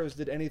the Flyers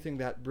did anything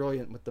that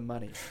brilliant with the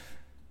money.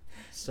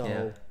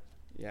 So,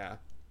 yeah.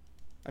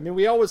 I mean,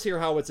 we always hear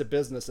how it's a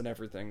business and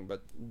everything,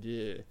 but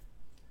yeah.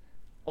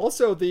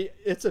 Also, the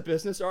it's a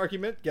business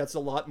argument gets a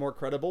lot more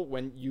credible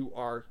when you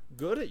are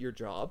good at your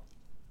job,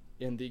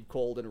 in the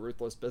cold and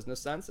ruthless business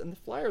sense, and the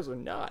Flyers are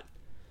not.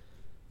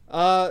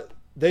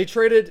 They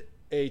traded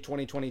a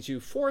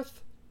 2022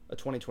 fourth, a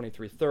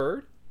 2023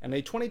 third, and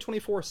a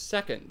 2024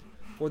 second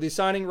for the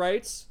signing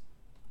rights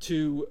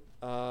to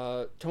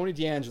Tony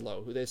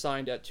DeAngelo, who they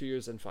signed at 2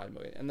 years and $5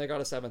 million, and they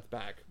got a 7th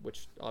back,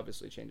 which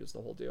obviously changes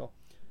the whole deal.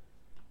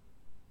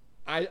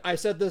 I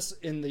said this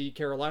in the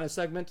Carolina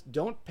segment: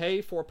 don't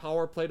pay for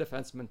power play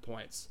defenseman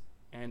points,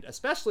 and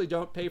especially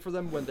don't pay for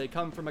them when they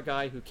come from a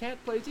guy who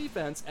can't play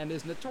defense and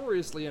is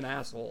notoriously an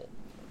asshole.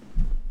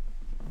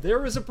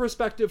 There is a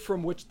perspective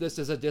from which this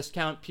is a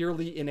discount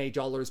purely in a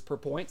dollars per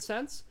point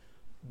sense,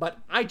 but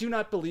I do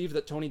not believe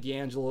that Tony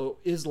DeAngelo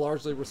is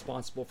largely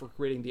responsible for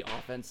creating the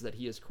offense that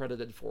he is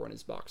credited for in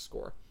his box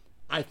score.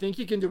 I think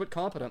he can do it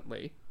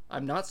competently.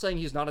 I'm not saying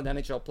he's not an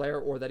NHL player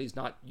or that he's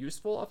not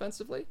useful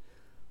offensively,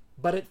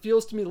 but it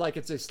feels to me like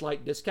it's a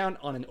slight discount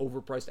on an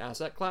overpriced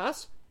asset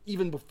class,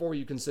 even before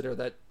you consider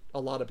that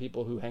a lot of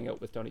people who hang out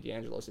with Tony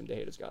DeAngelo seem to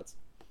hate his guts.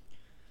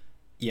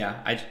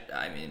 Yeah,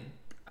 I mean,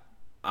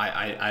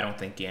 I don't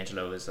think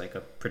DeAngelo is like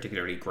a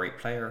particularly great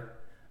player.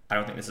 I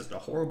don't think this is a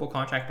horrible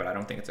contract, but I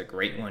don't think it's a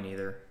great one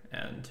either.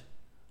 And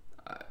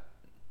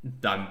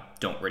I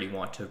don't really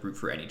want to root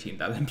for any team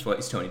that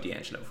employs Tony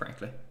DeAngelo,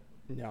 frankly.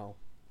 No.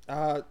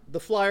 The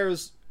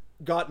Flyers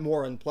got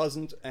more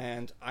unpleasant,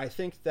 and I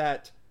think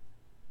that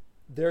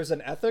there's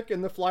an ethic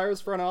in the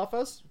Flyers front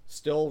office,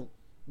 still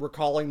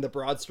recalling the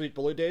Broad Street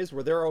Bully days,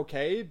 where they're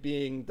okay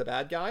being the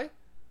bad guy.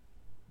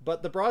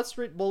 But the Broad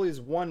Street Bullies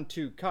won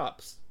 2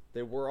 cups.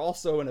 They were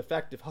also an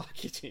effective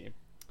hockey team.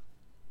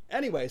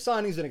 Anyway,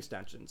 signings and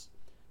extensions.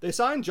 They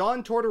signed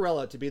John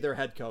Tortorella to be their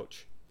head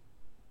coach.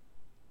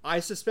 I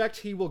suspect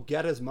he will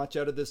get as much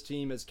out of this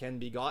team as can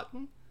be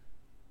gotten.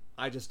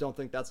 I just don't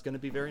think that's going to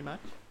be very much.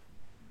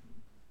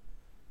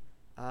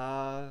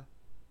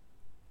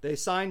 They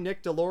signed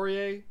Nick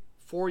Delorier,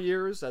 4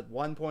 years at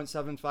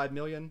 $1.75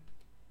 million.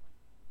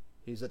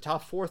 He's a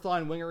tough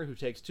fourth-line winger who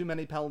takes too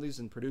many penalties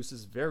and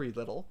produces very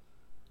little.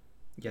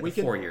 Yeah,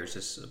 4 years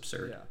is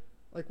absurd. Yeah.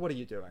 Like, what are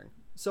you doing?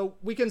 So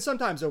we can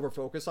sometimes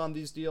overfocus on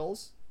these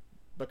deals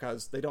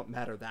because they don't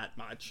matter that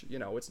much.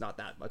 It's not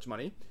that much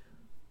money.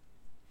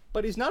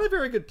 But he's not a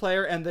very good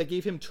player, and they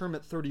gave him term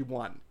at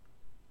 31.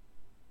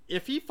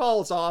 If he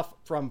falls off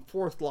from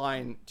fourth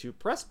line to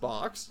press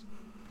box,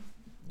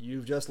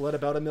 you've just lit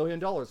about $1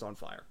 million on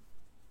fire.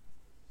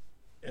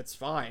 It's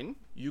fine.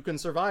 You can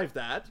survive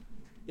that.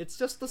 It's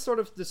just the sort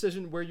of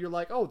decision where you're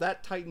like, oh,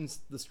 that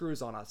tightens the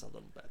screws on us a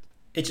little bit.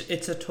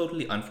 It's a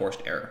totally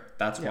unforced error.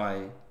 That's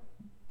why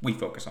we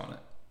focus on it.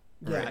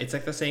 Right? Yeah. It's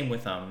like the same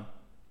with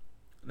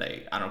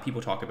Like, I don't know,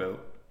 people talk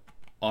about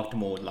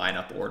optimal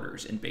lineup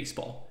orders in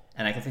baseball.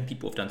 And I think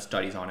people have done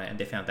studies on it, and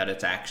they found that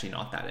it's actually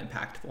not that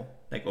impactful.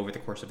 Like, over the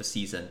course of a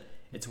season,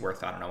 it's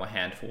worth, I don't know, a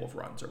handful of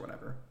runs or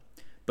whatever.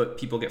 But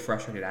people get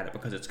frustrated at it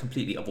because it's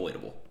completely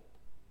avoidable.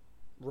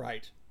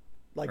 Right.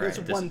 Like, it's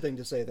one thing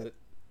to say that,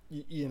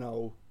 you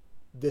know,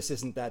 this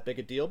isn't that big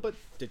a deal, but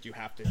did you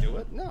have to do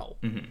it? No.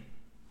 Mm-hmm.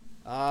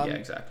 Yeah,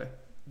 exactly.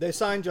 They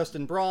signed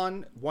Justin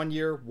Braun, 1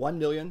 year, $1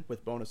 million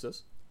with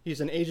bonuses. He's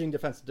an aging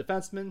defensive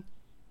defenseman.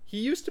 He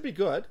used to be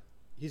good.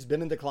 He's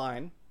been in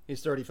decline.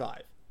 He's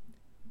 35.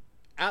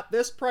 At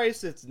this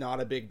price, it's not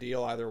a big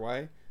deal either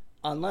way,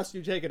 unless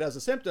you take it as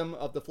a symptom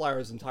of the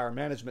Flyers' entire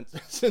management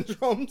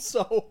syndrome.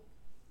 So,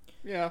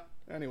 yeah,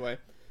 anyway.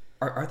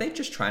 Are they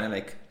just trying to,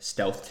 like,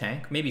 stealth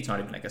tank? Maybe it's not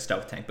even like a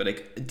stealth tank, but,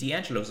 like,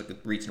 DeAngelo's like a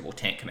reasonable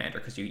tank commander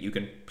because you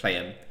can play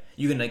him.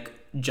 You can, like,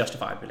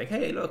 justify it, be like,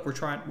 hey, look, we're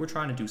trying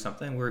to do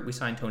something. We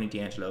signed Tony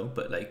DeAngelo,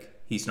 but,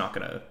 like, he's not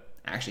going to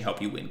actually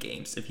help you win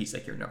games if he's,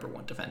 like, your number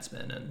one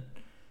defenseman, and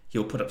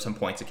he'll put up some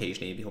points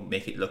occasionally. He'll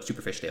make it look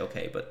superficially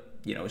okay, but,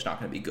 you know, it's not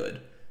going to be good.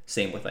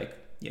 Same with, like,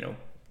 you know,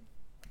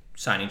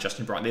 signing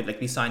Justin Braun.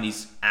 They sign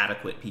these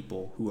adequate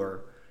people who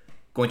are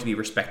going to be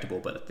respectable,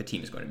 but the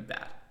team is going to be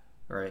bad.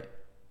 All right.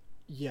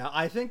 Yeah,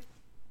 I think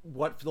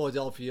what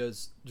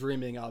Philadelphia's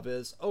dreaming of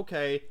is,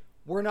 okay,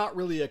 we're not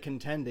really a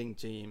contending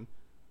team,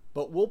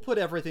 but we'll put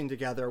everything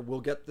together.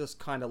 We'll get this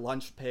kind of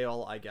lunch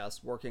pail, I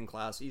guess, working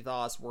class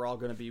ethos. We're all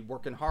going to be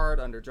working hard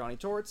under Johnny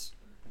Torts,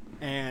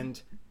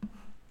 and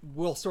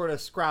we'll sort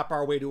of scrap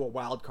our way to a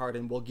wild card,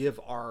 and we'll give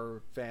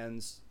our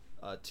fans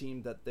a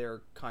team that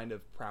they're kind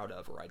of proud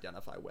of or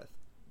identify with.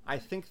 I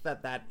think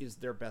that is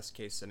their best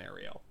case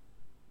scenario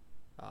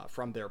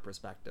from their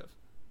perspective.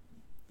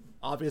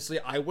 Obviously,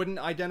 I wouldn't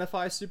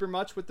identify super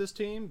much with this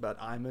team, but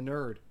I'm a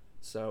nerd,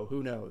 so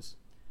who knows.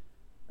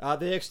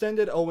 They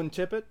extended Owen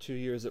Tippett 2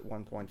 years at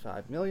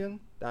 $1.5 million.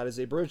 That is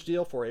a bridge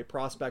deal for a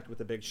prospect with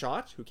a big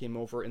shot who came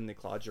over in the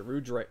Claude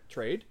Giroux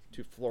trade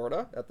to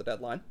Florida at the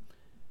deadline.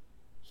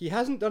 He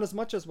hasn't done as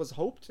much as was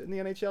hoped in the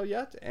NHL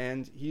yet,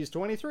 and he's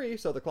 23,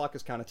 so the clock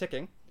is kind of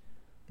ticking.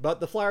 But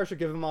the Flyers should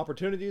give him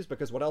opportunities,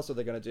 because what else are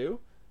they going to do?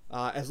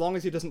 As long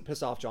as he doesn't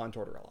piss off John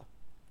Tortorella.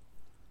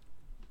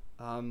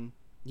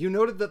 You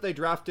noted that they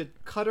drafted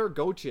Cutter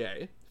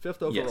Gauthier,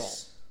 5th overall.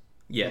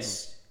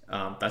 Yes.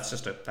 That's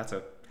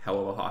a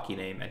hell of a hockey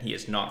name, and he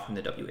is not from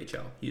the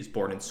WHL. He is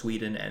born in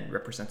Sweden and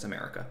represents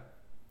America.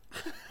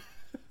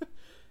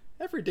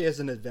 Every day is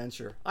an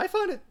adventure. I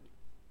find it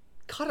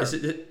Cutter.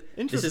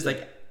 This is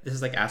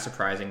like as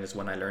surprising as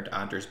when I learned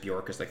Anders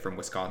Bjork is like from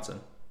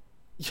Wisconsin.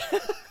 Yeah,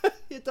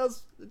 it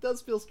does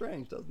feel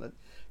strange, doesn't it?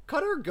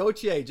 Cutter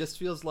Gauthier just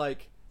feels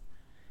like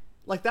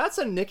that's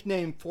a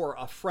nickname for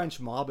a French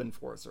mob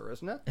enforcer,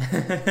 isn't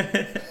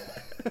it?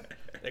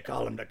 They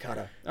call him the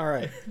Cutter. All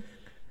right.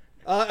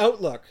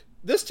 Outlook.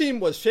 This team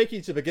was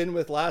shaky to begin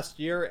with last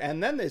year,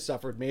 and then they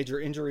suffered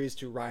major injuries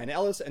to Ryan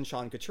Ellis and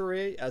Sean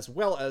Couturier, as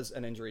well as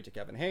an injury to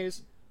Kevin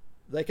Hayes.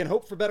 They can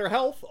hope for better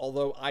health,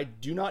 although I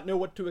do not know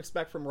what to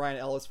expect from Ryan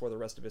Ellis for the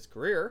rest of his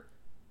career.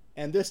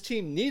 And this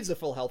team needs a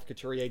full health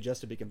Couturier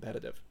just to be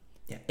competitive.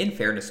 Yeah, in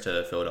fairness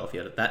to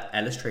Philadelphia, that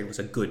Ellis trade was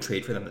a good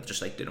trade for them that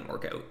just didn't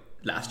work out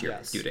last year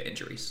due to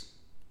injuries.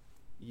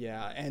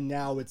 Yeah, and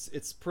now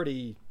it's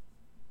pretty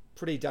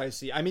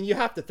dicey. I mean, you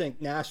have to think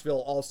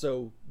Nashville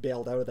also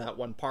bailed out of that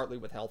one partly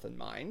with health in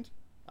mind.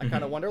 I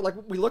kind of wonder, like,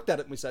 we looked at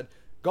it and we said,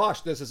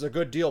 gosh, this is a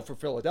good deal for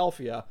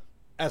Philadelphia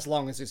as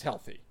long as he's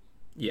healthy.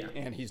 Yeah.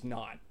 And he's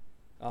not.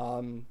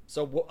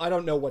 So I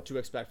don't know what to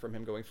expect from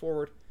him going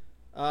forward.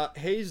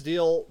 Hayes'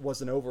 deal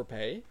was an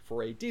overpay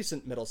for a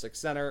decent middle six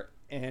center,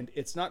 and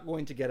it's not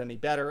going to get any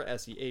better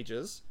as he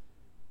ages.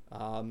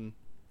 And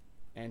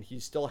he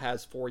still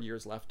has 4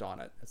 years left on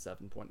it at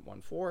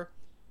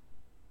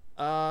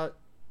 7.14.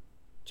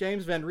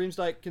 James Van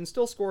Riemsdyk can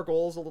still score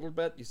goals a little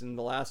bit. He's in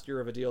the last year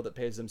of a deal that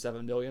pays him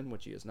 $7 million,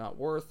 which he is not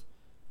worth.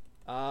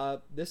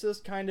 This is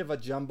kind of a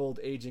jumbled,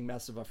 aging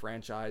mess of a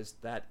franchise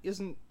that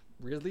isn't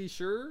really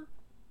sure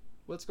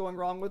what's going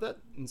wrong with it.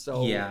 And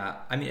so, yeah,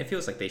 I mean, it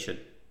feels like they should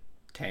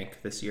tank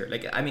this year.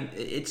 Like, I mean,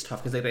 it's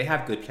tough because they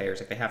have good players.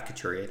 Like, they have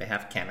Couturier, they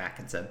have Cam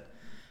Atkinson.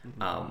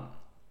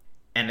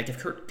 And like,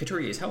 if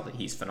Couturier is healthy,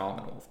 he's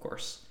phenomenal, of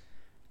course.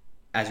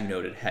 As you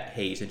noted,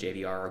 Hayes and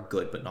JVR are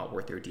good but not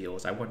worth their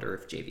deals. I wonder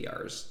if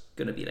JVR is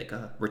going to be like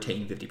a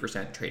retain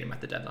 50%, trade him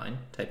at the deadline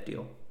type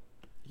deal.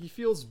 He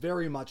feels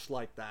very much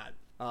like that.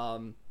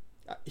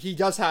 He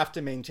does have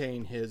to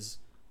maintain his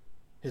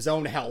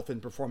own health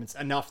and performance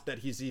enough that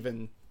he's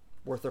even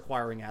worth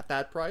acquiring at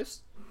that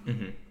price.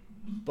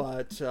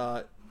 But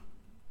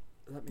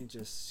let me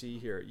just see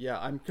here. Yeah,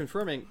 I'm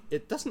confirming.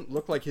 It doesn't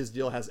look like his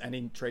deal has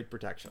any trade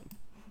protection,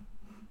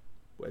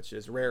 which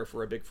is rare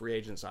for a big free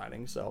agent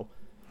signing. So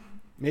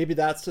maybe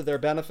that's to their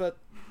benefit.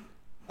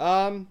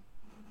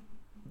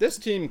 This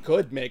team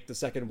could make the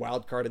second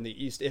wild card in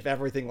the East if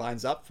everything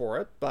lines up for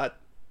it, but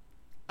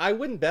I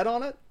wouldn't bet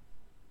on it,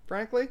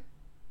 frankly.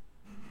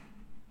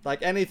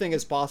 Like, anything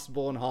is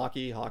possible in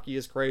hockey. Hockey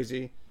is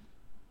crazy.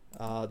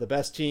 The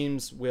best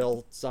teams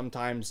will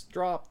sometimes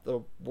drop.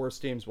 The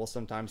worst teams will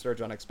sometimes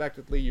surge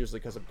unexpectedly, usually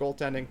because of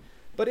goaltending.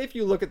 But if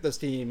you look at this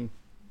team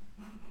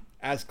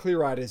as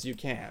clear-eyed as you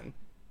can,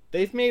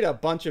 they've made a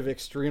bunch of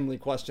extremely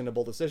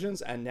questionable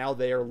decisions, and now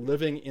they are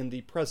living in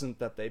the present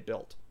that they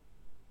built.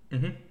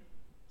 Mm-hmm.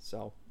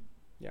 So,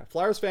 yeah,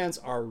 Flyers fans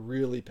are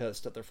really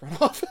pissed at their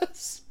front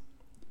office.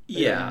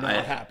 They're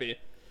not happy.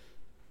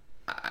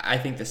 I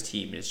think this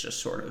team is just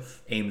sort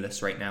of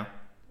aimless right now.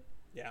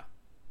 Yeah.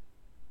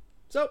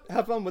 So,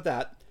 have fun with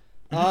that.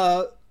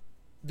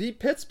 The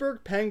Pittsburgh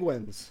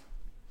Penguins.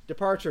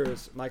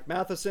 Departures, Mike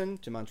Matheson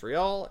to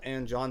Montreal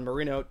and John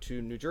Marino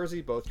to New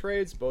Jersey. Both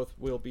trades. Both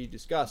will be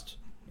discussed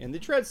in the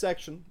trade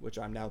section, which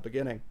I'm now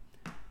beginning.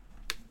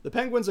 The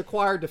Penguins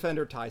acquired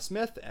defender Ty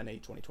Smith and a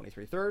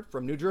 2023 third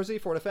from New Jersey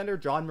for defender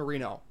John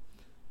Marino.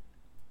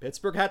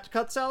 Pittsburgh had to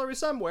cut salary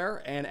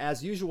somewhere, and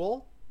as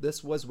usual,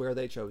 this was where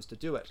they chose to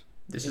do it.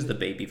 This is the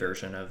baby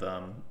version of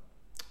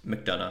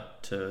McDonough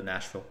to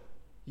Nashville.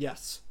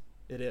 Yes,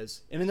 it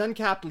is. In an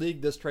uncapped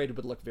league, this trade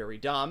would look very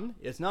dumb.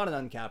 It's not an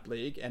uncapped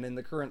league, and in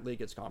the current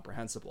league, it's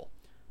comprehensible.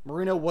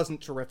 Marino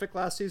wasn't terrific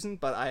last season,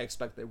 but I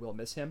expect they will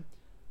miss him.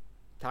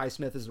 Ty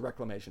Smith is a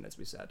reclamation, as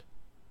we said.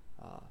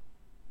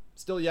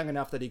 Still young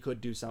enough that he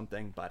could do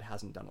something, but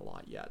hasn't done a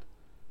lot yet.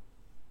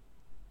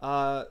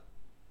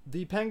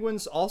 The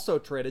Penguins also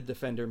traded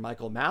defender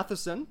Michael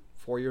Matheson,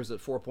 4 years at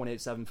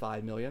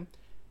 $4.875 million,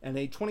 and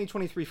a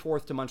 2023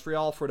 fourth to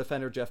Montreal for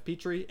defender Jeff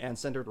Petrie and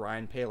center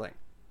Ryan Poehling.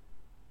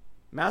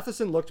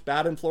 Matheson looked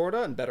bad in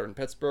Florida and better in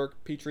Pittsburgh.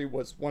 Petrie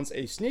was once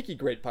a sneaky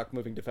great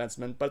puck-moving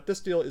defenseman, but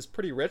this deal is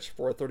pretty rich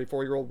for a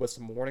 34-year-old with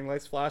some warning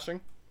lights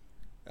flashing.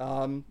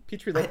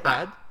 Petrie looked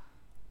bad.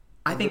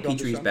 I think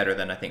Petrie's better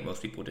than I think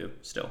most people do,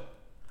 still.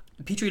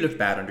 Petrie looked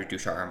bad under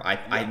Ducharme.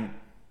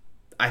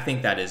 I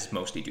think that is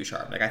mostly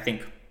Ducharme. Like, I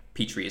think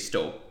Petrie is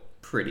still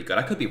pretty good.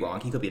 I could be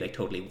wrong. He could be, like,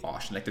 totally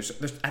washed. And, like, there's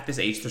at this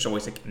age, there's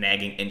always, like,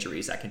 nagging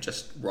injuries that can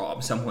just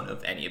rob someone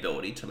of any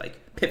ability to,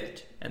 like,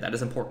 pivot. And that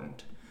is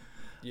important.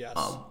 Yes.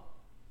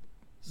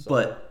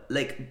 But,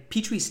 like,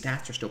 Petrie's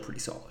stats are still pretty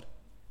solid.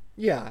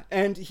 Yeah,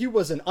 and he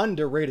was an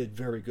underrated,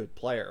 very good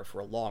player for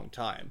a long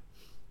time.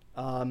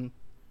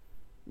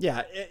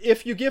 Yeah,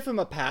 if you give him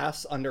a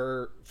pass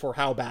for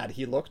how bad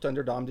he looked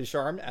under Dom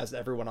Ducharme, as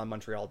everyone on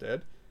Montreal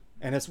did,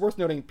 and it's worth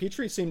noting,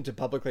 Petrie seemed to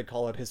publicly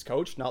call out his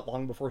coach not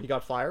long before he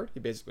got fired. He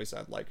basically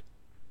said, like,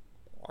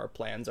 our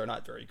plans are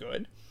not very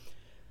good.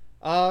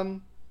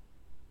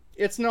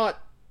 It's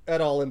not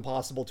at all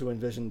impossible to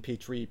envision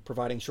Petrie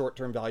providing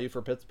short-term value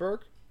for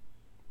Pittsburgh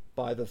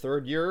by the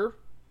third year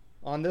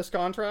on this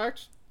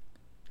contract.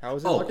 How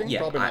is it looking? Yeah,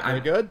 probably not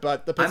very good,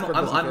 but the Pittsburgh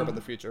doesn't care about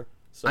the future.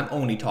 So. I'm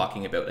only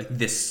talking about, like,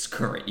 this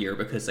current year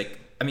because, like,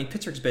 I mean,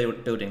 Pittsburgh's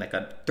building, like,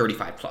 a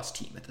 35-plus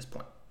team at this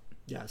point.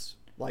 Yes.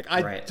 Like,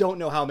 I don't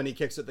know how many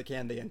kicks at the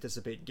can they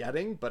anticipate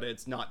getting, but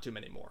it's not too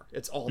many more.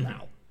 It's all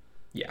now.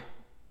 Yeah.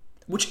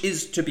 Which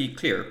is, to be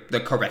clear, the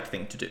correct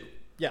thing to do.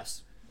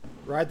 Yes.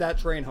 Ride that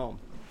train home.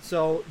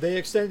 So they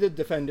extended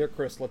defender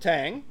Chris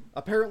Letang,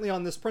 apparently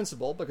on this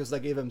principle, because they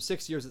gave him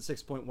 6 years at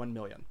 $6.1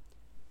 million.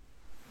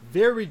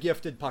 Very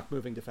gifted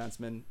puck-moving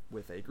defenseman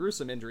with a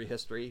gruesome injury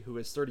history who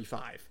is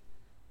 35.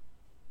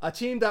 A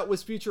team that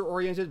was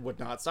future-oriented would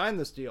not sign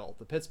this deal.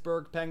 The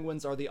Pittsburgh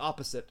Penguins are the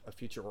opposite of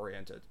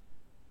future-oriented.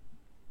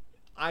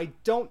 I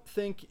don't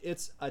think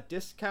it's a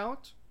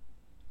discount,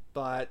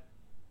 but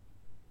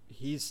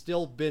he's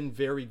still been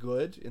very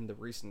good in the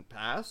recent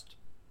past.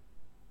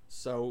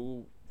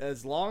 So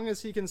as long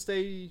as he can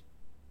stay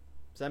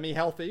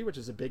semi-healthy, which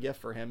is a big if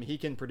for him, he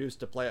can produce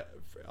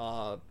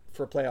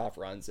for playoff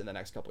runs in the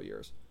next couple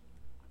years.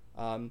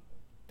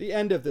 The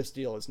end of this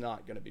deal is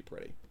not going to be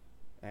pretty.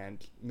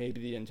 And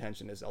maybe the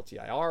intention is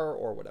LTIR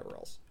or whatever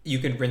else. You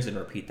can rinse and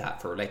repeat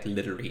that for, like,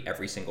 literally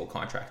every single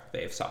contract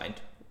they have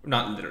signed.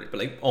 Not literally, but,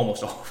 like,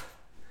 almost all.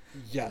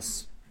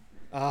 Yes.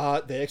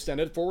 They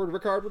extended forward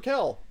Rickard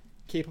Rakell.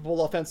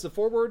 Capable offensive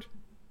forward.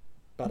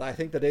 But I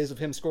think the days of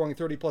him scoring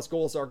 30-plus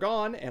goals are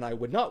gone, and I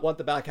would not want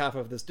the back half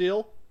of this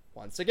deal.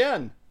 Once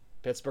again,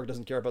 Pittsburgh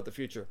doesn't care about the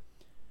future.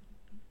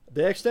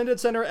 They extended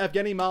center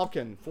Evgeny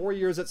Malkin, 4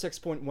 years at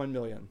 $6.1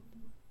 million.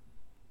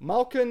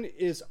 Malkin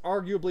is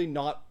arguably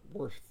not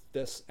worth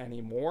this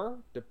anymore,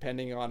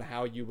 depending on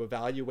how you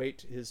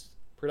evaluate his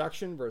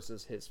production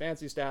versus his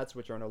fancy stats,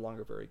 which are no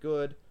longer very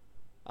good.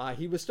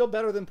 He was still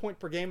better than point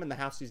per game in the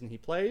half season he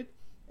played,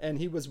 and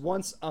he was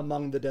once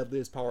among the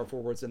deadliest power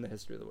forwards in the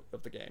history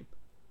of the game.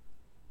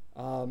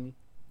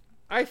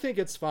 I think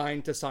it's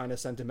fine to sign a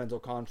sentimental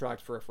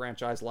contract for a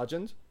franchise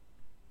legend.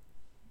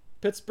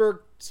 Pittsburgh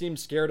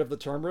seems scared of the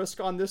term risk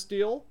on this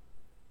deal,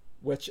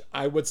 which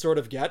I would sort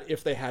of get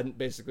if they hadn't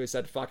basically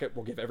said, fuck it,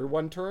 we'll give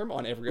everyone term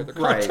on every other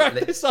contract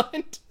they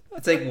signed.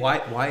 It's like,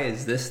 why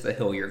is this the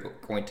hill you're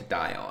going to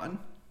die on?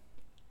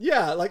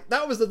 Yeah, like,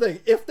 that was the thing.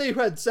 If they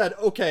had said,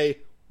 okay,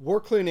 we're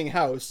cleaning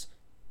house,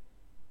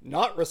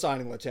 not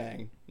resigning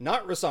Letang,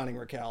 not resigning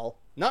Rakell,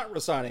 not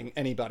resigning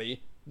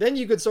anybody, then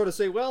you could sort of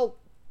say, well,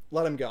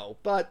 let him go.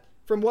 But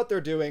from what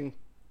they're doing,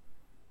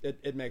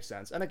 it makes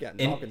sense. And again,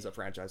 Malkin's a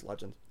franchise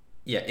legend.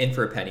 Yeah, in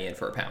for a penny, in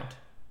for a pound.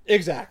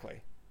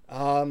 Exactly.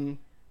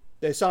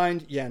 They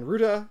signed Jan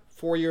Ruda,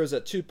 4 years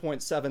at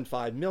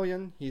 $2.75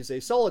 million. He's a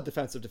solid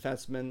defensive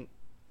defenseman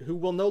who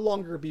will no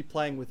longer be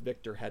playing with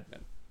Victor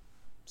Hedman.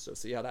 So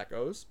see how that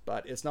goes.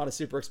 But it's not a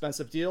super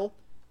expensive deal.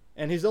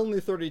 And he's only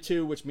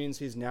 32, which means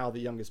he's now the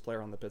youngest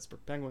player on the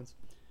Pittsburgh Penguins.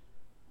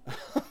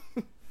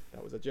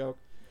 That was a joke.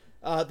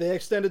 They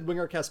extended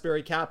winger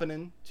Kasperi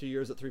Kapanen, 2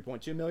 years at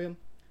 $3.2 million.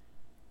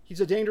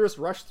 He's a dangerous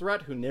rush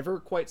threat who never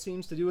quite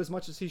seems to do as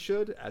much as he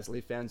should, as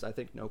Leaf fans, I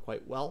think, know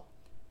quite well.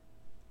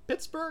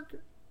 Pittsburgh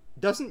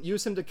doesn't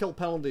use him to kill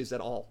penalties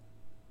at all,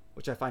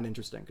 which I find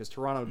interesting, because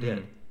Toronto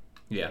did.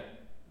 Yeah.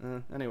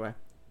 Anyway.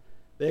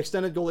 They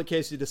extended goalie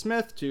Casey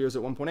DeSmith, 2 years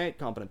at 1.8,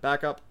 competent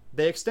backup.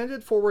 They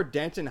extended forward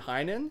Danton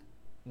Heinen,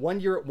 1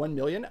 year at $1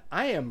 million.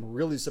 I am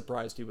really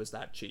surprised he was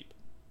that cheap.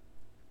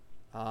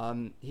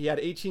 He had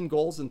 18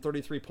 goals and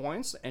 33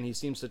 points, and he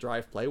seems to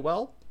drive play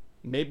well.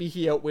 Maybe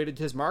he outweighted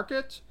his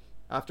market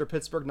after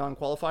Pittsburgh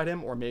non-qualified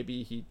him, or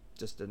maybe he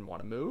just didn't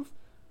want to move.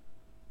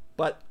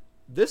 But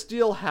this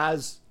deal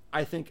has,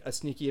 I think, a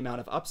sneaky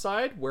amount of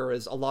upside,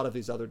 whereas a lot of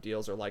these other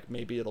deals are like,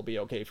 maybe it'll be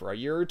okay for a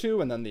year or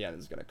two, and then the end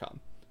is going to come.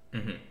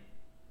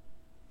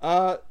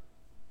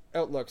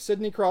 Outlook.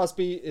 Sidney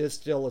Crosby is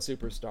still a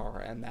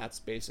superstar, and that's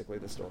basically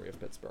the story of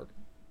Pittsburgh.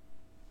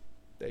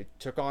 They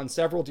took on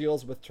several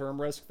deals with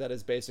term risk that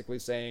is basically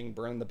saying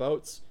burn the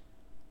boats.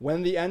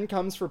 When the end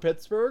comes for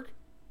Pittsburgh,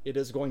 it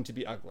is going to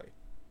be ugly.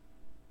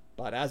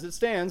 But as it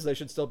stands, they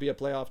should still be a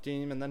playoff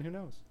team, and then who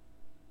knows?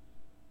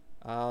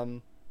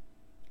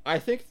 I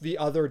think the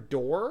other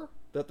door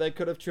that they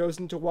could have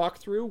chosen to walk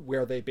through,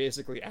 where they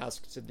basically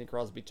asked Sidney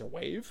Crosby to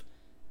waive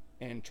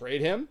and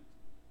trade him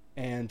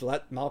and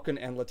let Malkin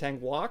and Letang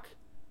walk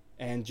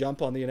and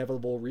jump on the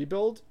inevitable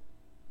rebuild,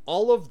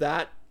 all of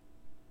that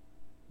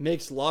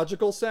makes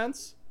logical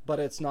sense, but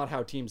it's not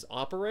how teams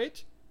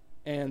operate.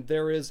 And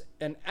there is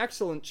an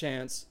excellent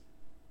chance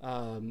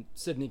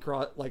Sidney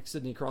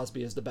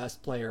Crosby is the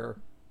best player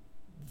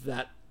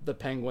that the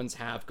Penguins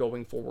have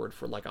going forward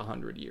for like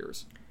 100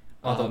 years.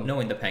 Although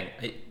knowing the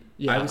Penguins,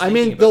 I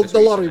mean,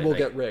 the lottery will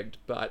get rigged,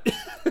 but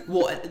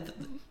well,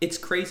 it's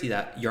crazy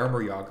that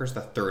Jaromir Jagr's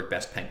the third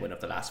best Penguin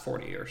of the last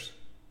 40 years.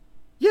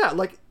 Yeah,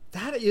 like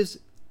that is.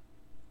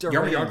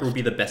 Jaromir Jagr would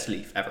be the best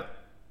Leaf ever,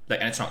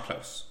 and it's not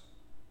close.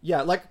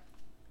 Yeah, like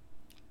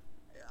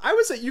I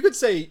would say you could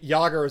say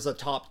Jagr is a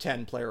top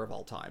 10 player of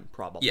all time,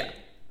 probably.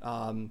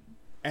 Yeah.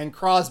 And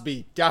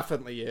Crosby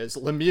definitely is.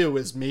 Lemieux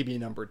is maybe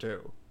number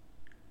 2.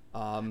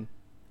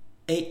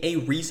 A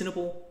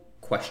reasonable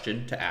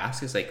question to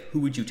ask is like,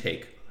 who would you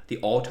take? The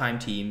all-time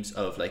teams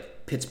of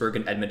like Pittsburgh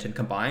and Edmonton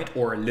combined,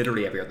 or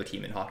literally every other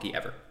team in hockey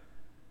ever?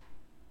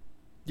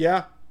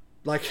 Yeah,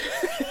 like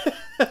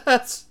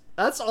that's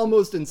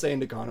almost insane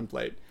to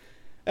contemplate.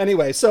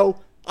 Anyway, so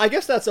I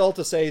guess that's all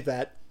to say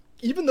that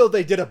even though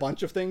they did a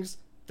bunch of things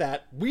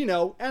that we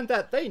know and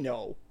that they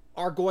know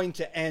are going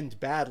to end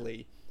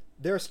badly,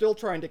 they're still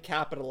trying to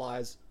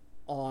capitalize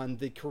on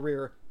the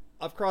career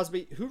of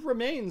Crosby, who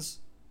remains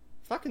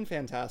fucking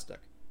fantastic.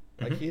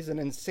 Like, he's an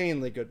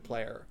insanely good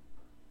player.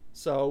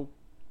 So,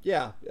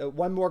 yeah,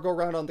 one more go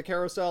round on the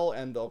carousel,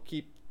 and they'll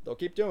keep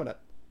doing it.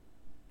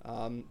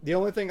 The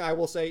only thing I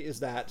will say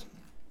is that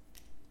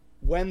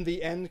when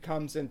the end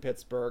comes in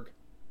Pittsburgh,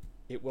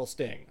 it will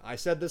sting. I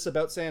said this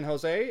about San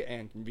Jose,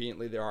 and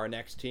conveniently they're our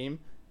next team.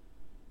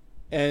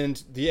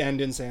 And the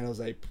end in San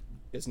Jose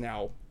is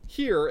now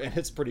here, and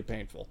it's pretty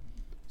painful.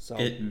 So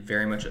it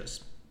very much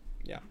is.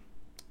 Yeah.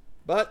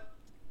 But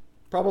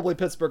probably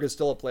Pittsburgh is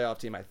still a playoff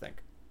team, I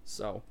think.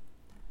 So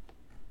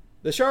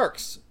the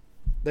Sharks,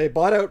 they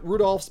bought out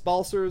Rudolph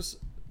Balcers,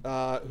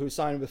 who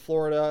signed with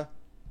Florida,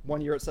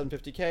 1 year at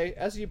 $750K.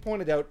 As you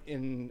pointed out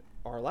in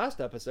our last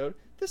episode,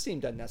 this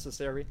seemed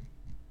unnecessary.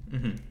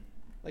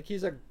 Like,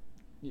 he's a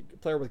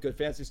player with good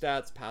fantasy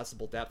stats,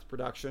 passable depth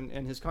production,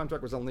 and his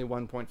contract was only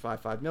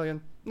 $1.55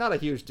 million. Not a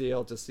huge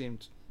deal, just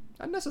seemed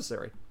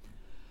unnecessary.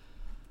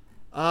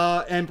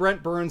 And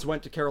Brent Burns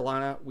went to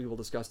Carolina. We will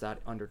discuss that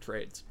under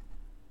trades.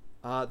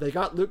 They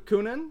got Luke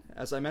Kunin,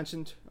 as I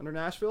mentioned, under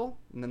Nashville,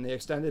 and then they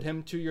extended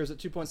him 2 years at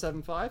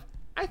 $2.75.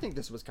 I think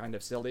this was kind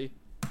of silly.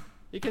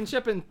 He can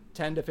chip in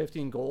 10 to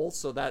 15 goals,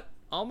 so that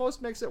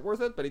almost makes it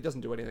worth it, but he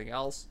doesn't do anything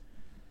else.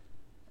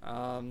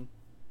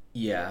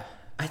 Yeah.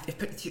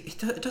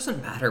 It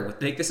doesn't matter.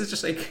 Like, this is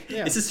just like,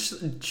 this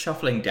is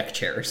shuffling deck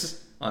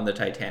chairs on the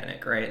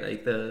Titanic, right?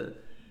 Like, the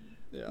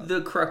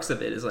crux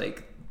of it is,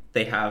 like,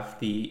 they have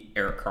the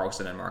Erik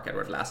Karlsson and Mark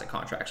Edward Vlasic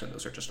contracts, and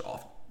those are just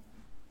awful.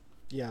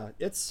 Yeah,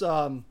 it's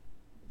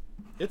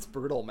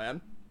brutal,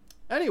 man.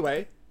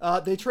 Anyway,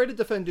 they traded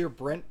defender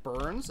Brent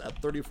Burns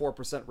at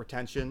 34%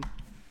 retention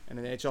and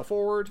an NHL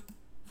forward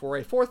for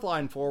a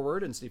fourth-line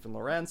forward in Stephen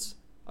Lorentz,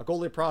 a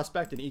goalie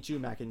prospect in Ichu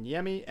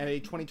Makiniemi, and a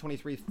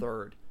 2023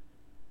 third.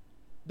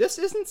 This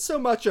isn't so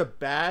much a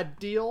bad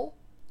deal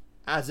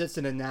as it's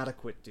an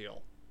inadequate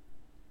deal.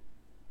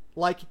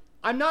 Like,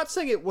 I'm not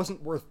saying it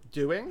wasn't worth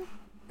doing,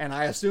 and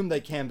I assume they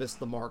canvassed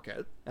the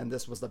market, and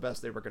this was the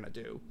best they were going to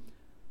do.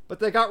 But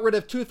they got rid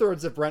of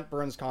 2/3 of Brent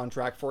Burns'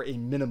 contract for a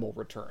minimal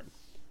return.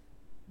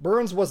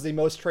 Burns was the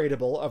most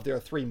tradable of their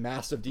three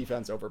massive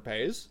defense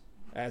overpays.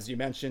 As you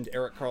mentioned,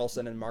 Erik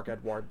Karlsson and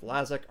Marc-Edouard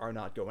Vlasic are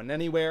not going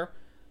anywhere.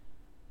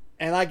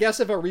 And I guess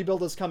if a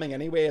rebuild is coming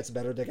anyway, it's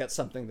better to get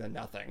something than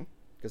nothing,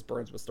 because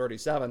Burns was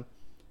 37.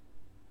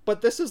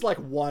 But this is like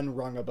one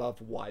rung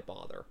above why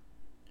bother.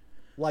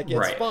 Like, it's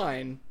right.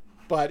 fine,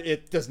 but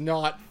it does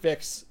not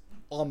fix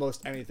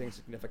almost anything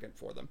significant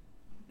for them.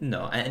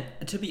 No, and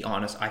to be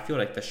honest, I feel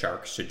like the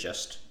Sharks should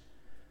just...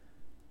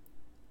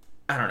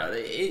 I don't know.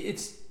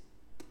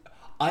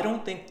 I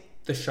don't think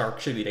the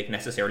Sharks should be like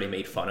necessarily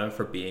made fun of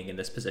for being in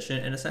this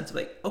position, in a sense of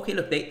like, okay,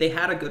 look, they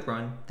had a good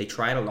run. They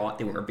tried a lot.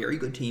 They were a very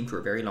good team for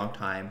a very long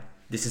time.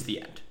 This is the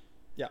end.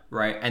 Yeah.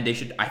 Right? And they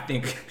should, I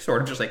think,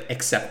 sort of just like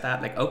accept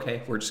that. Like,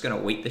 okay, we're just going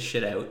to wait this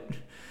shit out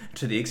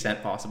to the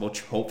extent possible.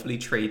 Hopefully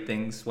trade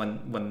things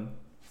when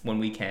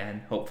we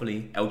can.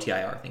 Hopefully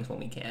LTIR things when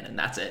we can. And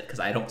that's it, because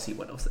I don't see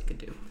what else they could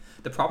do.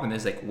 The problem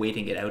is like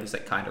waiting it out is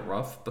like kind of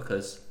rough,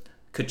 because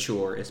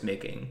Couture is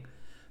making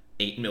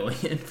 $8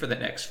 million for the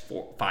next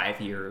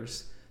 5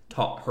 years.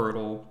 Top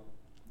Hurdle,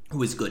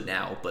 who is good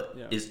now but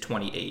is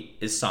 28,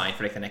 is signed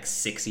for like the next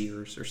 6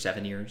 years or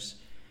 7 years.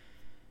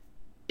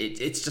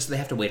 It's just they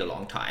have to wait a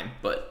long time,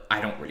 but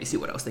I don't really see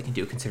what else they can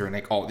do, considering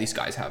like all of these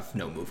guys have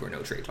no move or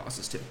no trade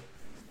clauses too.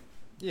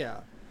 Yeah,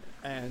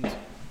 and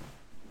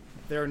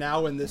they're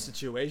now in this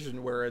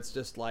situation where it's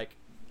just like,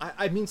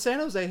 I mean, San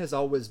Jose has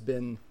always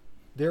been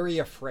very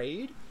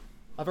afraid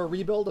of a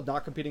rebuild, of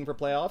not competing for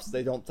playoffs.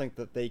 They don't think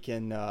that they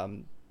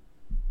can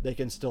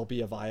still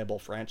be a viable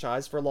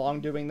franchise for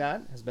long doing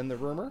that, has been the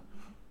rumor.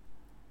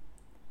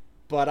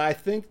 But I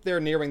think they're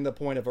nearing the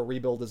point of a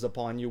rebuild is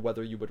upon you,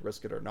 whether you would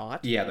risk it or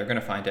not. Yeah, they're going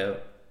to find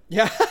out.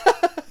 Yeah,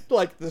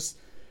 like this.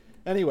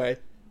 Anyway,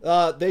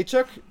 they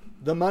took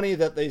the money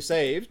that they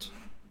saved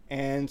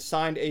and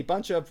signed a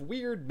bunch of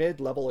weird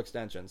mid-level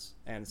extensions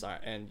and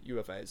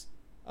UFAs.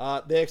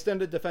 They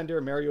extended defender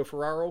Mario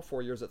Ferraro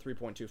 4 years at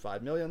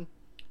 $3.25 million.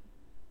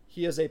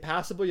 He is a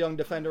passable young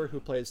defender who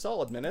plays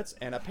solid minutes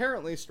and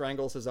apparently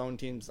strangles his own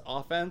team's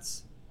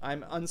offense.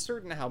 I'm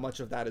uncertain how much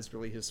of that is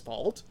really his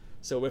fault.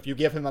 So if you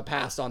give him a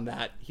pass on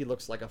that, he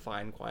looks like a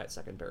fine, quiet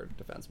second-pair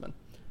defenseman.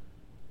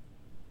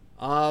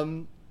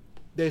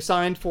 They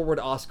signed forward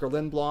Oscar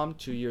Lindblom,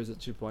 2 years at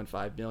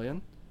 $2.5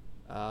 million.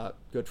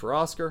 Good for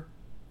Oscar.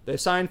 They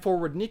signed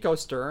forward Nico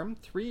Sturm,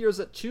 3 years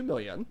at $2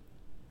 million.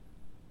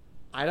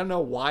 I don't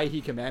know why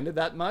he commanded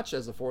that much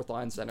as a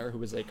fourth-line center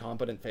who is a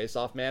competent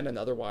face-off man and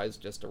otherwise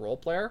just a role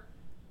player.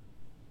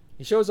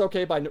 He shows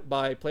okay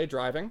by play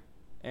driving,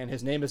 and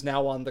his name is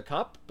now on the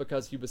cup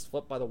because he was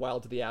flipped by the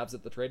Wild to the Avs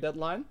at the trade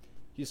deadline.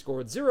 He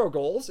scored 0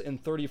 goals in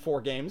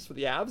 34 games for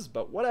the Avs,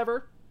 but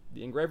whatever.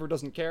 The engraver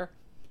doesn't care.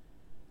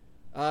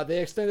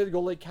 They extended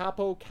goalie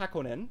Capo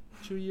Kakkonen,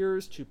 2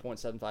 years,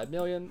 $2.75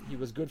 million. He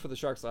was good for the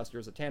Sharks last year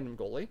as a tandem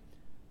goalie.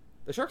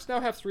 The Sharks now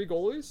have 3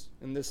 goalies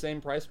in this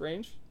same price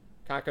range.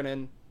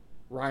 Kakkonen,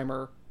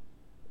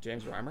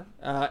 James Reimer,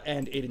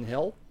 and Aiden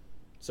Hill.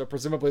 So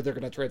presumably they're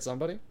going to trade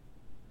somebody.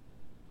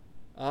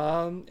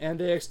 And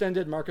they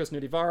extended Marcus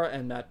Nudivara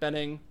and Matt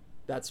Benning.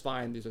 That's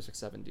fine. These are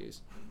 6-7Ds.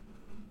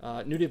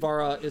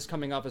 Nudivara is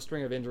coming off a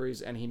string of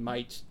injuries, and he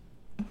might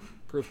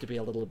prove to be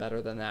a little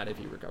better than that if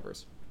he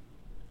recovers.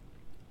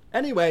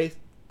 Anyway,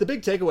 the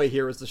big takeaway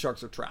here is the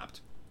Sharks are trapped.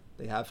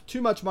 They have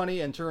too much money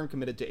and term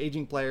committed to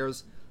aging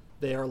players.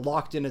 They are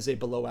locked in as a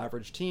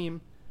below-average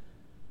team.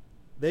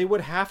 They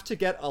would have to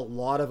get a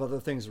lot of other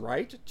things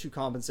right to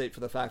compensate for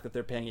the fact that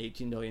they're paying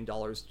 $18 million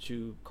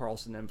to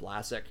Karlsson and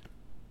Vlasic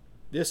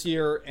this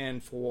year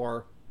and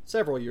for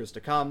several years to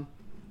come.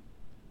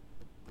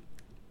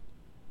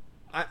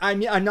 I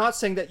mean, I'm not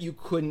saying that you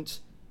couldn't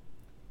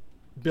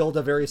build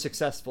a very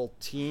successful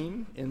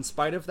team in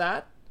spite of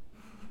that,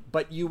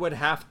 but you would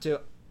have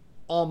to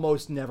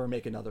almost never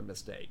make another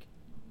mistake.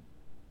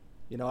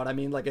 You know what I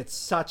mean? Like, it's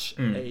such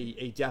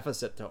a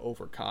deficit to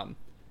overcome.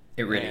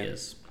 It really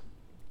is.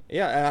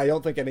 Yeah, and I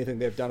don't think anything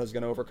they've done is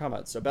going to overcome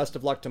it. So best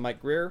of luck to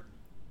Mike Greer,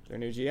 their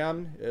new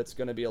GM. It's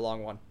going to be a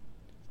long one.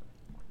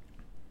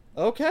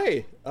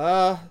 Okay,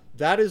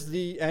 that is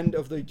the end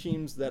of the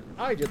teams that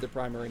I did the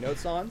primary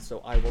notes on,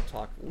 so I will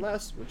talk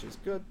less, which is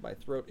good. My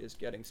throat is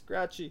getting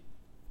scratchy.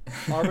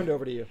 Arvind,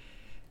 over to you.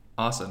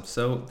 Awesome.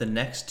 So the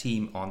next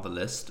team on the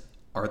list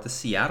are the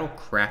Seattle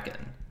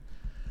Kraken.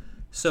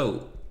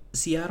 So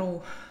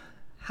Seattle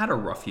had a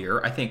rough year.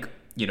 I think,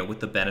 with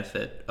the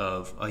benefit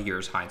of a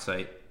year's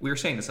hindsight, we were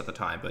saying this at the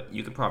time, but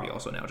you could probably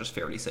also now just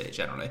fairly say it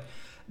generally.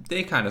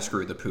 They kind of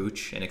screwed the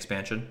pooch in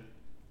expansion.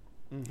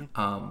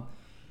 Mm-hmm.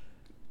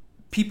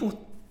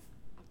 People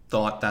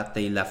thought that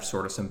they left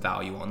sort of some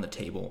value on the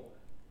table,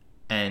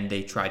 and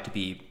they tried to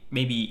be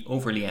maybe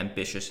overly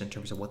ambitious in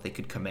terms of what they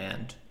could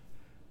command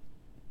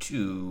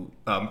to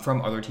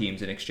from other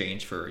teams in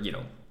exchange for,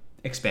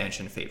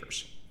 expansion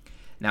favors.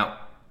 Now,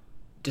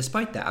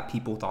 despite that,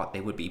 people thought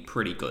they would be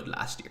pretty good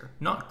last year.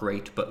 Not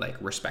great, but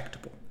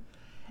respectable.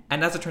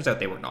 And as it turns out,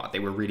 they were not. They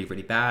were really,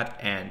 really bad,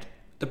 and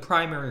the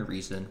primary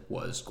reason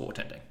was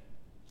goaltending.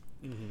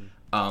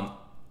 Mm-hmm.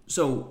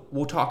 So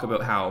we'll talk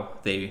about how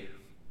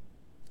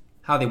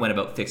how they went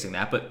about fixing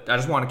that, but I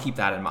just want to keep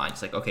that in mind.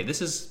 It's like, okay, this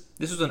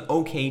was an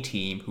okay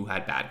team who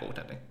had bad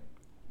goaltending.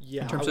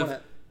 Yeah, in terms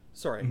of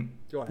sorry.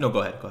 Go ahead. No, go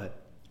ahead.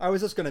 I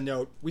was just going to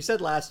note, we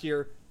said last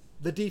year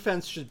the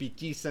defense should be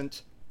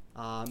decent.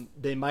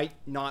 They might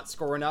not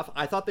score enough.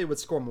 I thought they would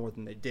score more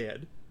than they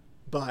did,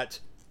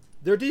 but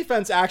their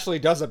defense actually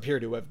does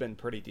appear to have been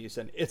pretty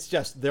decent. It's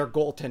just their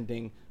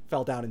goaltending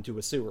fell down into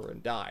a sewer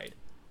and died.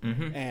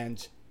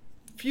 And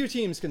few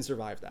teams can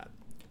survive that.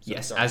 So,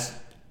 yes,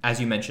 as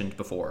you mentioned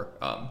before,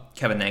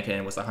 Kevin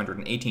Lankinen was the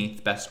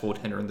 118th best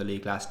goaltender in the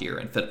league last year,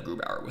 and Philip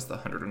Grubauer was the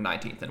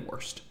 119th and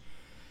worst.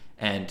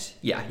 And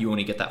yeah, you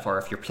only get that far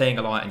if you're playing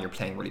a lot and you're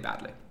playing really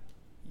badly.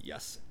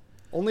 Yes.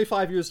 Only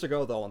 5 years to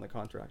go, though, on the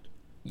contract.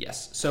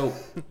 Yes. So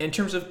in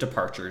terms of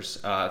departures,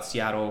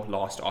 Seattle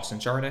lost Austin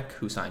Jarnick,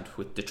 who signed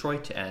with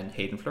Detroit, and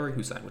Hayden Fleury,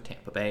 who signed with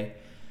Tampa Bay.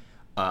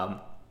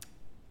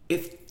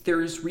 If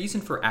there is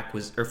reason for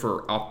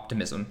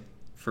optimism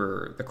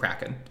for the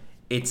Kraken,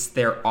 it's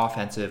their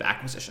offensive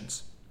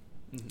acquisitions.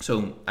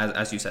 So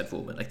as you said,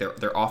 Fullman, like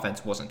their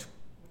offense wasn't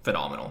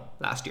phenomenal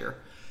last year.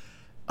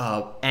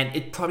 And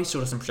it probably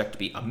still doesn't project to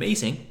be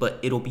amazing, but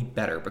it'll be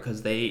better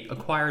because they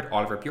acquired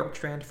Oliver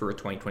Bjorkstrand for a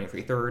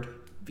 2023 third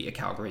via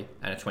Calgary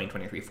and a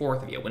 2023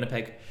 fourth via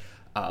Winnipeg.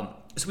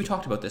 So we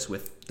talked about this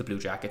with the Blue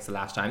Jackets the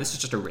last time. This is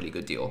just a really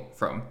good deal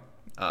from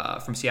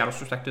Seattle's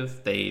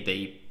perspective.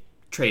 They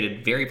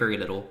traded very, very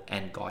little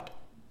and got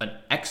an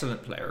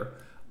excellent player,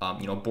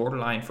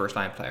 borderline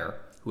first-line player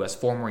who has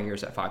 4 more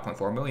years at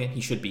 $5.4 million. He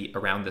should be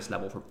around this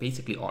level for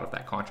basically all of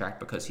that contract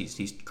because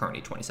he's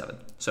currently 27.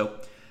 So,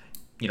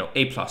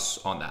 A+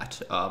 on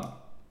that.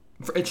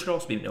 It should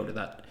also be noted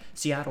that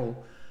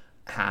Seattle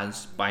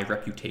has, by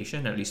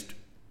reputation, at least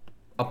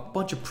a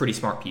bunch of pretty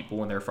smart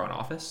people in their front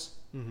office.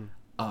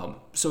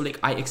 So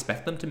I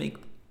expect them to make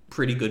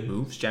pretty good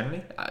moves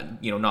generally,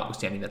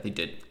 notwithstanding that they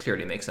did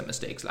clearly make some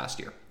mistakes last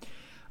year.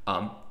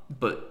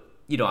 But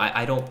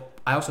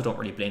I also don't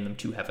really blame them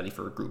too heavily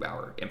for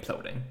Grubauer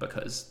imploding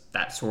because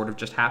that sort of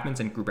just happens,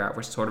 and Grubauer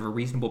was sort of a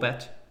reasonable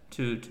bet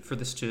for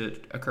this to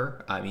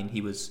occur. I mean,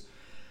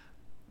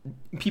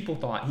 people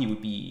thought he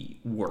would be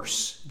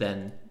worse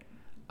than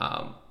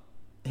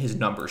his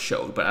numbers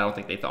showed, but I don't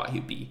think they thought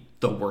he'd be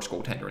the worst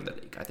goaltender in the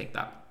league. I think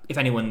that if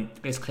anyone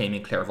is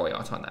claiming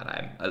clairvoyance on that,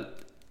 I'm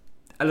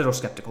a little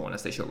skeptical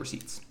unless they show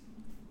receipts.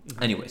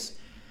 Anyways,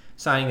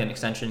 signing and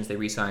extensions, they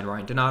re-signed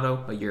Ryan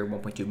Donato, a year,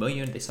 $1.2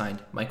 million. They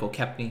signed Michael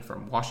Kempny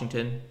from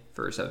Washington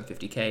for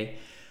 $750K.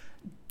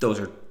 Those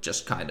are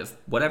just kind of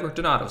whatever.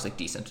 Donato's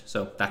decent,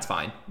 so that's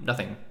fine.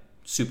 Nothing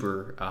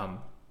super,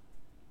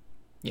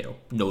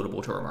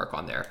 notable to remark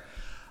on there.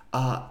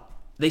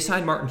 They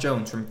signed Martin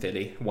Jones from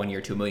Philly, 1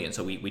 year, $2 million.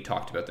 So we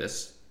talked about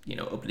this,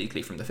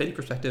 obliquely from the Philly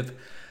perspective.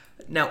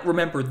 Now,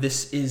 remember,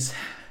 this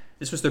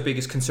was their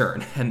biggest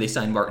concern, and they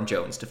signed Martin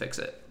Jones to fix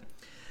it.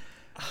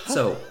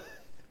 So,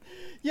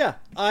 yeah,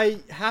 I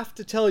have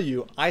to tell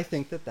you, I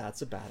think that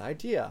that's a bad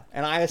idea.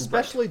 And I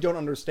especially don't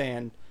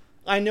understand.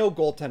 I know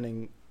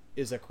goaltending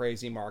is a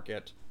crazy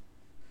market,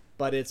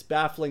 but it's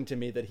baffling to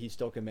me that he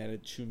still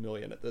commanded $2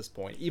 million at this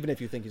point. Even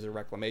if you think he's a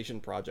reclamation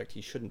project,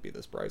 he shouldn't be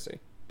this pricey.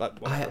 But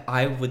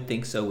I would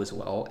think so as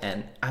well.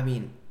 And I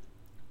mean,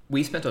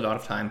 we spent a lot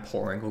of time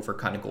poring over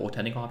kind of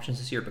goaltending options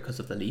this year because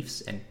of the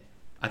Leafs, and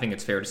I think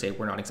it's fair to say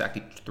we're not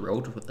exactly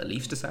thrilled with what the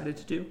Leafs decided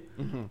to do.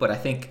 But I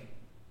think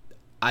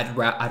I'd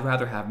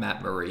rather have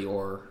Matt Murray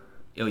or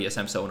Ilya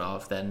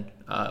Samsonov than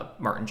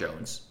Martin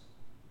Jones,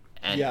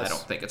 and yes. I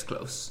don't think it's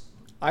close.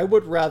 I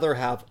would rather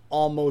have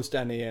almost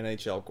any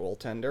NHL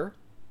goaltender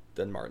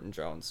than Martin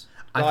Jones.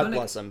 God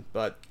bless him,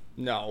 but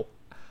no.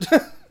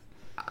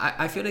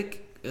 I feel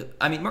like,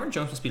 Martin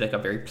Jones must be a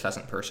very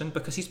pleasant person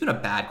because he's been a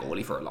bad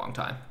goalie for a long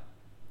time.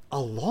 A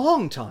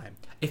long time?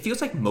 It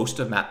feels like most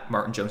of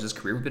Martin Jones's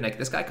career we've been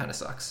this guy kind of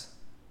sucks.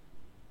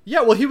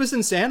 Yeah, well, he was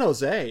in San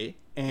Jose,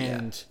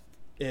 and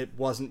it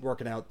wasn't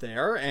working out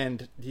there,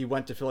 and he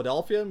went to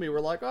Philadelphia, and we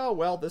were like, oh,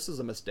 well, this is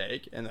a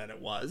mistake, and then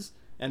it was.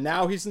 And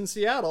now he's in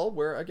Seattle,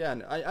 where,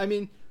 again, I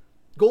mean,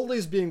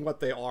 goalies being what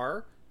they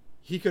are,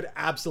 he could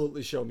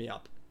absolutely show me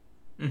up.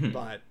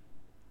 But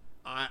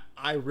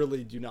I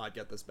really do not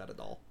get this bet at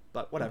all.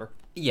 But whatever.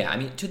 Yeah, I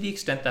mean, to the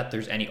extent that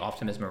there's any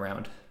optimism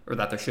around, or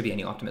that there should be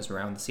any optimism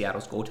around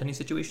Seattle's goaltending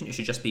situation, it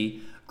should just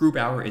be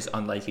Grubauer is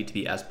unlikely to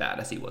be as bad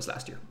as he was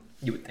last year,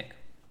 you would think.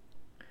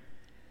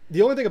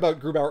 The only thing about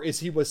Grubauer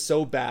is he was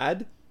so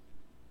bad,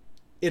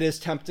 it is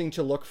tempting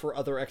to look for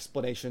other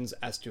explanations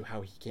as to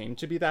how he came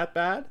to be that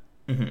bad.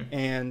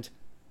 And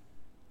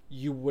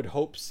you would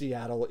hope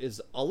Seattle is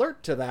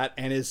alert to that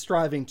and is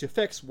striving to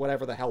fix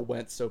whatever the hell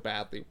went so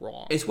badly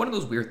wrong. It's one of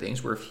those weird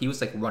things where if he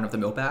was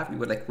run-of-the-mill bad, we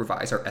would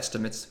revise our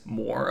estimates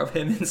more of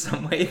him in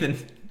some way than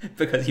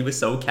because he was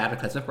so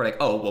cataclysmic. We're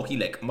oh, well, he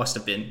must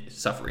have been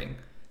suffering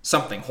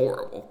something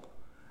horrible.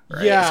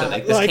 Right? Yeah. So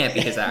this can't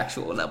be his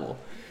actual level.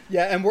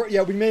 Yeah, and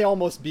we may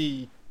almost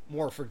be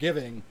more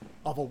forgiving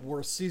of a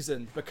worse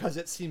season because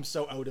it seems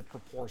so out of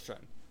proportion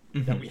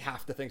that we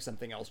have to think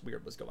something else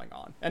weird was going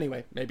on.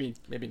 Anyway, maybe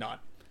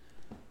not.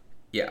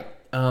 Yeah.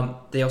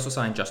 They also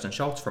signed Justin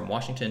Schultz from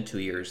Washington, 2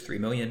 years, $3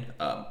 million.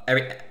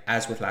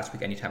 As with last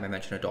week, anytime I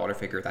mention a dollar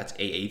figure, that's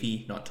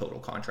AAV, not total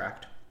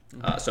contract.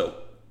 So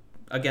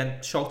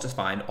again, Schultz is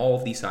fine. All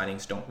of these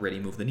signings don't really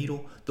move the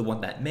needle. The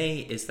one that may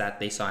is that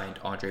they signed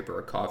Andre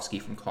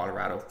Burakovsky from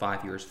Colorado,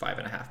 5 years,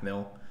 $5.5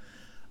 million.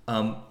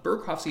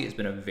 Burakovsky has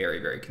been a very,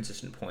 very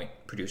consistent point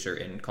producer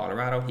in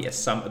Colorado. He has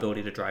some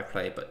ability to drive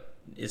play, but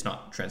is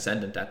not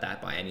transcendent at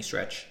that by any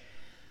stretch.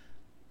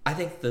 I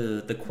think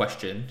the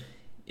question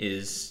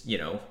is,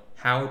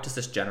 how does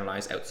this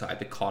generalize outside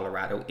the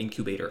Colorado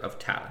incubator of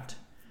talent?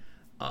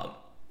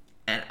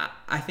 And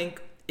I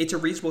think it's a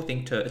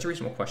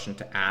reasonable question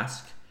to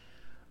ask.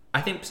 I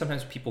think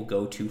sometimes people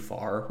go too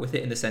far with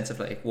it in the sense of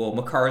like, well,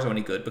 Makar is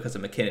only good because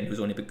of McKinnon, who's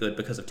only good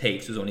because of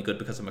Taves, who's only good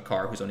because of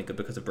Makar, who's only good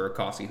because of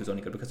Burakovsky, who's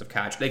only good because of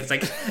Kadri. Like, it's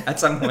like, at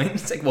some point,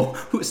 it's like, well,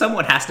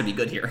 someone has to be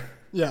good here.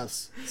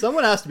 Yes,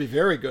 someone has to be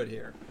very good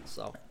here.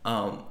 So,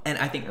 and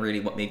I think really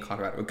what made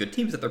Colorado a good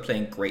team is that they're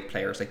playing great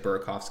players like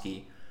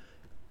Burakovsky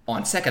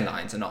on second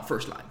lines and not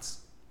first lines,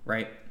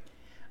 right?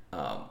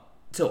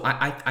 So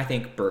I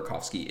think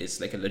Burakovsky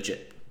is like a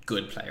legit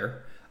good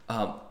player.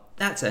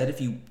 That said, if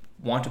you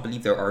want to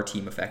believe there are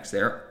team effects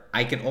there,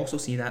 I can also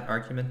see that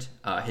argument.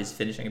 His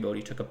finishing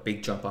ability took a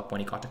big jump up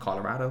when he got to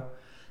Colorado,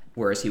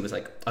 whereas he was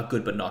like a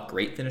good but not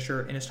great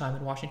finisher in his time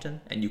in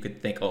Washington. And you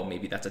could think, oh,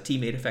 maybe that's a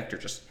teammate effect or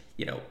just,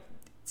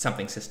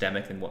 something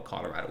systemic in what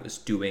Colorado is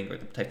doing or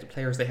the types of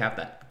players they have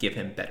that give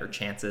him better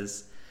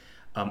chances,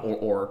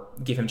 or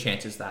give him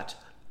chances that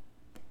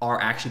are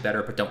actually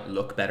better but don't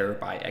look better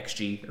by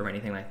XG or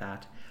anything like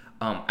that.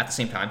 At the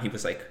same time, he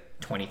was like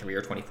 23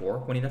 or 24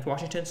 when he left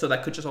Washington, so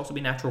that could just also be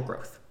natural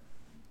growth.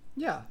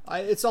 Yeah,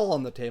 it's all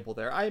on the table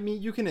there. I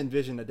mean, you can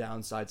envision a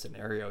downside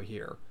scenario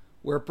here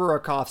where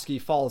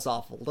Burakovsky falls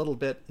off a little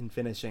bit in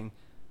finishing,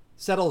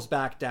 settles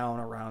back down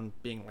around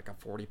being like a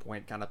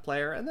 40-point kind of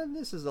player, and then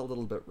this is a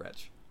little bit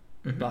rich.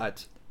 Mm-hmm.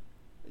 But,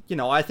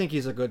 I think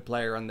he's a good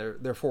player, and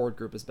their forward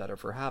group is better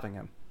for having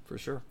him, for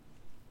sure.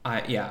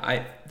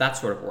 That's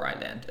sort of where I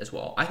land as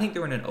well. I think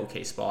they're in an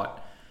okay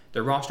spot.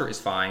 Their roster is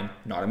fine,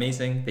 not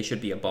amazing. They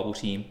should be a bubble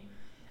team.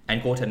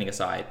 And goaltending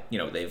aside,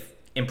 they've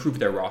improved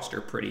their roster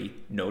pretty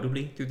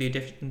notably through the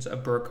additions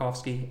of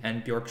Burakovsky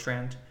and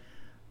Bjorkstrand.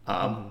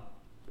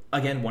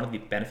 Again, one of the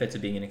benefits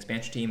of being an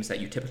expansion team is that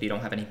you typically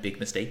don't have any big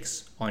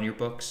mistakes on your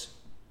books.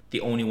 The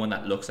only one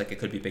that looks like it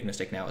could be a big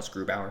mistake now is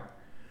Grubauer.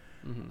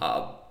 Mm-hmm.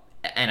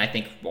 And I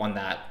think on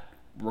that,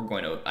 we're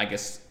going to,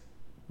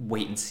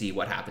 wait and see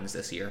what happens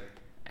this year.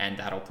 And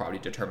that'll probably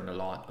determine a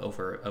lot of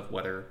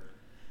whether,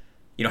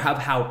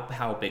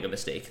 how big a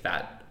mistake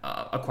that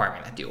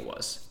acquiring that deal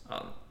was.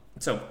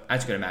 So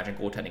as you can imagine,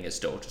 goaltending is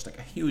still just like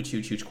a huge,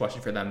 huge, huge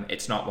question for them.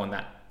 It's not one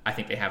that I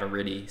think they have a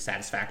really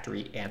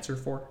satisfactory answer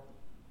for.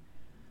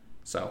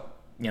 So,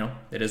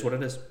 it is what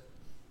it is.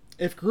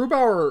 If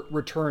Grubauer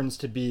returns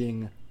to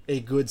being a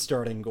good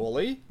starting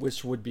goalie,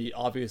 which would be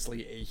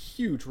obviously a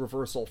huge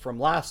reversal from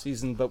last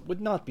season, but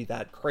would not be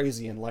that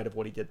crazy in light of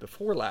what he did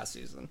before last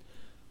season,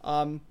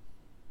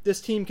 this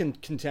team can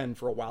contend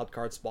for a wild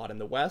card spot in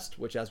the West,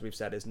 which, as we've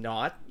said, is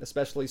not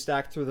especially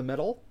stacked through the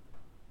middle.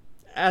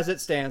 As it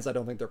stands, I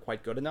don't think they're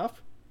quite good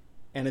enough.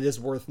 And it is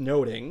worth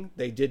noting,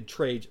 they did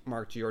trade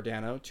Mark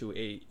Giordano to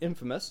a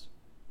infamous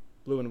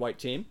blue and white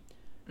team,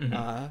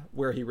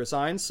 where he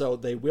resigned, so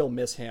they will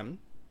miss him.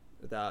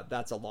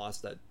 That's a loss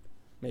that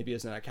maybe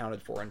isn't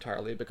accounted for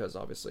entirely because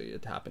obviously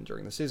it happened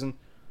during the season.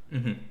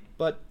 Mm-hmm.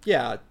 But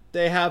yeah,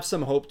 they have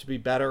some hope to be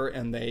better,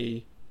 and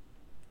they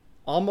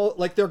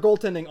almost, their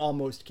goaltending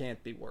almost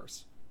can't be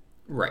worse.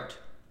 Right.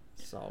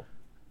 So...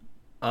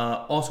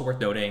 also worth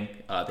noting,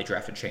 they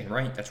drafted Shane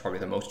Wright. That's probably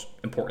the most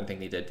important thing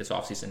they did this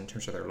offseason in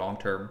terms of their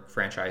long-term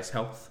franchise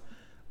health.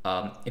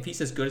 If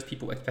he's as good as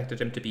people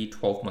expected him to be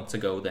 12 months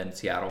ago, then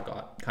Seattle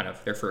got kind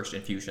of their first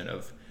infusion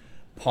of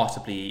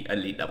possibly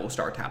elite-level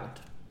star talent.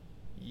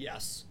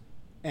 Yes,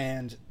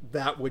 and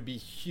that would be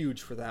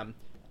huge for them.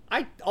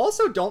 I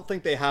also don't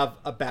think they have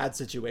a bad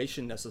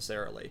situation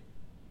necessarily.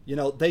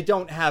 They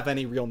don't have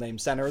any real-name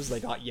centers. They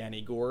got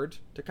Yanni Gourde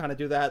to kind of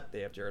do that. They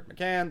have Jared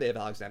McCann. They have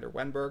Alexander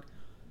Wenberg.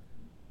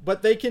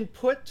 But they can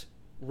put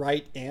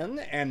Wright in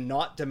and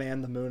not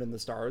demand the moon and the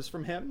stars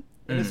from him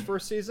in his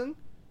first season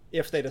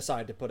if they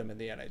decide to put him in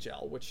the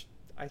NHL, which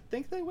I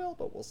think they will,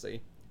 but we'll see.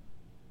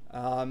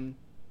 I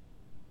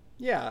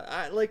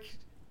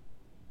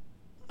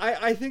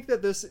think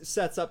that this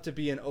sets up to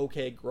be an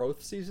okay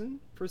growth season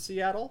for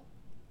Seattle.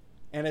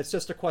 And it's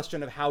just a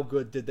question of how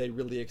good did they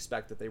really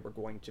expect that they were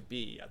going to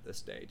be at this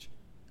stage.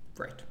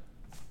 Right.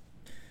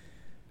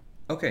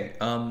 Okay,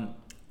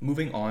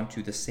 moving on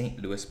to the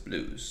St. Louis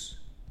Blues.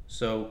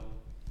 So,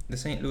 the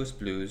St. Louis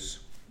Blues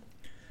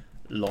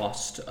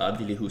lost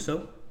Ville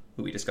Husso,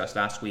 who we discussed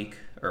a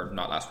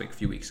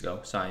few weeks ago,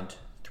 signed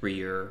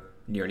 3-year,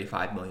 nearly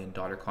 $5 million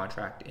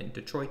contract in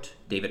Detroit.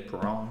 David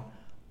Perron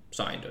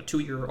signed a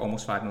 2-year,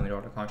 almost $5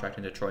 million contract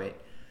in Detroit.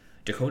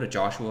 Dakota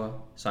Joshua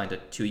signed a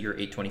 2-year,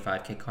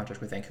 $825K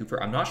contract with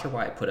Vancouver. I'm not sure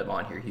why I put him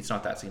on here. He's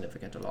not that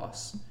significant a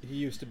loss. He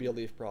used to be a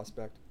Leaf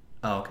prospect.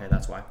 Oh, okay,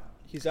 that's why.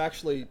 He's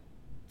actually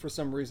for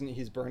some reason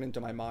he's burned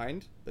into my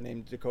mind, the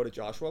name Dakota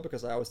Joshua,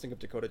 because I always think of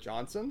Dakota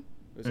Johnson,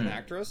 who's an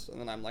actress, and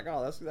then I'm like,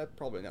 oh, that's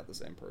probably not the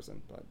same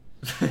person. But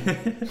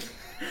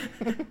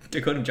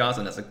Dakota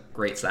Johnson has a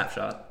great slap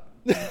shot.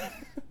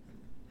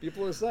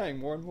 People are saying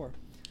more and more.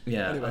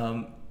 Yeah.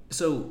 Anyway.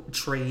 So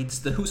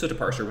trades. The Husso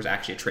departure was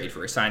actually a trade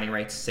for his signing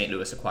rights. St.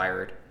 Louis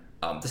acquired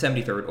the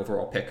 73rd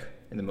overall pick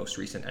in the most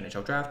recent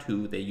NHL draft,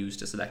 who they used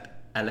to select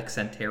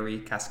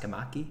Aleksanteri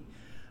Kaskamaki.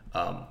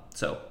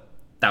 So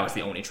that was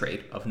the only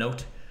trade of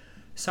note.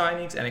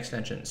 Signings and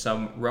extensions.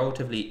 Some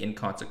relatively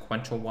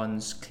inconsequential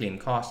ones. Klim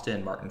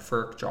Kostin, Martin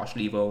Frk, Josh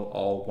Levo,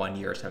 all 1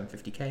 year,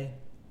 $750K.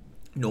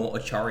 Noel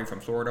Acciari from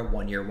Florida,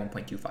 1 year,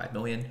 $1.25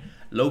 million.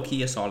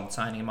 Low-key, a solid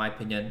signing in my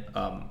opinion.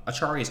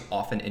 Acciari is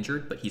often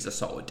injured, but he's a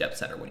solid depth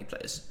center when he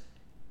plays.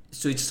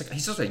 So he's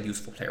just a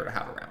useful player to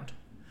have around.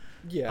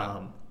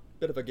 Yeah,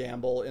 bit of a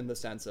gamble in the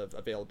sense of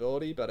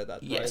availability, but at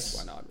that price,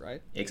 why not,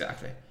 right?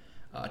 Exactly.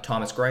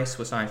 Thomas Greiss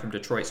was signed from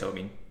Detroit, so I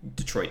mean,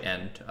 Detroit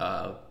and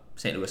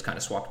St. Louis kind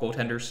of swapped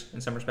goaltenders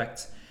in some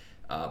respects.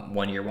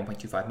 1 year,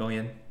 $1.25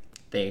 million.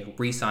 They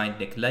re-signed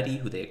Nick Leddy,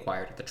 who they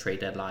acquired at the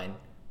trade deadline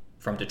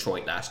from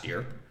Detroit last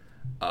year.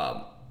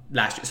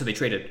 So they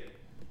traded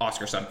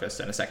Oscar Sundqvist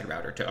and a second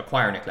rounder to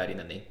acquire Nick Leddy, and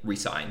then they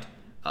re-signed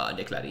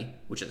Nick Leddy,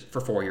 which is for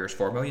 4 years,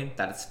 $4 million.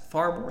 That is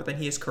far more than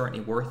he is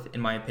currently worth,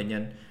 in my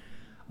opinion.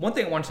 One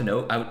thing I wanted to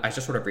note, I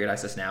just sort of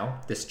realized this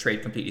now. This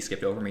trade completely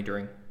skipped over me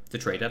during the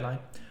trade deadline.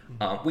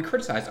 We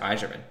criticized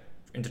Yzerman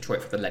in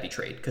Detroit for the Leddy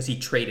trade because he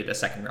traded a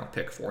second round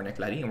pick for Nick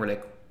Leddy, and we're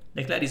like,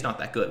 Nick Leddy's not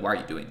that good. Why are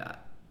you doing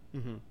that?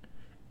 Mm-hmm.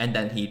 And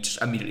then he just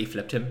immediately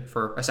flipped him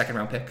for a second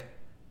round pick.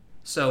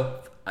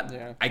 So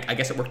I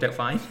guess it worked out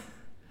fine.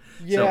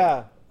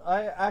 Yeah,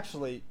 I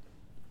actually,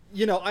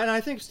 and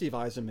I think Steve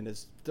Yzerman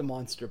is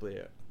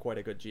demonstrably quite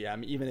a good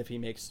GM, even if he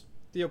makes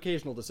the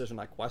occasional decision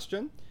I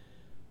question.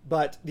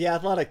 But The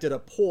Athletic did a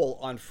poll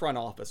on front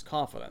office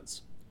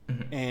confidence,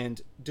 and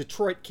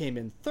Detroit came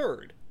in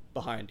third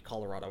behind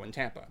Colorado and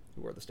Tampa,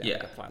 who were the Stanley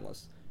Cup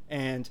finalists.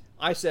 And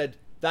I said,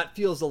 that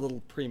feels a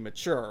little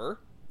premature.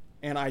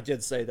 And I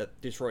did say that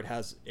Detroit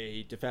has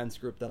a defense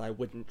group that I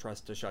wouldn't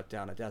trust to shut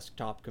down a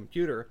desktop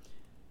computer.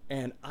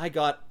 And I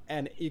got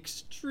an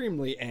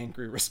extremely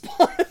angry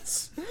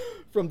response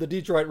from the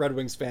Detroit Red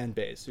Wings fan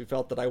base, who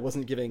felt that I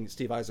wasn't giving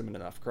Steve Yzerman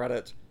enough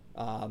credit,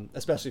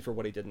 especially for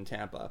what he did in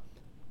Tampa.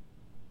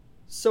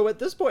 So at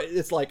this point,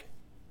 it's like,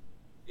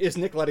 is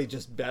Nick Leddy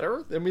just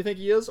better than we think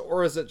he is?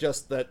 Or is it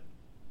just that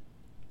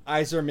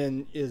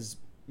Yzerman is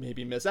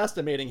maybe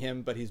misestimating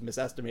him, but he's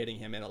misestimating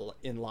him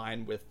in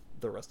line with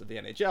the rest of the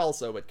NHL,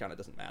 so it kind of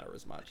doesn't matter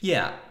as much.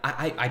 Yeah,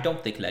 I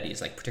don't think Leddy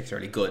is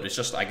particularly good. It's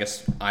just, I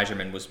guess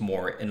Yzerman was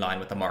more in line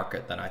with the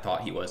market than I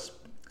thought he was.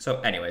 So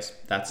anyways,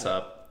 that's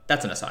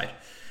an aside.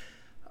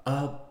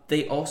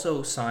 They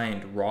also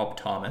signed Rob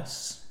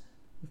Thomas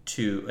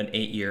to an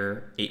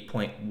 8-year,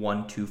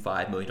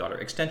 $8.125 million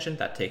extension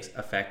that takes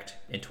effect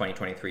in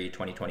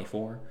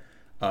 2023-2024.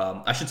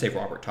 I should say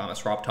Robert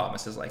Thomas. Rob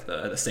Thomas is like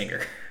the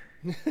singer.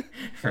 Right?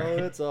 Oh,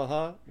 it's a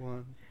hot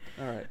one.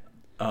 All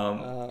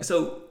right.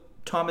 So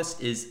Thomas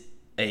is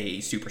a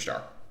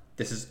superstar.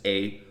 This is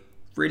a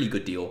really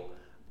good deal.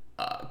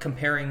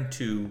 Comparing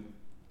to,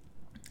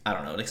 I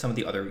don't know, some of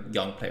the other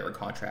young player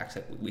contracts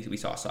that we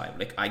saw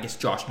signed. I guess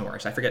Josh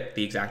Norris. I forget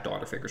the exact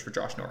dollar figures for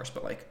Josh Norris,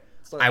 but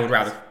slightly I would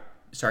less. rather.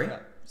 Sorry? Yeah,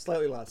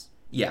 slightly less.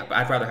 Yeah, but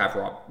I'd rather have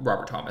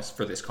Robert Thomas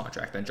for this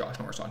contract than Josh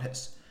Norris on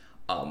his.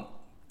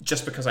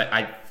 Just because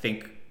I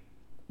think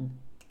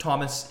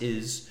Thomas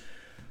is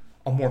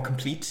a more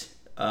complete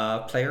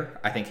player.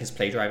 I think his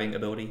play driving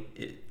ability,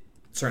 it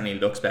certainly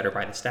looks better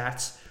by the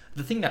stats.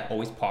 The thing that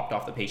always popped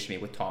off the page to me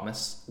with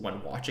Thomas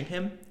when watching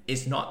him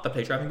is not the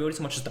play driving ability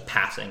so much as the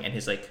passing and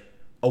his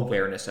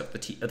awareness of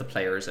the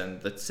players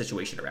and the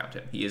situation around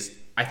him. He is,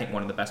 I think,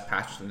 one of the best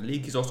passers in the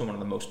league. He's also one of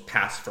the most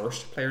pass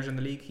first players in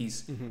the league.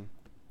 He's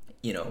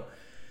he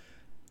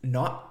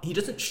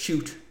doesn't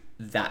shoot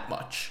that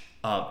much,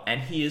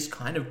 and he is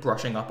kind of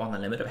brushing up on the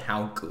limit of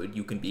how good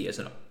you can be as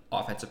an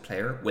offensive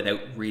player without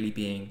really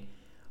being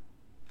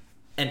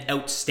an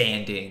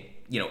outstanding,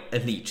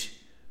 elite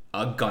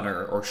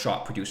gunner or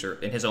shot producer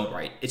in his own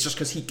right. It's just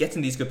because he gets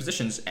in these good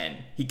positions and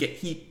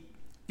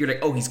you're like,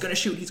 oh, he's gonna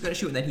shoot,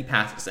 and then he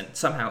passes, and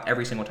somehow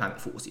every single time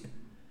it fools you.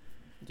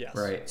 Yes.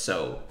 Right.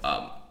 So,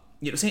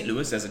 St.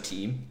 Louis as a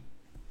team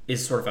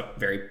is sort of a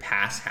very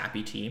pass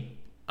happy team,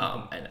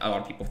 and a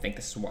lot of people think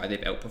this is why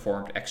they've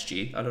outperformed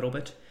XG a little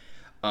bit.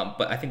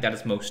 But I think that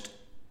is most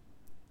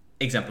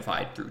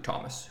exemplified through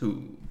Thomas,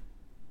 who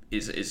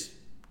is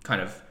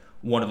kind of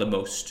one of the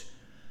most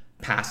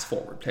pass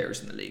forward players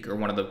in the league, or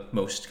one of the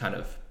most kind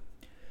of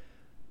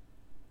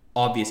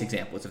obvious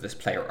examples of this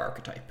player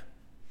archetype.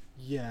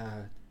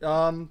 Yeah.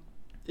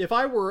 If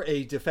I were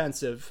a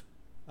defensive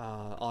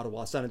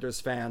Ottawa Senators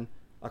fan,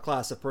 a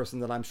class of person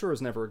that I'm sure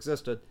has never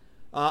existed,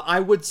 I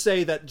would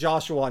say that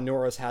Joshua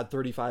Norris had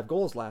 35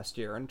 goals last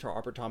year and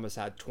Robert Thomas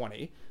had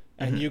 20.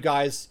 And you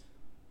guys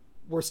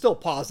were still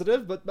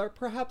positive, but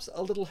perhaps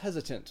a little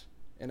hesitant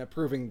in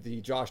approving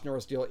the Josh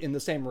Norris deal in the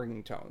same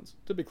ringing tones.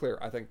 To be clear,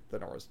 I think the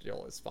Norris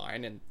deal is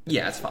fine. And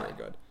yeah, it's fine. Very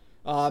good.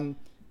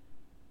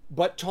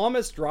 But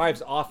Thomas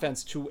drives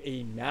offense to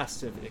a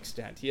massive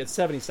extent. He had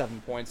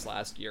 77 points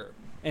last year,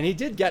 and he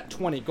did get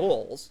 20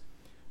 goals,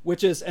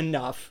 which is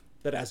enough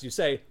that, as you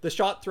say, the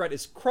shot threat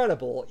is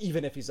credible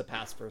even if he's a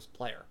pass-first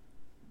player.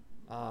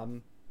 I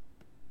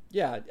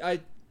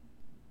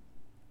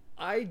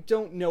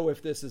don't know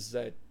if this is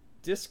a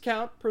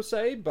discount per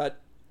se, but...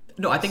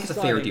 No, I think it's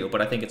a fair deal,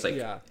 but I think it's like...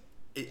 Yeah.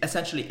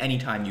 Essentially,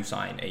 anytime you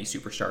sign a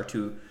superstar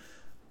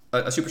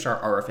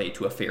RFA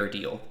to a fair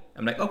deal,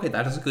 I'm like, okay,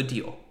 that is a good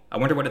deal. I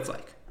wonder what it's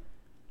like.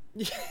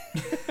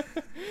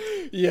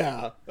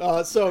 Yeah.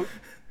 So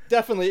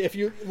definitely, if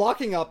you're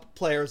locking up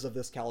players of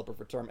this caliber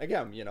for term,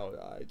 again,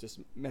 I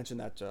just mentioned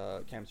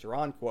that Cam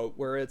Turan quote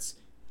where it's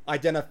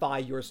identify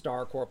your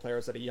star core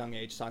players at a young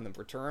age, sign them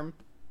for term.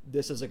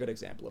 This is a good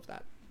example of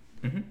that.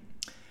 Mm-hmm.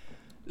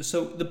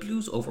 So the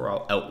Blues'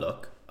 overall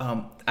outlook,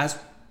 as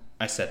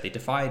I said, they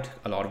defied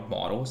a lot of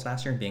models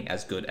last year in being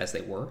as good as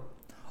they were.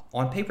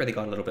 On paper, they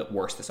got a little bit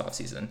worse this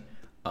offseason.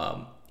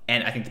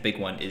 And I think the big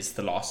one is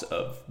the loss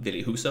of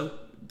Ville Husso.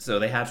 So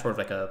they had sort of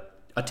like a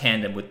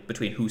tandem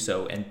between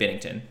Husso and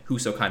Binnington.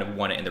 Husso kind of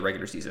won it in the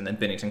regular season, and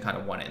Binnington kind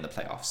of won it in the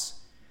playoffs.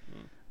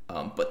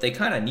 But they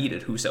kind of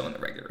needed Husso in the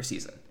regular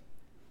season.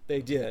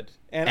 They did.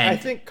 And I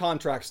think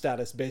contract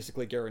status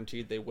basically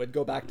guaranteed they would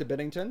go back to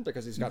Binnington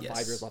because he's got 5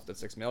 years left at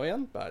 $6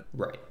 million. But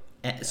right.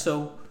 And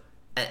so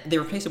they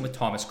replaced him with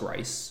Thomas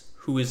Greiss,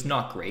 who is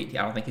not great.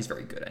 I don't think he's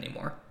very good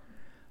anymore.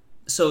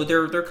 So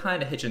they're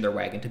kind of hitching their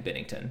wagon to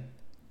Binnington,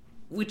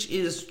 which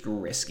is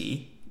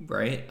risky,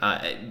 right?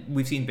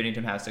 We've seen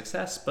Binnington have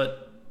success,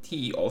 but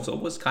he also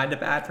was kind of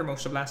bad for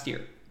most of last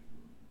year.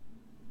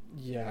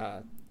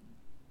 Yeah.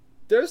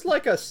 There's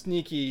like a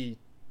sneaky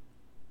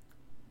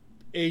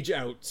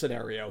age-out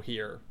scenario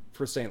here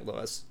for St.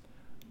 Louis.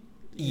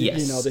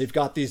 Yes. They've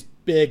got these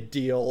big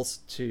deals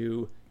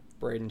to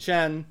Braden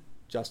Chen,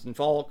 Justin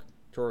Falk,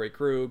 Torrey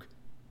Krug,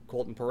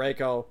 Colton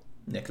Parayko,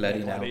 Nick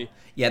Leddy now.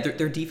 Yeah,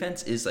 their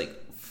defense is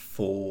like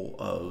full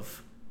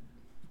of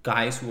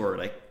guys who are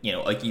like,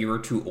 a year or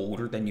two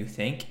older than you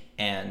think,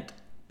 and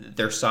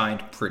they're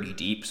signed pretty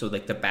deep. So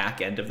like the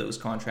back end of those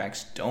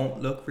contracts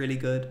don't look really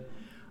good.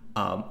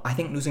 I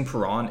think losing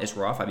Perron is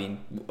rough. I mean,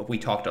 we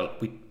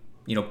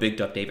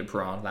bigged up David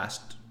Perron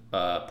last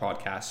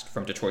podcast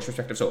from Detroit's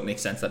perspective, so it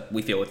makes sense that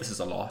we feel that this is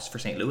a loss for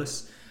St.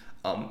 Louis.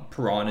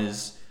 Perron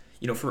is,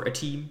 for a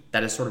team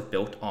that is sort of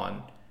built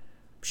on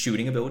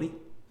shooting ability,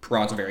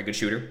 Perron's a very good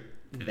shooter.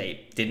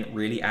 They didn't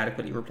really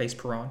adequately replace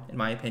Perron, in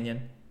my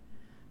opinion.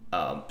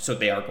 So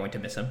they are going to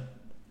miss him.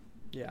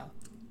 Yeah.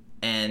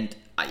 And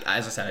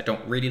as I said, I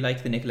don't really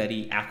like the Nick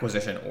Leddy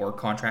acquisition or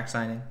contract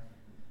signing.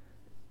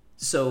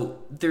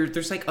 So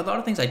there's like a lot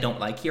of things I don't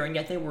like here, and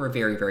yet they were a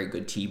very, very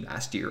good team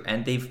last year,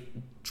 and they've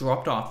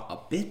dropped off a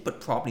bit, but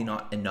probably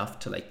not enough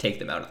to like take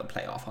them out of the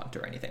playoff hunt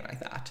or anything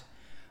like that.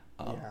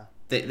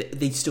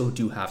 They still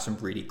do have some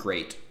really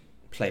great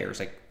players,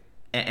 like,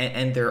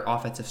 and their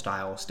offensive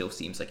style still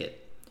seems like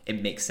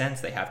it makes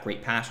sense. They have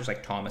great passers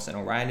like Thomas and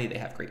O'Reilly. They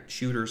have great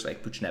shooters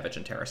like Buchnevich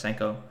and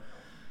Tarasenko.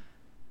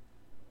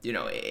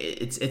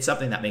 It's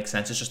something that makes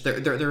sense. It's just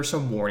there are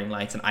some warning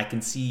lights, and I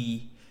can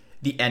see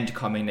the end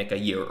coming like a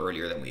year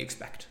earlier than we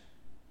expect.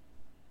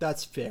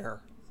 That's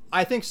fair.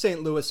 I think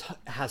St. Louis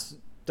has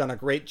done a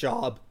great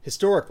job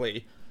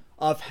historically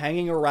of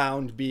hanging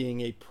around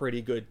being a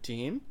pretty good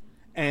team,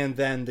 and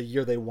then the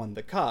year they won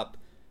the Cup,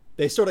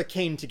 they sort of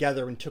came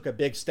together and took a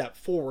big step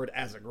forward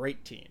as a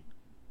great team.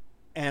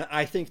 And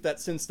I think that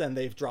since then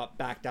they've dropped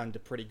back down to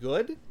pretty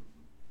good.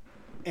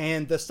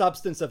 And the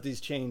substance of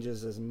these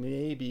changes is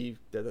maybe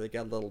that they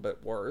get a little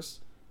bit worse,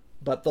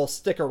 but they'll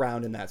stick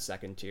around in that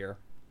second tier.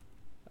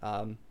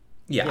 I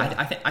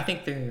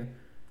think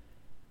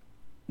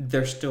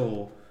they're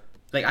still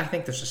like, I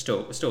think there's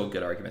still a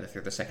good argument that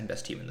they're the second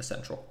best team in the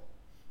Central.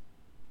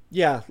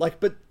 Yeah,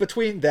 but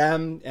between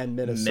them and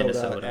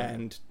Minnesota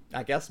and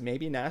I guess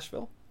maybe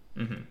Nashville.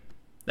 Mm-hmm.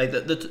 Like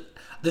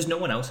there's no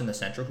one else in the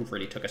Central who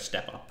really took a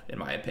step up, in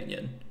my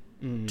opinion,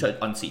 to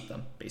unseat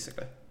them,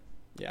 basically.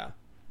 Yeah.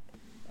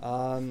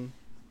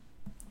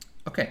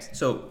 Okay,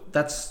 so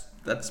that's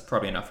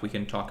probably enough. We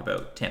can talk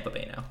about Tampa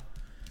Bay now.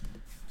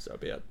 So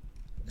be it.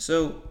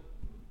 So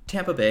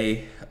Tampa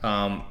Bay,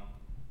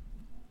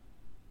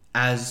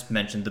 as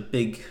mentioned, the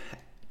big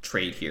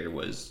trade here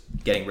was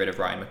getting rid of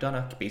Ryan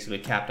McDonagh, basically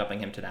cap-upping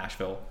him to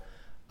Nashville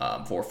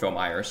for Phil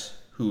Myers,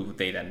 who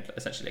they then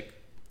essentially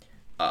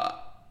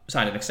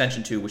signed an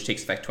extension to, which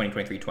takes effect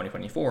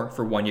 2023-2024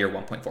 for 1 year,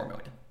 $1.4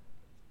 million.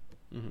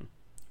 Mm-hmm.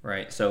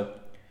 Right, so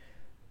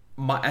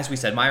as we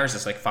said, Myers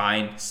is like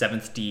fine,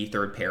 7th D,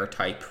 third pair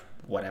type,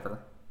 whatever.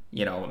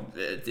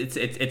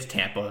 It's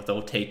Tampa.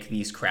 They'll take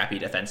these crappy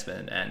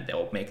defensemen and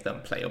they'll make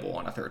them playable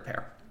on a third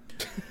pair.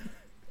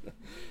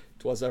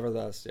 Twas ever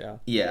thus, yeah.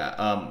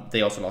 Yeah,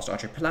 they also lost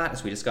Andre Palat,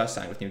 as we discussed,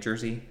 signed with New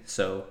Jersey.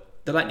 So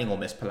the Lightning will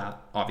miss Palat,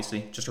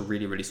 obviously. Just a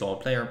really, really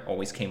solid player.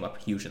 Always came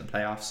up huge in the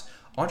playoffs.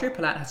 Andre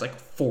Palat has like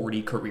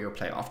 40 career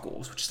playoff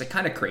goals, which is like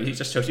kind of crazy. It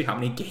just shows you how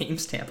many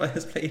games Tampa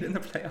has played in the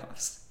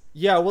playoffs.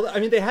 Yeah, well, I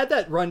mean, they had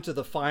that run to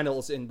the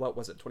finals in, what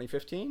was it,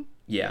 2015?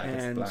 Yeah,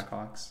 against the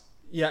Blackhawks.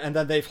 Yeah, and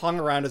then they've hung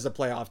around as a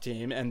playoff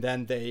team, and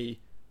then they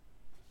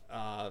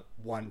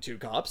won 2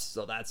 cups,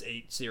 so that's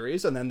 8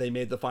 series, and then they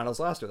made the finals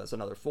last year. That's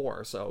another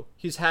 4. So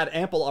he's had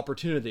ample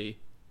opportunity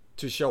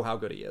to show how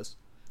good he is.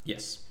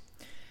 Yes.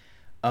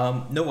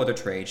 No other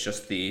trades,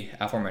 just the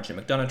aforementioned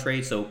McDonough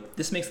trade. So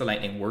this makes the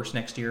Lightning worse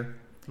next year,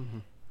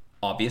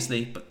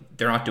 obviously, but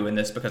they're not doing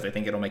this because they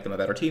think it'll make them a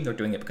better team. They're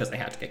doing it because they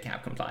have to get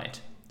cap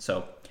compliant.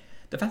 So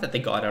the fact that they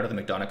got out of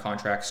the McDonough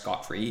contract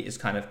scot-free is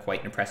kind of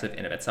quite impressive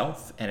in of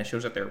itself, and it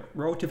shows that they're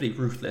relatively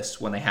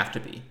ruthless when they have to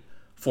be.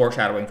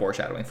 Foreshadowing.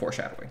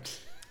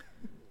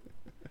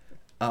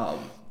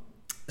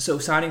 So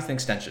signings and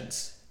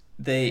extensions.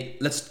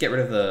 Let's get rid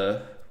of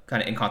the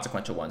kind of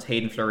inconsequential ones.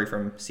 Hayden Fleury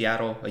from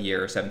Seattle, a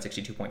year,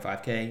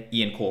 $762.5K.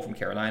 Ian Cole from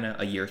Carolina,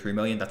 a year, $3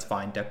 million. That's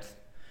fine depth.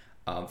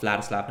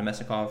 Vladislav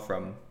Nemesnikov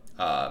from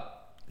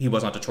he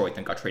was on Detroit,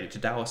 then got traded to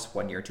Dallas,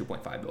 1 year,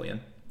 $2.5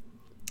 million.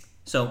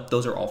 So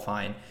those are all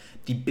fine.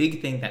 The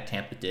big thing that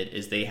Tampa did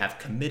is they have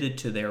committed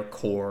to their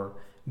core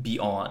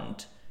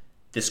beyond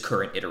this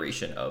current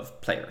iteration of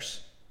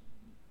players.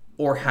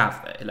 Or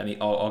have they?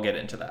 I'll get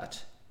into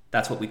that.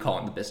 That's what we call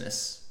in the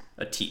business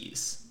a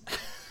tease.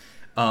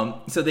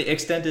 So they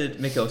extended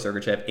Mikhail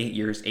Sergachev 8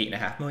 years,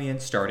 $8.5 million,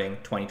 starting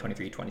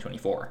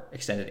 2023-2024.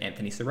 Extended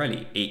Anthony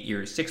Cirelli 8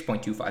 years,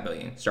 $6.25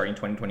 million, starting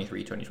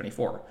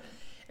 2023-2024.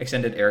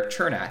 Extended Eric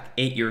Chernak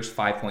 8 years,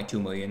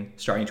 $5.2 million,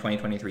 starting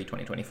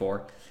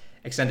 2023-2024.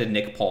 Extended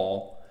Nick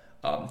Paul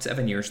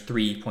 7 years,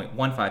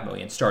 $3.15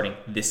 million, starting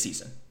this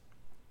season.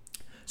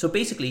 So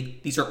basically,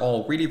 these are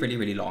all really, really,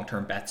 really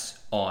long-term bets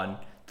on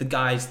the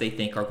guys they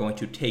think are going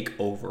to take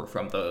over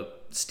from the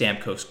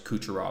Stamkos,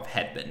 Kucherov,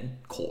 Hedman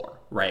core,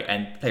 right?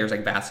 And players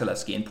like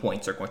Vasilevsky and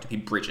Points are going to be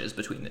bridges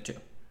between the two.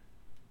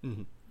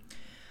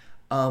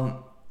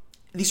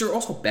 These are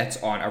also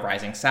bets on a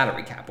rising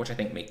salary cap, which I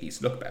think make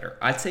these look better.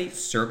 I'd say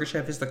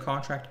Sergachev is the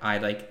contract I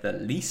like the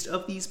least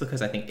of these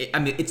because I think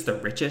it's the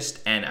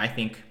richest, and I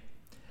think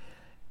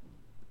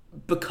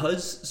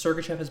because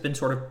Sergachev has been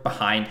sort of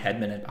behind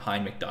Hedman and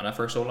behind McDonough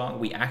for so long,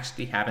 we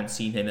actually haven't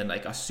seen him in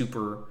like a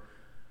super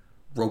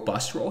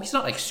robust role. He's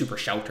not like super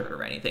sheltered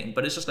or anything,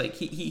 but it's just like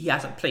he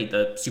hasn't played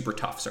the super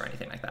toughs or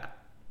anything like that.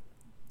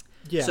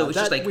 Yeah, so it's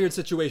that just like weird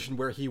situation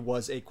where he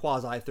was a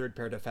quasi third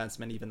pair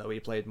defenseman, even though he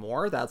played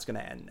more. That's going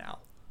to end now.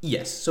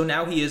 Yes, so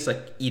now he is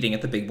like eating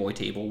at the big boy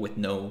table with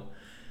no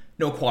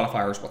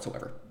qualifiers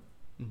whatsoever.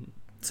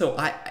 So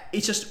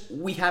it's just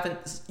we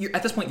haven't.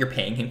 At this point, you're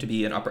paying him to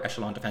be an upper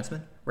echelon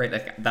defenseman, right?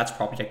 Like that's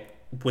probably like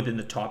within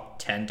the top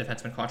 10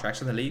 defenseman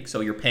contracts in the league.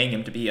 So you're paying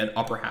him to be an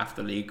upper half of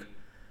the league,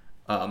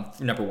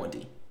 number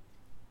 1D.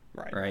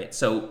 Right.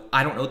 So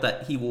I don't know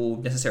that he will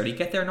necessarily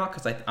get there or not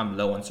because I'm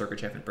low on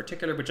Sergachev in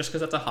particular, but just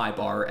because that's a high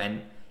bar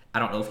and I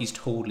don't know if he's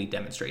totally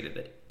demonstrated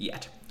it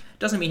yet.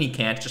 Doesn't mean he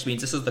can't. Just means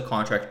this is the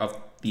contract of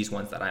these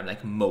ones that I'm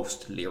like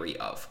most leery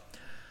of.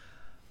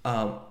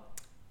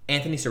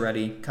 Anthony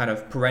Cirelli, kind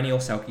of perennial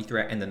Selke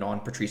threat in the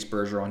non-Patrice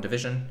Bergeron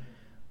division,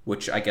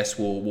 which I guess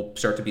will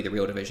start to be the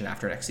real division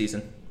after next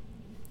season.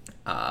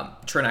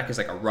 Chernak is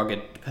like a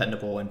rugged,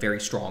 dependable, and very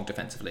strong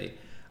defensively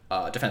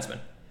defenseman.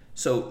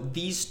 So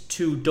these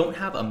two don't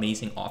have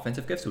amazing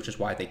offensive gifts, which is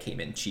why they came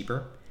in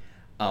cheaper.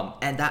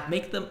 And that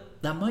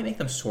might make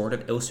them sort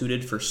of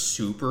ill-suited for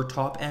super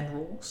top-end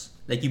roles.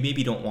 Like you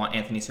maybe don't want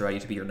Anthony Cirelli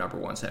to be your number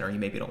 1 center. You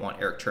maybe don't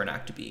want Eric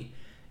Chernak to be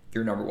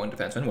your number 1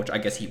 defenseman, which I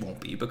guess he won't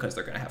be because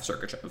they're going to have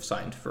Sergachev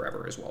signed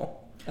forever as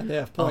well. And they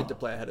have Point to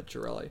play ahead of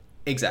Cirelli.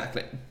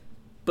 Exactly.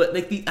 But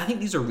like I think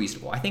these are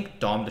reasonable. I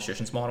think Dom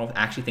Luszczyszyn's model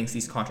actually thinks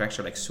these contracts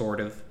are like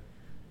sort of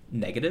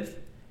negative.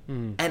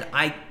 And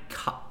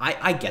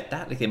I get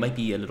that. Like they might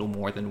be a little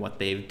more than what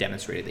they've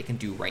demonstrated they can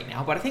do right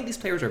now. But I think these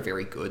players are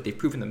very good. They've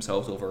proven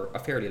themselves over a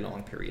fairly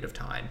long period of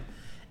time.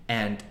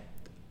 And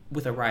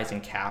with a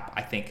rising cap,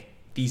 I think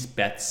these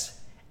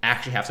bets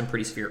actually have some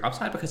pretty severe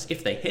upside because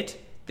if they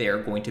hit,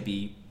 they're going to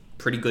be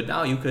pretty good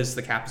value because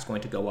the cap is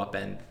going to go up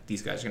and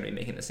these guys are going to be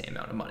making the same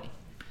amount of money.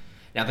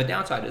 Now, the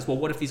downside is, well,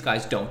 what if these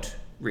guys don't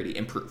really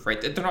improve, right?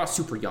 They're not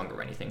super young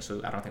or anything,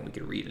 so I don't think we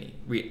could really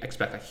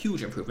expect a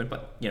huge improvement,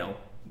 but,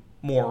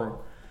 more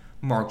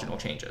marginal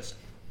changes.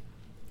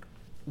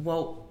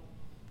 Well,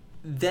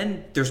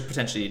 then there's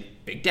potentially a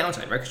big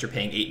downside, right? Because you're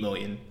paying $8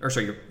 million,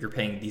 you're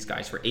paying these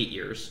guys for 8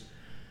 years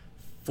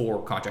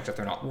for contracts that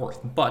they're not worth.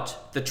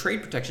 But the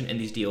trade protection in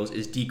these deals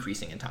is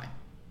decreasing in time.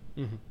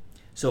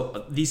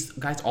 So these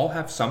guys all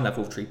have some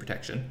level of trade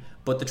protection,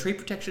 but the trade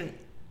protection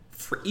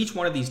for each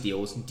one of these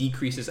deals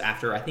decreases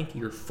after, I think,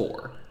 year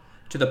 4,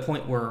 to the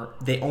point where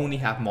they only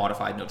have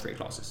modified no trade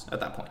clauses at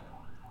that point.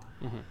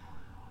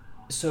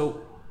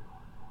 So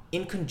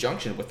in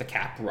conjunction with the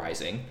cap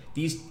rising,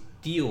 these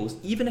deals,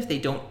 even if they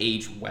don't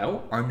age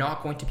well, are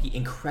not going to be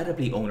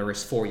incredibly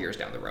onerous 4 years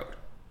down the road.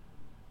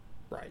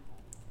 Right.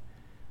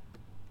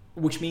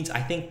 Which means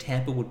I think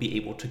Tampa would be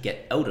able to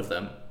get out of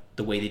them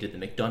the way they did the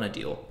McDonough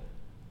deal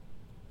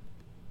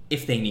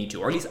if they need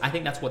to, or at least I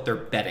think that's what they're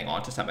betting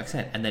on to some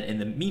extent. And then in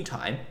the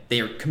meantime, they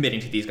are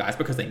committing to these guys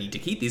because they need to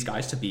keep these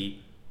guys to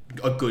be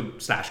a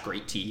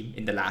good/great team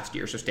in the last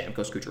years of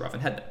Stamkos, Kucherov,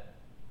 and Hedman.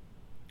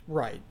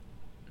 Right.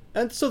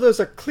 And so there's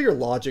a clear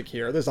logic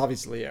here. There's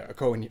obviously a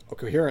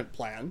coherent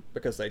plan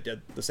because they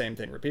did the same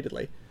thing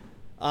repeatedly.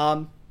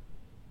 Yeah,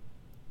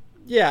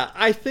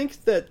 I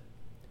think that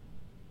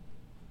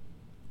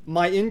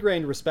my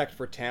ingrained respect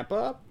for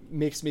Tampa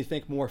makes me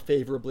think more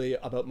favorably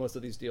about most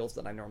of these deals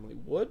than I normally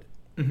would.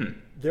 Mm-hmm.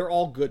 They're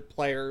all good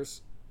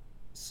players,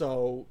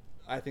 so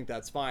I think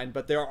that's fine.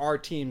 But there are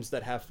teams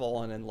that have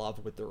fallen in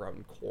love with their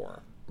own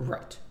core.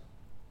 Right.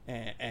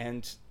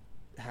 And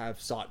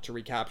have sought to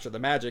recapture the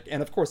magic.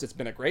 And of course, it's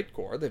been a great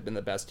core. They've been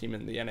the best team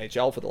in the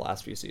NHL for the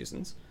last few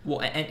seasons.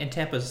 Well, and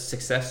Tampa's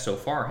success so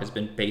far has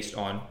been based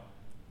on,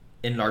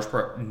 in large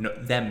part,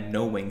 them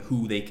knowing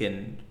who they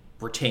can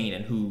retain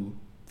and who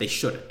they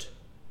shouldn't.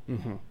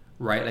 Mm-hmm.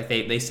 Right? Like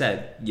they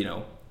said,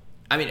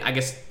 I mean, I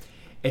guess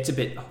it's a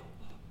bit...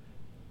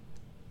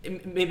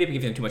 Maybe I'm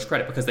giving them too much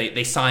credit because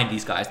they signed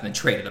these guys and then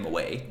traded them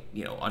away,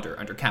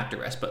 under cap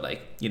duress. But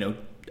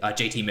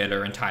JT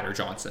Miller and Tyler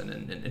Johnson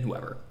and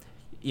whoever,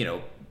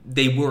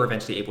 they were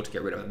eventually able to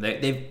get rid of them.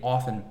 They've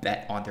often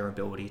bet on their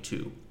ability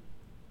to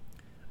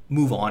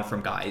move on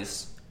from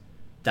guys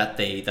that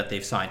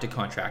they've signed to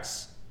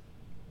contracts,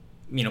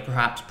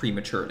 perhaps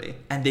prematurely,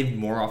 and they've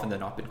more often than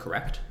not been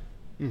correct.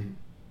 Mm-hmm.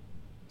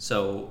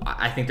 So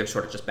I think they're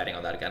sort of just betting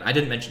on that again. I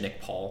didn't mention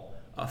Nick Paul.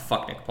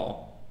 Fuck Nick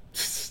Paul.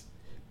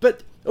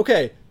 But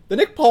okay, the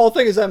Nick Paul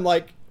thing is I'm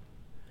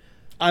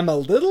a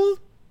little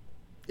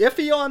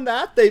iffy on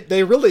that.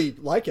 They really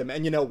like him,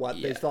 and you know what?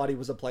 Yeah. They thought he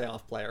was a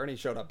playoff player, and he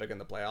showed up big in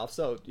the playoffs.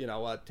 So you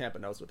know what? Tampa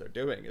knows what they're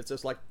doing. It's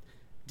just like,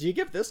 do you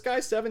give this guy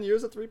 7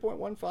 years at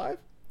 3.15?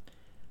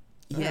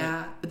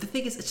 Yeah, but the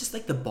thing is, it's just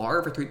like the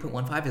bar for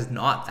 3.15 is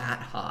not that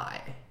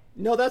high.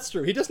 No, that's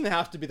true. He doesn't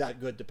have to be that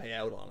good to pay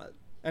out on it,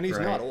 and he's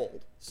not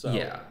old. So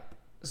yeah,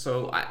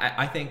 so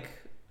I think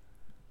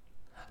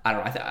I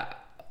don't know.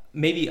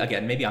 Maybe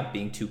I'm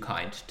being too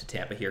kind to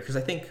Tampa here because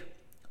I think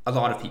a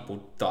lot of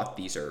people thought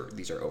these are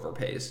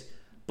overpays,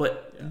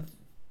 but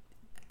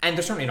and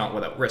they're certainly not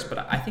without risk. But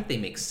I think they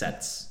make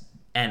sense,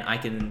 and I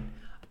can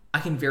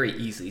very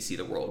easily see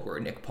the world where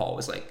Nick Paul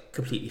is like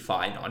completely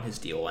fine on his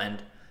deal,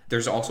 and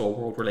there's also a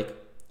world where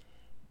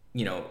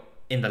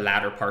in the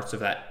latter parts of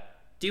that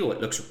deal it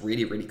looks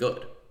really, really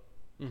good.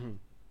 Mm-hmm.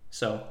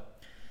 So.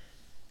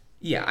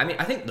 Yeah, I mean,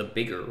 I think the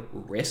bigger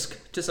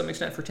risk to some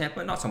extent for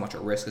Tampa, not so much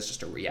a risk, it's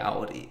just a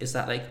reality, is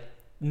that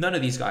none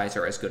of these guys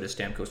are as good as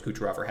Stamkos,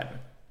 Kucherov, or Hedman.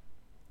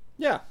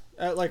 Yeah,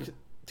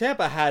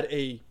 Tampa had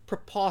a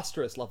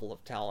preposterous level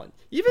of talent.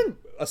 Even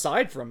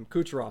aside from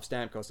Kucherov,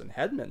 Stamkos, and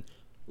Hedman,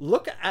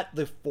 look at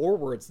the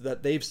forwards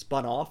that they've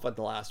spun off in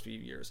the last few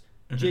years.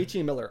 Mm-hmm.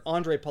 JT Miller,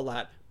 Andre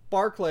Palat,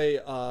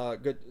 Blake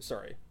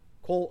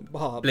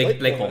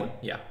Coleman,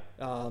 yeah.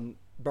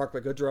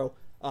 Barclay Goodrow,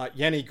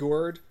 Yanni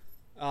Gourde,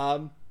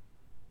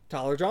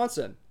 Tyler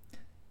Johnson.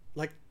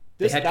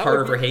 They had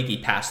Carter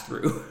Verhaeghe pass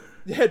through.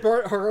 They had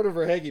Carter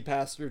Verhaeghe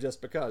pass through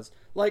just because.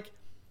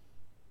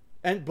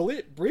 And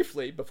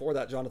briefly before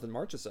that, Jonathan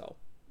Marchessault.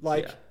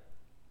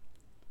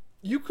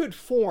 You could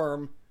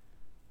form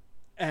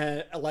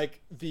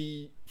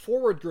the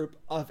forward group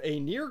of a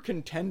near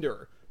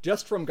contender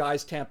just from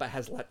guys Tampa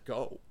has let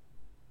go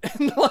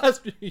in the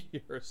last few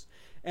years.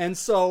 And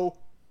so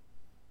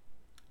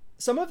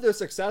some of their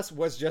success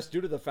was just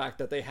due to the fact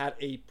that they had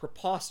a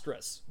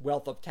preposterous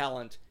wealth of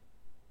talent.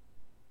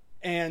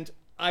 And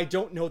I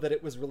don't know that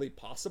it was really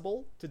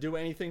possible to do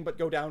anything but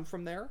go down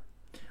from there.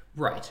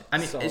 Right. I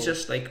mean, it's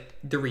just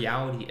the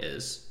reality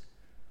is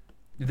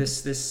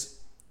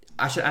this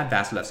I should add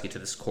Vasilevsky to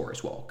this core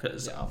as well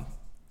because,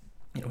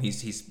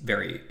 he's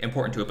very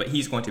important to it, but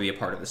he's going to be a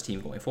part of this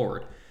team going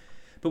forward.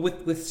 But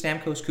with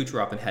Stamkos,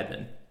 Kucherov, and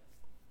Hedman,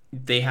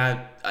 they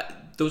had...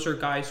 those are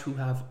guys who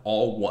have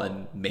all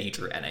won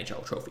major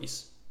NHL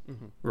trophies,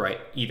 mm-hmm.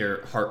 right?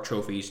 Either Hart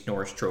trophies,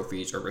 Norris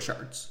trophies, or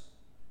Richards.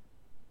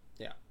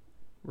 Yeah.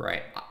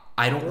 Right.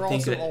 I don't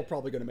think they're also all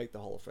probably going to make the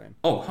Hall of Fame.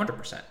 Oh,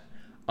 100%.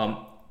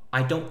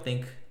 I don't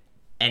think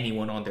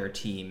anyone on their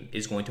team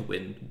is going to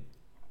win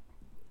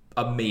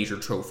a major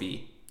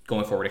trophy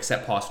going forward,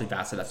 except possibly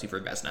Vasilevsky for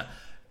Vezina.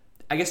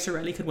 I guess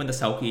Cirelli could win the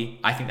Selke.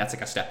 I think that's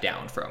a step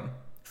down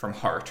from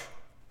Hart,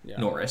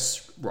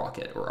 Norris,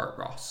 Rocket, or Art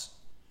Ross.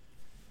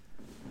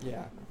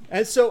 Yeah.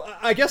 And so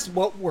I guess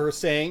what we're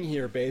saying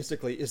here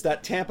basically is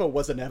that Tampa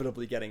was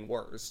inevitably getting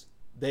worse.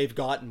 They've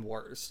gotten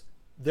worse.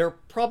 They're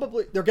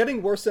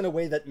getting worse in a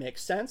way that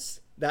makes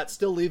sense. That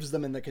still leaves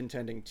them in the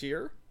contending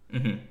tier,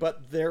 mm-hmm.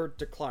 but they're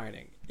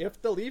declining.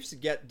 If the Leafs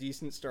get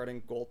decent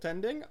starting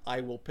goaltending,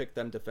 I will pick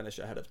them to finish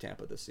ahead of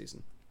Tampa this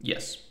season.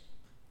 Yes.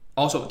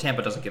 Also,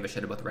 Tampa doesn't give a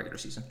shit about the regular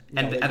season.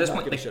 No, and at this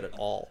point, give a shit at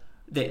all.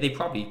 They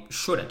probably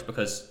shouldn't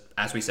because,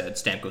 as we said,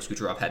 Stamkos,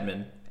 Kucherov,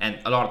 Hedman, and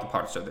a lot of the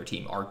parts of their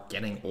team are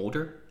getting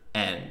older,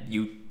 and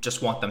you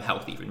just want them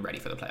healthy and ready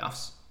for the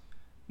playoffs.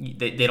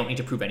 They don't need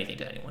to prove anything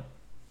to anyone.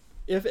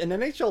 If an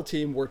NHL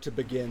team were to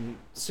begin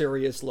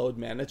serious load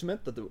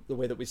management, the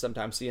way that we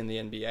sometimes see in the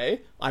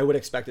NBA, I would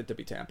expect it to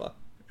be Tampa.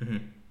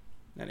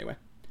 Mm-hmm. Anyway.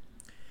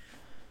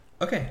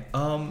 Okay.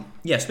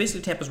 Yes,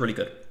 basically Tampa's really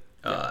good.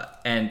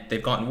 And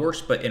they've gotten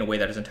worse, but in a way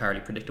that is entirely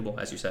predictable,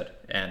 as you said,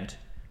 and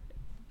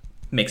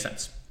makes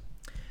sense.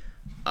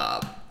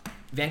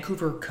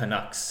 Vancouver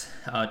Canucks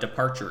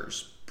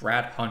departures.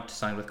 Brad Hunt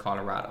signed with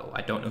Colorado.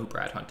 I don't know who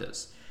Brad Hunt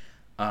is.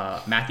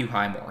 Matthew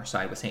Highmore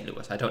signed with St.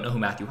 Louis. I don't know who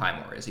Matthew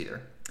Highmore is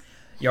either.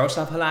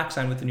 Yaroslav Halak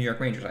signed with the New York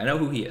Rangers. I know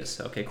who he is.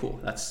 Okay, cool.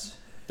 That's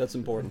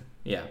important.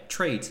 Yeah.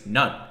 Trades,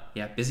 none.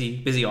 Yeah,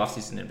 busy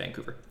offseason in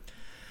Vancouver.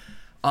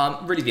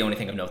 Really the only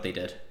thing of note they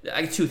did.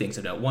 Two things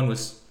of note. One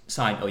was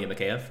sign Ilya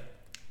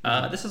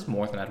Mikheyev. This is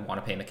more than I'd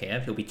want to pay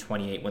Mikheyev. He'll be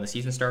 28 when the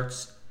season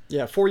starts.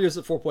 Yeah, 4 years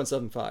at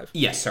 4.75.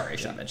 Yes, sorry, I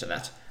should have mentioned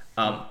that.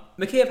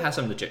 Mikheyev has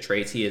some legit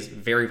traits. He is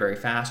very, very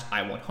fast.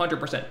 I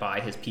 100%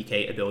 buy his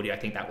PK ability. I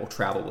think that will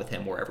travel with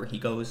him wherever he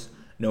goes.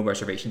 No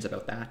reservations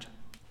about that.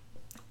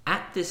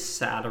 At this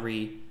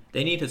salary,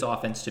 they need his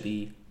offense to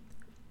be,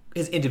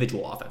 his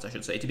individual offense, I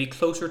should say, to be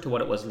closer to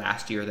what it was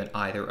last year than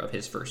either of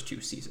his first two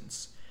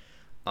seasons.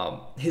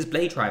 His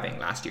blade driving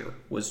last year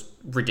was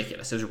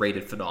ridiculous. It was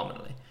rated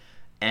phenomenally.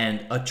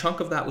 And a chunk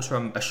of that was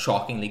from a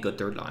shockingly good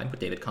third line with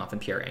David Kampf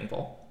and Pierre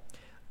Engvall.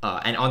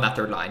 And on that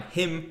third line,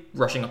 him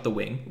rushing up the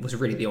wing was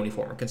really the only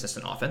form of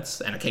consistent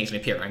offense. And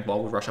occasionally Pierre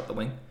Engvall would rush up the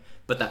wing.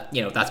 But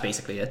that's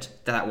basically it.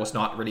 That was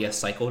not really a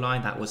psycho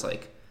line. That was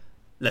like,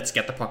 let's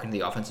get the puck into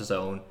the offensive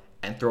zone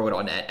and throw it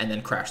on net and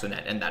then crash the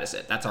net. And that is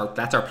it. That's our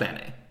plan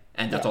A.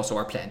 And that's also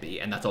our plan B.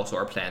 And that's also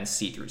our plan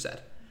C through Z.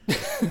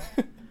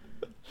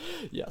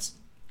 Yes.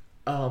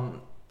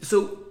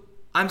 So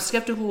I'm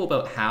skeptical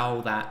about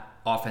how that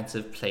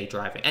offensive play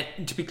driving,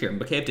 and to be clear,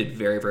 Mikheyev did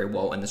very, very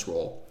well in this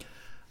role.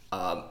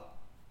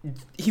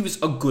 He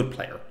was a good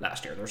player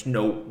last year. There's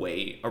no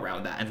way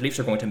around that. And the Leafs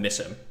are going to miss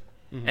him.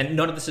 Mm-hmm. And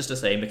none of this is to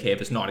say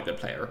Mikheyev is not a good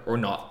player or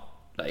not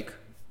a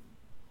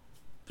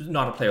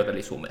player the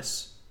Leafs will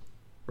miss.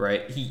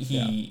 Right?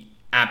 He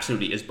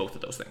absolutely is both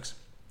of those things.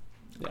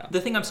 Yeah.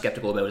 The thing I'm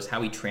skeptical about is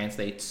how he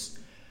translates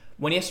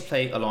when he has to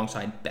play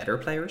alongside better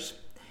players.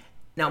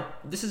 Now,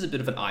 this is a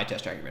bit of an eye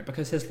test argument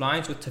because his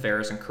lines with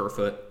Tavares and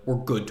Kerfoot were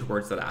good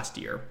towards the last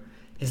year.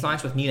 His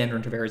lines with Nylander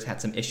and Tavares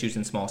had some issues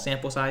in small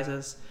sample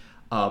sizes.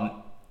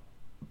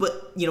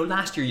 But,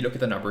 last year you look at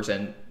the numbers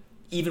and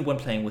even when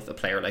playing with a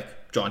player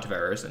like John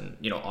Tavares and,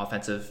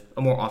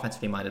 a more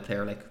offensively minded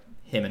player like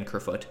him and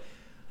Kerfoot,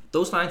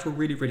 those lines were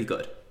really, really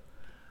good.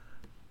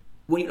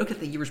 When you look at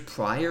the years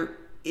prior,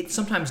 it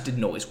sometimes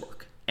didn't always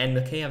work. And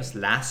Mikheyev's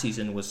last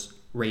season was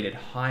rated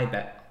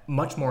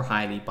much more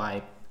highly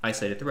by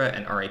isolated threat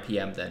and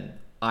RAPM than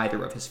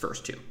either of his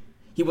first two.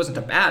 He wasn't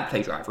a bad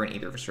play driver in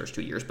either of his first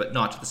 2 years, but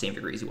not to the same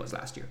degree as he was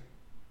last year.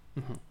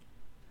 Mm-hmm.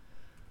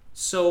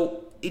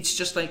 So it's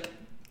just like,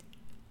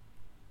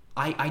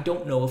 I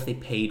don't know if they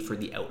paid for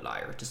the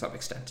outlier to some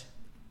extent.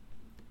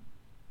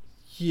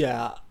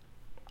 Yeah.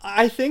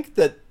 I think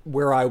that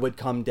where I would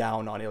come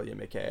down on Ilya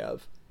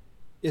Mikheyev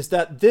is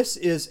that this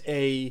is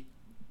a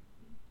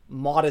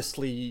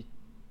modestly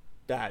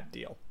bad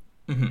deal.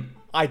 Mm-hmm.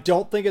 I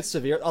don't think it's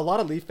severe. A lot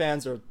of Leaf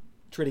fans are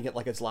treating it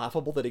like it's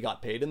laughable that he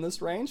got paid in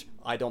this range.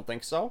 I don't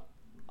think so.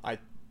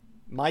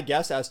 My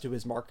guess as to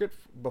his market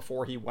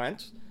before he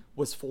went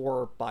was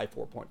 4 by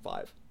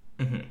 4.5.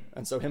 Mm-hmm.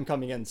 And so him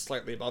coming in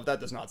slightly above that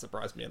does not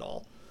surprise me at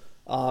all.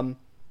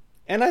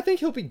 And I think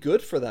he'll be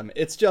good for them.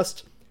 It's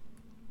just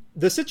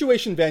the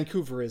situation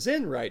Vancouver is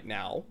in right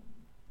now,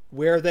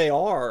 where they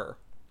are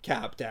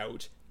capped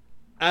out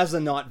as a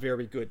not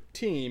very good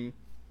team.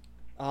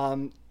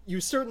 You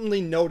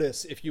certainly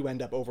notice if you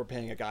end up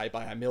overpaying a guy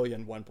by $1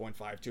 million,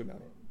 1.5, 2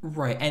 million.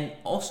 Right. And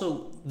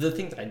also the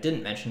thing that I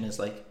didn't mention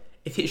is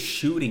if his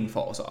shooting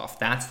falls off,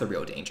 that's the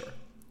real danger.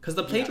 Because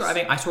the play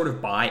driving I sort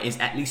of buy is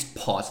at least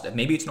positive.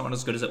 Maybe it's not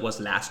as good as it was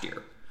last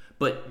year.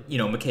 But,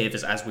 Mikheyev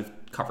is, as we've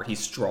covered, he's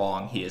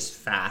strong, he is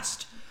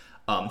fast,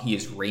 he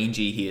is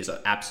rangy, he is an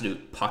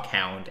absolute puck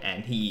hound,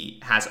 and he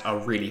has a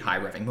really high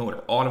revving motor.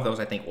 All of those,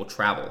 I think, will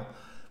travel.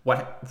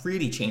 What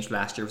really changed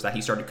last year was that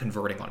he started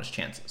converting on his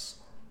chances.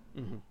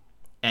 Mm-hmm.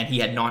 And he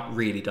had not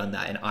really done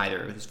that in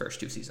either of his first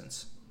 2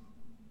 seasons.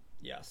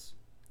 Yes.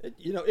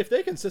 If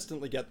they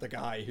consistently get the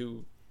guy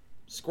who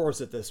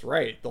scores at this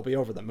rate, they'll be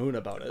over the moon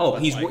about it. Oh,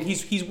 he's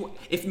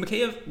if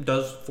Mikheyev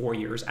does 4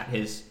 years at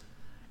his,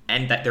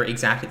 and that they're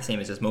exactly the same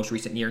as his most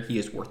recent year, he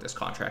is worth this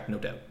contract, no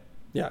doubt.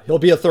 Yeah, he'll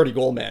be a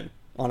 30-goal man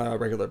on a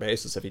regular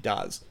basis if he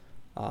does.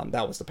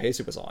 That was the pace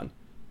he was on.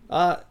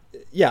 I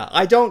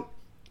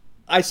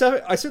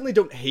certainly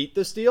don't hate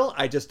this deal.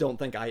 I just don't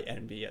think I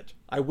envy it.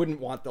 I wouldn't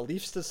want the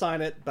Leafs to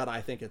sign it, but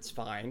I think it's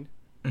fine.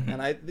 Mm-hmm.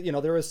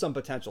 And there is some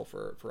potential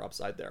for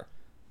upside there.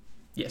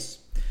 Yes.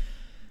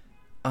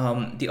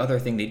 The other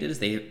thing they did is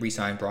they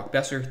re-signed Brock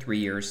Besser, 3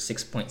 years,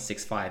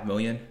 $6.65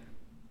 million.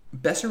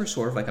 Besser is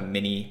sort of like a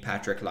mini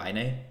Patrick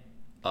Laine.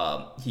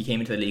 He came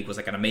into the league, was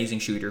like an amazing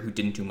shooter who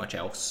didn't do much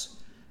else.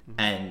 Mm-hmm.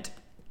 And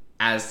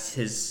as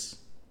his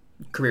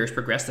career has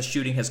progressed, the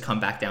shooting has come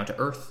back down to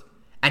earth.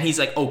 And he's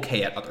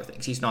okay at other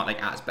things. He's not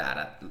as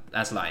bad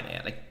as Laine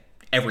at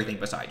everything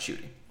besides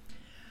shooting.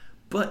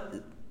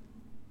 But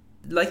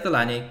like the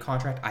Laine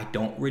contract, I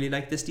don't really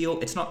like this deal.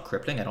 It's not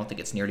crippling. I don't think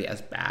it's nearly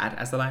as bad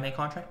as the Laine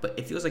contract, but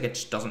it feels like it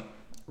just doesn't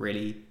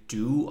really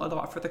do a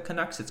lot for the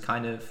Canucks. It's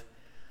kind of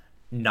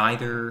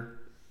neither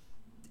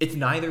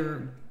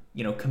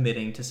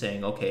committing to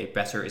saying, okay,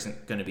 Besser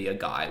isn't going to be a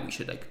guy, we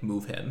should like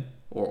move him,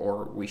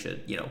 or we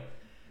should,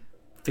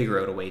 figure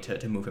out a way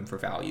to move him for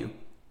value.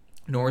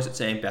 Nor is it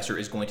saying Besser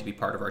is going to be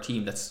part of our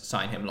team that's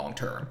sign him long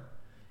term.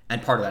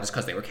 And part of that is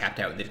because they were capped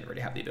out and they didn't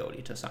really have the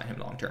ability to sign him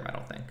long term, I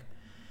don't think.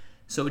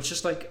 So it's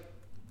just like,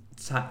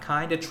 it's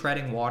kind of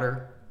treading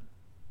water.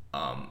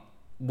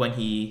 When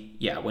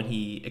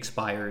he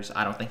expires,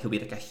 I don't think he'll be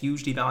like a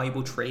hugely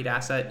valuable trade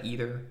asset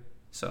either.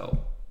 So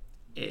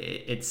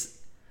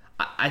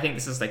I think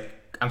this is like,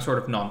 I'm sort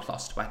of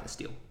nonplussed by this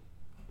deal.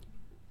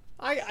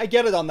 I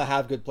get it on the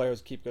have good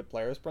players, keep good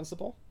players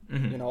principle.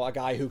 Mm-hmm. A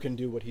guy who can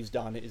do what he's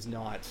done is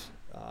not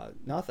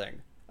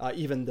nothing.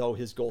 Even though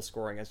his goal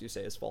scoring, as you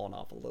say, has fallen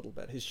off a little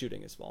bit. His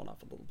shooting has fallen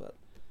off a little bit.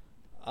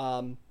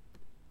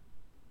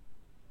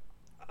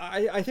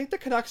 I think the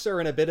Canucks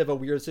are in a bit of a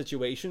weird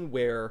situation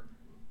where,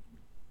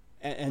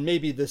 and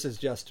maybe this is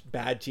just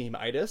bad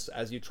team-itis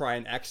as you try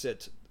and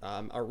exit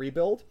a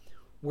rebuild,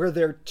 where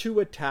they're too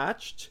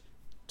attached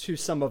to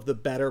some of the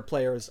better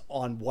players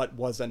on what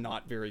was a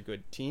not very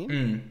good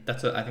team.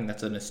 I think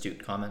that's an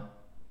astute comment.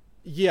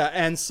 Yeah,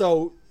 and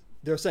so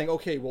they're saying,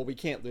 okay, well, we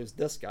can't lose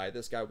this guy.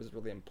 This guy was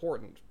really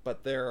important.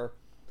 But they're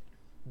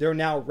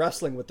now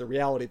wrestling with the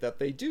reality that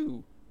they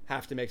do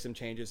have to make some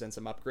changes and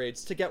some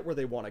upgrades to get where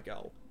they want to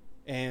go.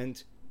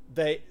 And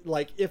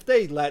if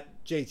they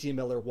let JT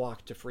Miller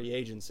walk to free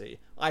agency,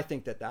 I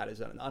think that is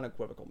an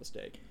unequivocal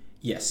mistake.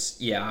 Yes,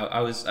 yeah,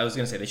 I was going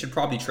to say they should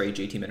probably trade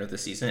JT Miller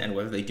this season, and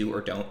whether they do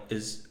or don't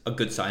is a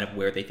good sign of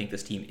where they think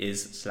this team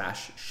is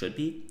 / should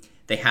be.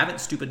 They haven't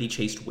stupidly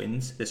chased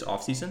wins this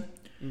offseason,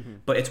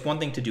 but it's one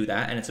thing to do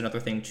that, and it's another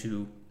thing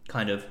to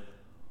kind of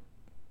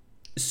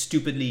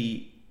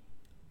stupidly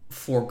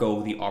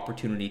forego the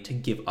opportunity to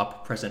give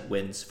up present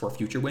wins for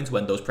future wins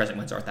when those present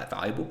wins aren't that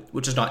valuable,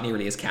 which is not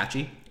nearly as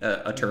catchy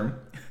a term.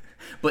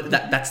 But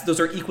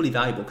those are equally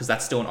valuable because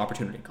that's still an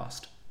opportunity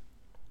cost.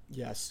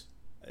 Yes.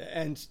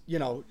 And,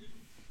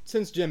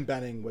 since Jim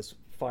Benning was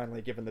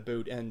finally given the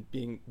boot and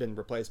been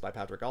replaced by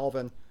Patrick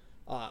Alvin,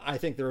 I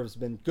think there has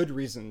been good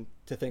reason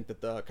to think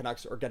that the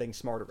Canucks are getting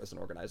smarter as an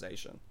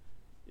organization.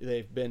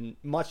 They've been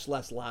much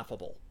less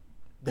laughable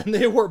than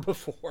they were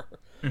before.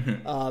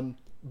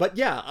 But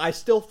yeah, I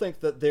still think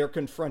that they're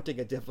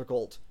confronting a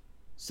difficult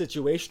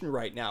situation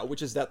right now,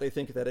 which is that they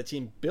think that a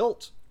team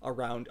built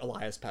around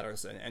Elias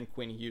Pettersson and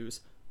Quinn Hughes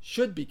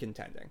should be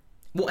contending.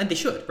 Well, and they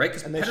should, right?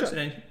 Because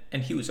Pettersson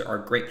and Hughes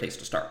are a great place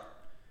to start.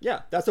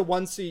 Yeah, that's a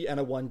 1C and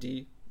a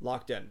 1D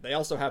locked in. They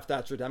also have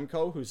Thatcher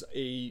Demko, who's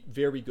a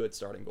very good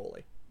starting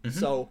goalie.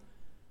 So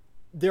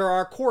there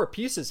are core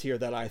pieces here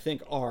that I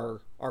think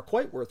are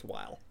quite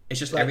worthwhile. It's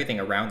just everything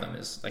around them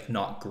is like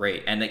not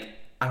great. And like,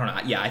 I don't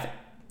know. Yeah,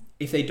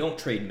 if they don't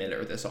trade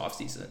Miller this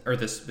offseason or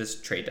this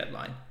trade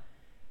deadline,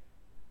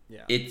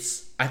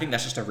 I think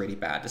that's just a really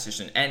bad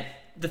decision. And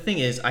the thing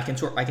is, I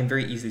can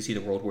very easily see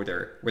the world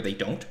where they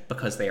don't,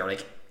 because they are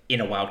like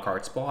in a wild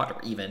card spot or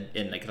even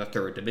in like the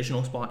third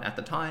divisional spot at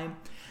the time,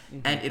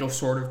 and it'll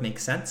sort of make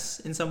sense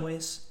in some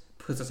ways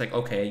because it's like,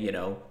 okay,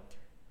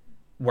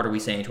 what are we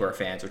saying to our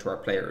fans or to our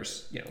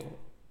players,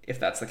 if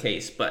that's the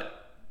case?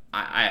 But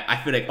I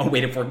feel like,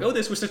 way to forego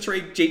this was to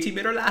trade JT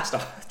Miller last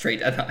trade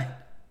deadline.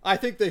 I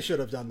think they should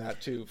have done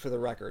that too, for the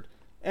record.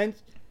 And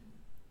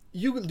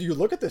you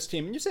look at this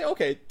team and you say,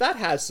 okay, that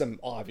has some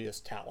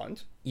obvious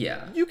talent.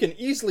 Yeah. You can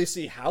easily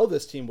see how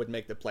this team would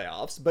make the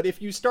playoffs, but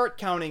if you start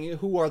counting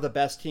who are the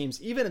best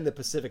teams, even in the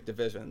Pacific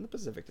Division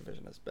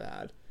is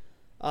bad.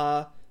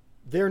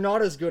 They're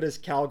not as good as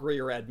Calgary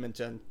or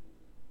Edmonton.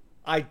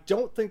 I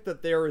don't think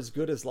that they're as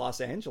good as Los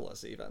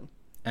Angeles even.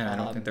 And I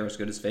don't think they're as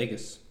good as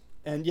Vegas.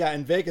 And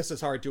Vegas is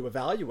hard to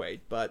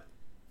evaluate, but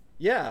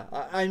yeah,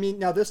 I mean,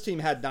 now this team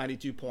had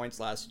 92 points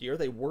last year.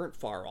 They weren't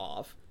far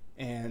off,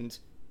 and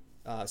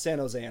San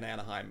Jose and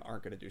Anaheim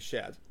aren't going to do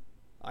shit.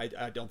 I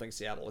don't think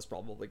Seattle is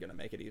probably going to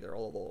make it either,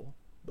 although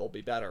they'll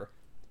be better.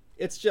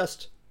 It's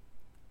just,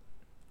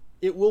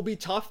 it will be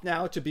tough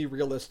now to be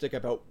realistic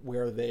about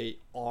where they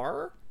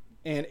are,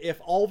 and if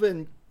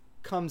Alvin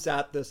comes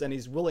at this and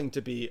he's willing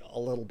to be a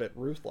little bit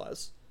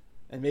ruthless,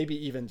 and maybe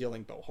even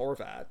dealing Bo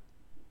Horvat.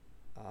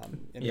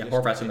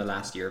 Horvat's in the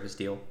last year of his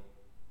deal.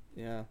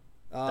 Yeah.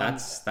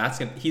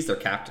 He's their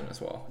captain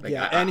as well.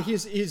 And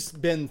he's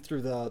been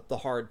through the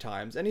hard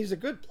times, and he's a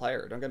good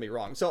player. Don't get me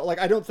wrong. So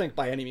I don't think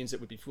by any means it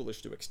would be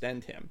foolish to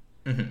extend him,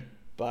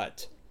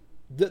 but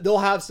they'll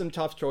have some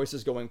tough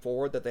choices going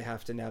forward that they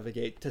have to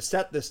navigate to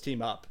set this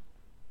team up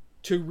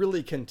to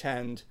really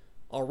contend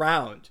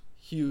around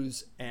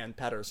Hughes and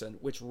Pettersson,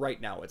 which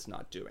right now it's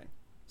not doing.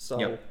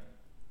 So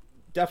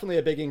definitely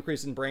a big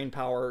increase in brain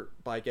power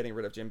by getting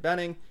rid of Jim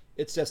Benning.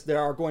 It's just there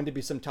are going to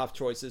be some tough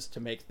choices to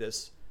make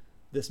this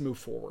move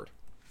forward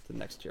to the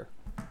next year.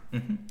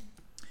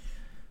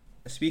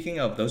 Speaking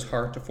of those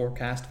hard to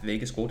forecast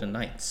Vegas Golden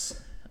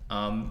Knights,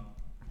 who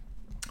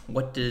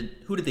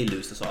did they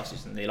lose this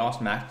offseason? They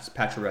lost Max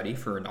Pacioretty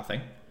for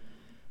nothing.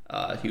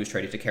 He was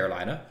traded to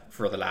Carolina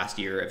for the last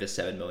year of his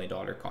 $7 million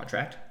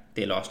contract.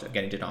 They lost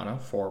Evgeny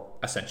Dadonov for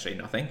essentially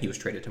nothing. He was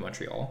traded to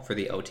Montreal for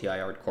the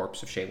OTIR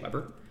corpse of Shea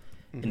Weber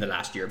in the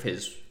last year of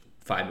his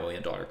 $5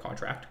 million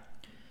contract.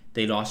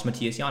 They lost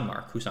Matthias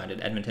Janmark, who signed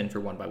at Edmonton for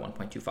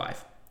 1/1.25.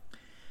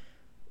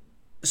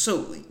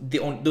 So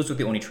those were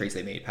the only trades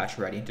they made,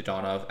 Pacioretty and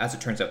Dadonov. As it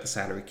turns out, the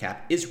salary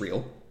cap is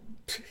real.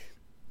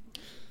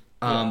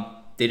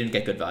 They didn't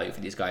get good value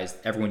for these guys.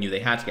 Everyone knew they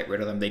had to get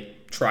rid of them. They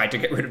tried to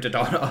get rid of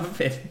Dadonov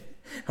in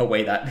a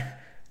way that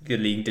the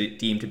league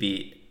deemed to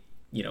be,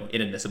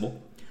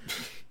 inadmissible.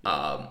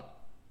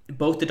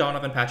 Both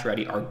Dadonov and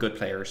Pacioretty are good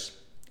players.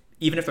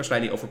 Even if they're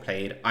slightly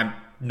overplayed, I'm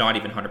not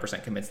even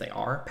 100% convinced they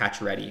are.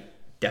 Pacioretty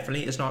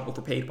definitely is not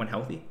overpaid when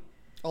healthy.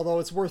 Although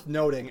it's worth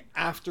noting,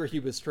 after he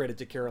was traded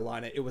to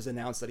Carolina, it was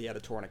announced that he had a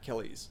torn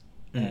Achilles.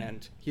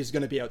 And he's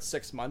going to be out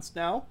 6 months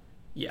now.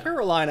 Yeah.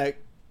 Carolina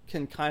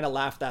can kind of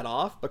laugh that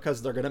off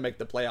because they're going to make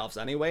the playoffs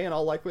anyway in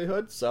all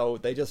likelihood. So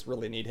they just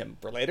really need him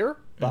for later.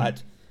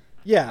 But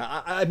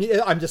yeah, I mean,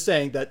 I'm just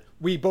saying that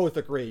we both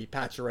agree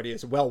Pacioretty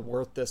is well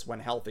worth this when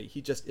healthy.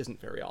 He just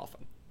isn't very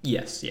often.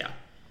 Yes, yeah.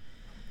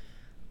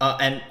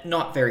 And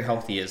not very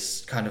healthy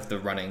is kind of the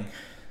running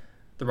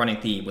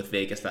theme with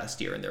Vegas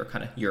last year and their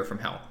kind of year from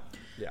hell.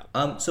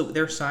 Yeah. So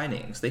their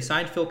signings, they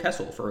signed Phil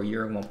Kessel for a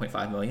year and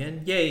 $1.5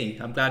 million. Yay!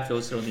 I'm glad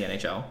Phil's still in the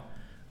NHL.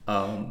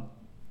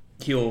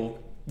 He'll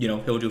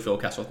do Phil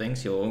Kessel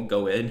things. He'll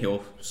go in,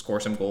 he'll score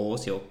some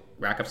goals, he'll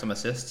rack up some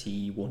assists.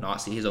 He will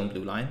not see his own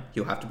blue line.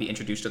 He'll have to be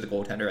introduced to the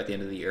goaltender at the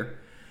end of the year.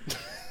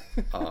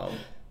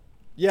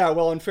 Yeah,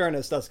 well, in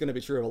fairness, that's going to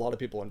be true of a lot of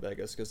people in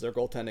Vegas because their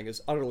goaltending is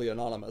utterly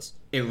anonymous.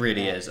 It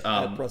really is.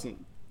 At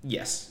present.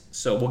 Yes.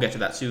 So we'll get to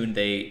that soon.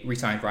 They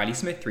re-signed Riley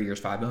Smith, 3 years,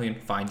 $5 million,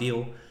 fine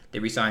deal. They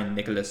re-signed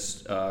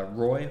Nicholas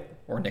Roy,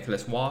 or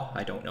Nicholas Waugh,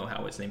 I don't know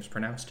how his name's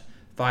pronounced.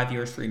 5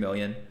 years, $3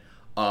 million.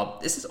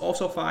 This is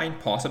also fine,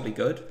 possibly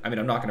good. I mean,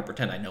 I'm not going to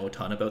pretend I know a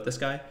ton about this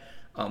guy.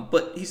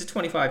 But he's a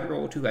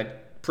 25-year-old who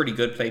had pretty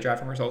good play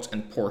driving results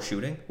and poor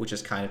shooting, which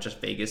is kind of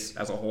just Vegas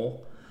as a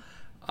whole.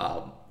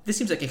 This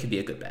seems like it could be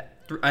a good bet.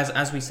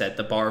 As we said,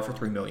 the bar for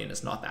 $3 million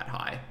is not that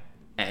high.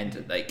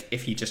 And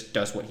if he just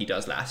does what he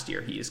does last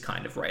year, he is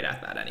kind of right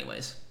at that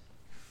anyways.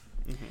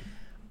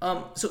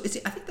 So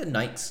I think the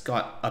Knights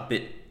got a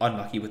bit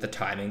unlucky with the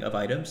timing of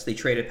items. They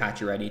traded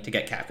Pacioretty to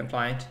get cap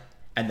compliant,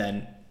 and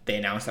then they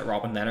announced that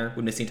Robin Lehner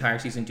would miss the entire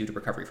season due to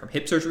recovery from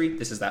hip surgery.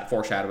 This is that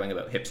foreshadowing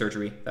about hip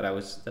surgery that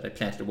I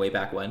planted way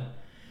back when.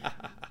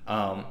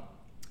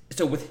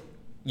 So with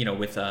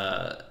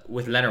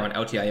Lehner on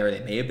LTIR,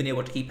 they may have been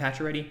able to keep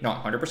Pacioretty.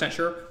 Not 100%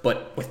 sure,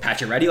 but with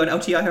Pacioretty on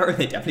LTIR,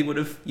 they definitely would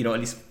have at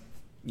least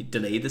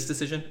delayed this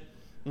decision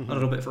a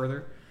little bit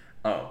further.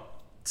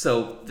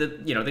 So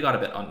they got a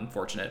bit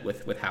unfortunate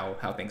with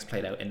how things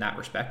played out in that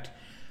respect.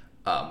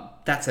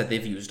 That said,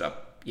 they've used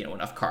up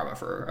enough karma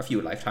for a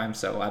few lifetimes,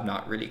 so I'm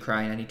not really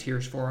crying any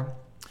tears for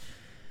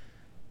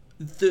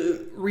them.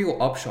 The real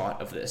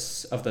upshot of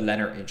the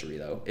Lehner injury,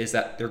 though, is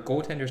that their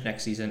goaltenders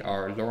next season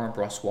are Laurent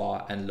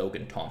Brossoit and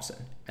Logan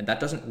Thompson, and that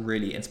doesn't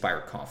really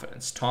inspire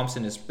confidence.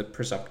 Thompson is the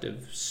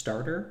presumptive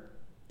starter.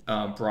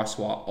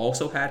 Brossoit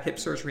also had hip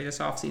surgery this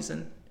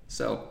offseason,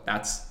 so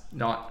that's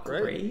not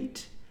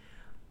great.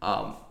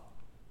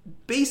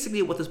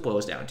 Basically, what this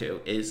boils down to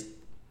is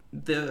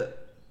the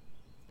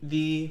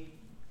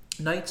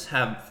Knights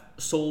have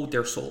sold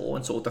their soul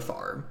and sold their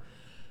farm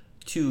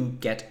to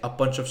get a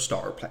bunch of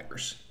star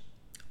players.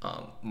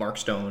 Mark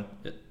Stone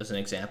is an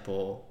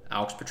example.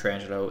 Alex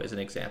Pietrangelo is an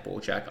example.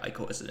 Jack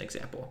Eichel is an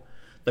example.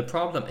 The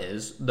problem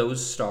is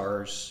those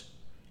stars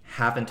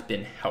haven't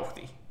been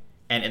healthy.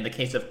 And in the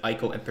case of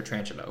Eichel and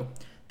Pietrangelo,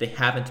 they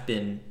haven't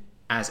been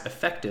as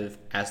effective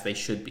as they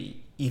should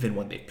be, even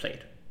when they've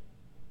played.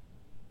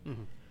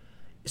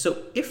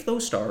 So if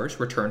those stars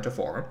return to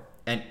form,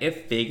 and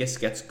if Vegas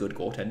gets good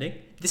goaltending,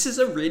 this is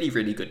a really,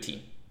 really good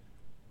team.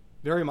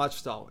 Very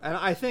much so. And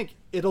I think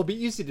it'll be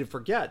easy to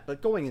forget,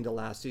 but going into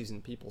last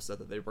season, people said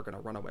that they were going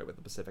to run away with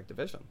the Pacific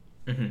Division.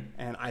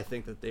 And I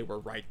think that they were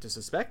right to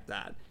suspect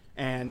that.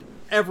 And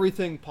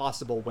everything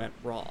possible went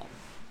wrong.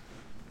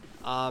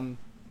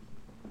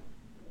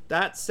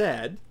 That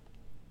said,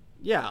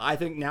 yeah, I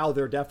think now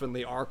there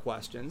definitely are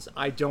questions.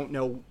 I don't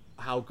know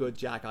how good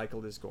Jack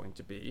Eichel is going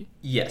to be.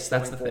 Yes,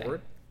 that's the thing.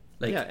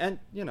 Yeah, and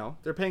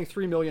they're paying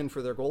 $3 million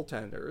for their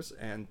goaltenders,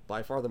 and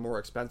by far the more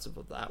expensive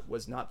of that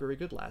was not very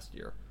good last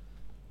year.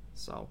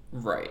 So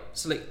right.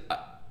 So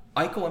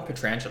Eichel and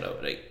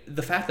Pietrangelo,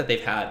 the fact that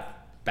they've had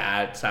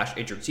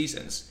bad/injured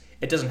seasons,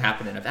 it doesn't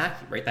happen in a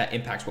vacuum, right? That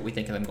impacts what we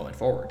think of them going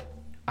forward.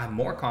 I'm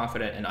more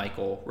confident in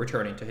Eichel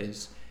returning to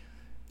his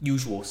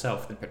usual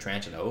self than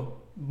Pietrangelo,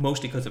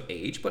 mostly because of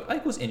age, but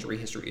Eichel's injury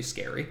history is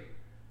scary.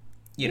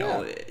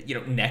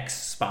 Necks,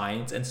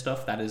 spines, and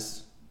stuff. That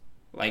is,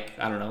 I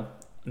don't know,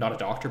 not a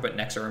doctor, but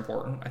necks are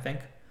important, I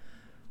think.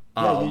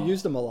 Yeah, you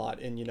use them a lot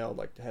in,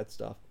 head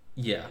stuff.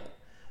 Yeah.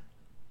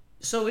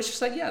 So it's just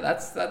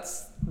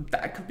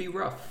that could be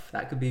rough.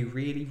 That could be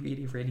really,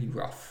 really, really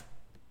rough.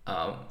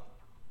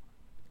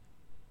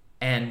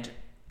 And,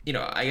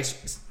 I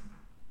guess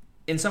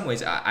in some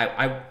ways,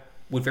 I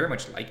would very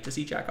much like to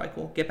see Jack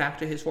Eichel get back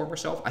to his former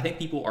self. I think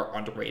people are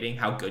underrating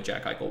how good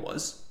Jack Eichel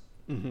was.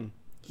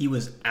 He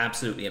was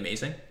absolutely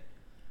amazing.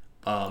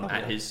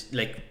 At his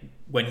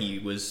when he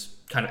was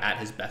kind of at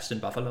his best in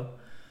Buffalo.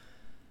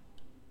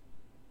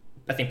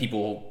 I think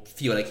people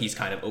feel like he's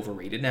kind of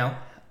overrated now.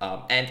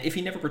 And if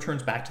he never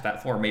returns back to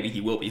that form, maybe he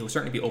will be. He'll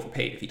certainly be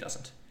overpaid if he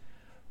doesn't.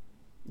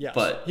 Yes.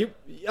 But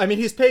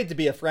he's paid to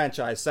be a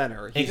franchise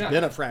center. He's Exactly.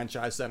 been a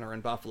franchise center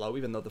in Buffalo,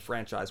 even though the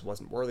franchise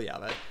wasn't worthy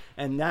of it.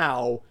 And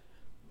now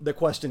the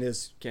question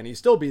is, can he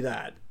still be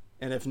that?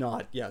 And if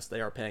not, yes, they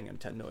are paying him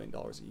 $10 million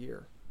a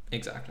year.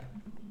 Exactly.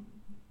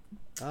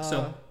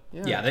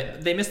 Yeah.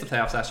 They missed the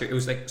playoffs last year. It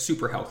was like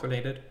super health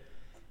related.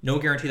 No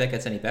guarantee that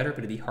gets any better, but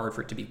it'd be hard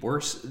for it to be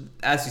worse.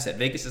 As you said,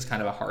 Vegas is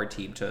kind of a hard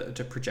team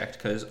to project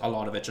because a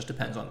lot of it just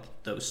depends on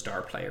those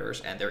star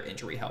players and their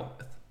injury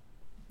health.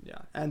 Yeah.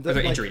 And Or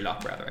their injury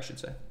luck, rather, I should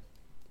say.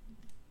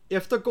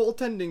 if the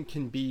goaltending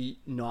can be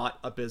not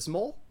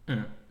abysmal,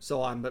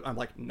 so I'm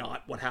like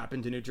not what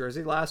happened to New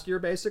Jersey last year,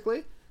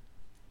 basically,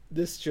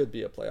 this should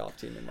be a playoff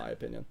team, in my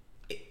opinion.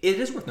 It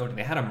is worth noting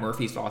they had a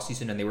Murphy's last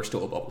season and they were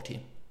still a bubble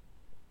team.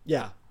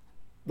 Yeah.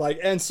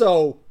 And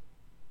so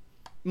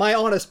my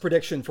honest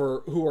prediction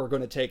for who are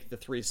going to take the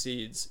 3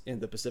 seeds in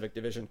the Pacific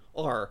Division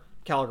are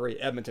Calgary,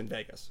 Edmonton,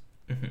 Vegas.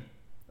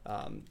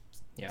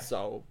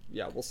 So,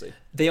 yeah, we'll see.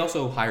 They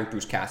also hired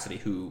Bruce Cassidy,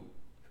 who,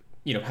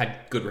 had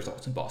good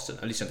results in Boston,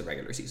 at least in the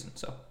regular season.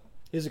 So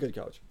He's a good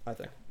coach, I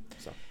think.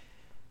 So.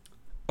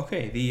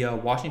 Okay, the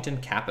Washington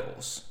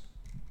Capitals.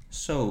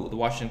 So the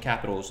Washington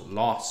Capitals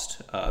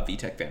lost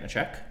Vitek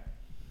Vanacek,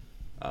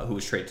 who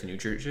was traded to New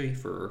Jersey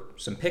for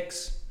some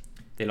picks.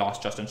 They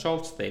lost Justin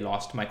Schultz, they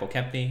lost Michael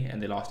Kempny,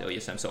 and they lost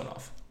Ilya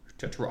Samsonov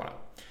to Toronto.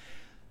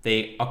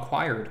 They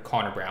acquired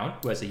Connor Brown,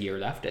 who has a year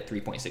left at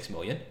 $3.6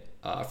 million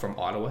from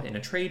Ottawa in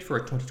a trade for a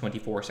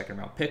 2024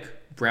 second-round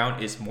pick.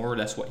 Brown is more or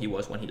less what he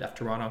was when he left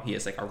Toronto. He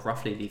is like a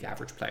roughly league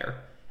average player,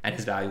 and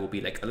his value will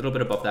be like a little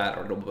bit above that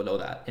or a little bit below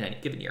that in any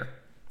given year.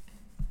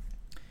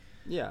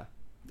 Yeah.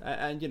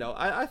 And,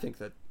 I think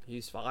that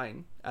he's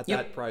fine at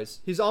that price.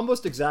 He's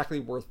almost exactly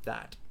worth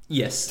that.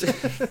 Yes.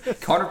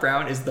 Connor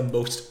Brown is the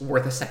most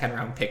worth a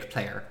second-round pick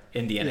player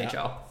in the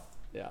NHL.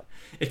 Yeah.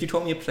 If you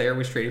told me a player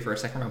was traded for a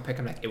second-round pick,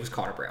 I'm like, it was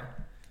Connor Brown.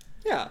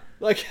 Yeah.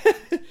 Like,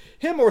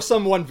 him or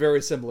someone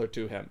very similar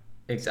to him.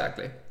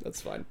 Exactly.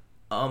 That's fine.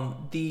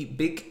 The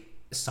big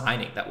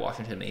signing that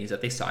Washington made is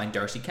that they signed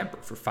Darcy Kemper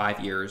for 5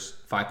 years,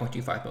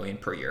 $5.25 million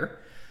per year.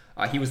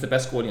 He was the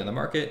best goalie on the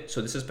market,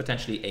 so this is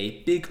potentially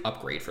a big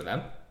upgrade for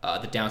them.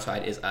 The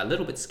downside is a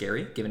little bit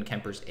scary, given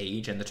Kemper's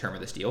age and the term of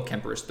this deal.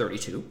 Kemper is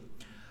 32.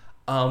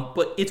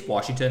 But it's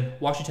Washington.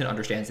 Washington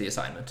understands the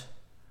assignment.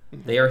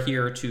 Mm-hmm. They are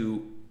here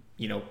to,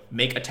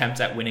 make attempts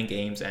at winning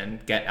games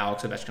and get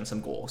Alex Ovechkin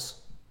some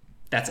goals.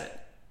 That's it.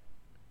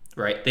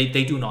 Right? They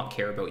do not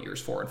care about years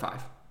 4 and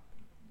 5.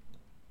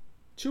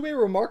 To a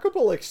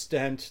remarkable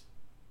extent,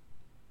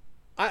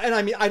 I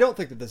don't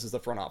think that this is the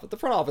front office. The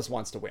front office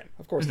wants to win.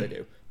 Of course they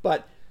do.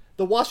 But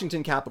the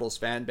Washington Capitals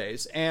fan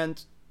base,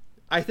 and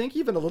I think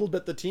even a little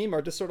bit the team,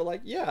 are just sort of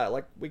like, yeah,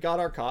 like, we got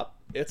our cup.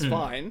 It's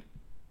fine.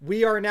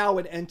 We are now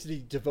an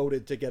entity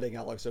devoted to getting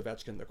Alex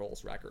Ovechkin the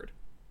goals record.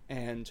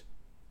 And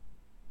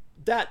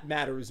that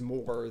matters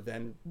more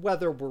than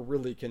whether we're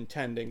really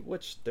contending,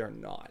 which they're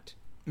not.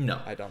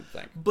 No. I don't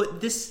think. But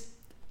this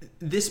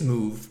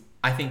move,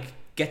 I think,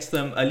 gets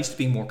them at least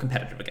being more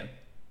competitive again.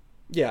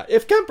 Yeah,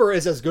 if Kemper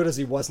is as good as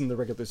he was in the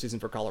regular season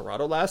for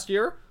Colorado last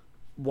year,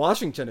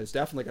 Washington is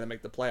definitely going to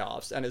make the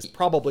playoffs and is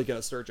probably going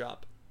to surge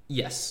up.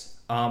 Yes.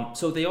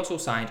 So they also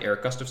signed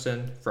Eric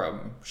Gustafsson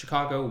from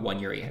Chicago, 1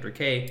 year,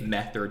 $800K,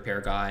 Met third pair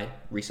guy,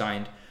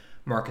 re-signed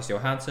Marcus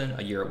Johansson,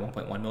 a year at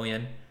 $1.1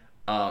 million.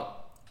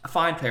 A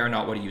fine player,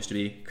 not what he used to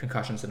be.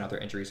 Concussions and other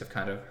injuries have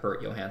kind of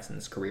hurt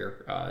Johansson's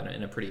career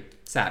in a pretty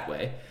sad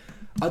way.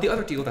 The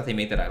other deal that they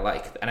made that I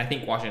like, and I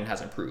think Washington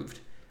has improved,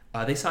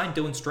 they signed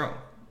Dylan Strome.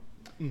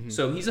 Mm-hmm.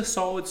 So he's a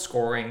solid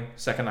scoring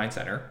second-line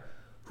center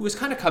who has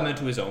kind of come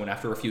into his own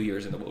after a few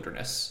years in the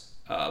wilderness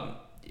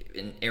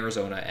in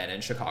Arizona and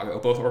in Chicago,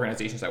 both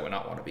organizations I would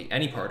not want to be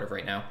any part of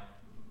right now.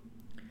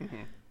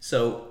 Mm-hmm.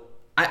 So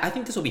I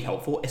think this will be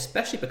helpful,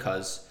 especially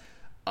because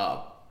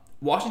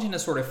Washington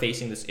is sort of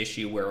facing this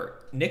issue where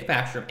Nick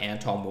Backstrom and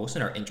Tom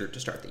Wilson are injured to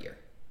start the year.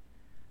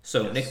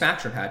 So yes. Nick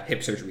Backstrom had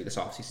hip surgery this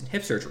offseason.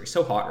 Hip surgery,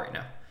 so hot right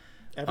now.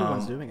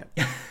 Everyone's doing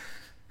it.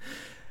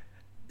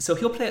 So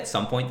he'll play at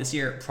some point this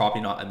year, probably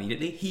not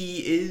immediately. He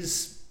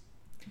is,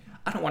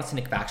 I don't want to say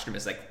Nick Backstrom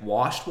is like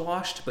washed,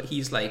 but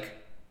he's like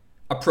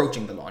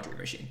approaching the laundry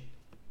machine.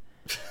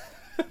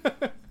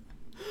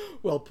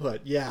 Well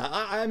put. Yeah,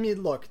 I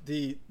mean, look,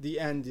 the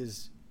end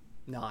is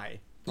nigh.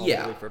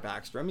 Yeah. For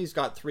Backstrom, he's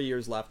got 3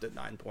 years left at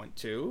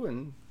 9.2,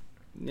 and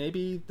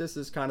maybe this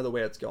is kind of the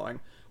way it's going.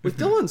 With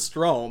Dylan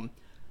Strome,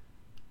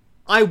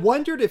 I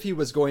wondered if he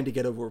was going to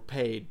get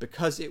overpaid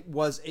because it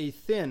was a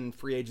thin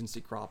free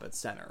agency crop at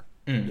center.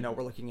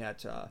 We're looking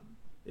at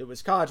it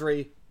was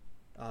Kadri,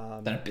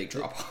 then a big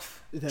drop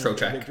off.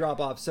 Trocheck. A big drop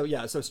off. So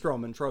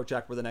Strome and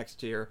Trocheck were the next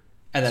tier.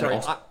 And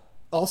then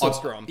also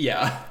Strome.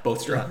 Yeah,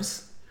 both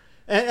Stromes.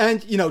 Yeah.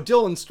 And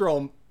Dylan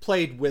Strome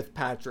played with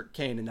Patrick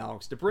Kane and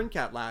Alex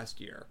DeBrincat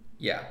last year.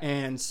 Yeah.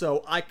 And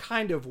so I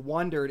kind of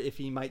wondered if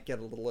he might get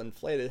a little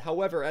inflated.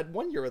 However, at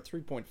 1 year at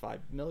 3.5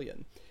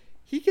 million,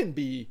 he can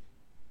be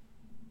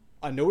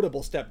a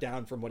notable step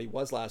down from what he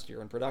was last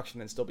year in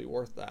production and still be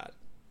worth that.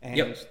 And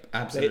Yep,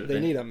 absolutely.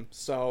 they need him.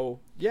 So,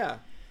 yeah.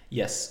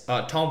 Yes.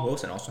 Tom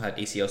Wilson also had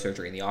ACL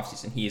surgery in the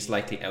offseason. He is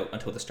likely out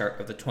until the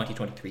start of the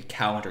 2023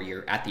 calendar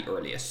year at the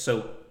earliest.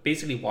 So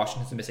basically,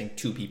 Washington's missing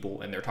 2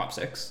 people in their top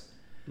 6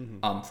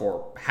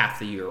 for half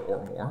the year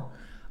or more.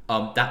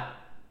 That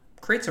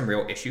creates some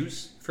real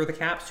issues for the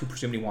Caps, who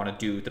presumably want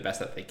to do the best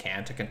that they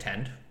can to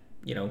contend.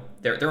 You know,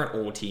 they're an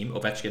old team.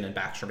 Ovechkin and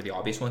Backstrom are the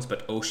obvious ones,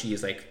 but Oshie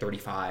is like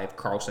 35,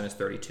 Carlson is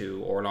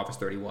 32, Orlov is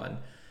 31.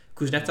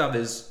 Kuznetsov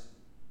is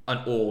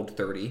an old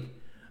 30.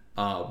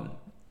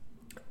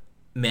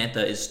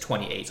 Mantha is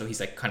 28, so he's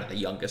like kind of the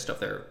youngest of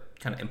their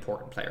kind of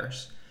important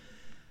players.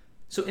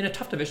 So in a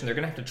tough division, they're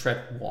going to have to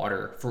tread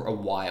water for a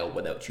while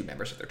without 2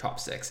 members of their top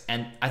 6.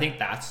 And I think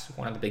that's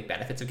one of the big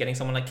benefits of getting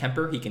someone like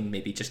Kemper. He can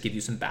maybe just give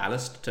you some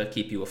ballast to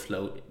keep you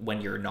afloat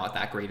when you're not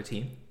that great a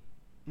team.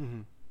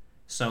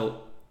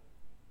 So,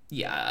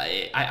 yeah,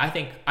 I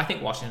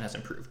think Washington has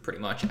improved pretty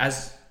much.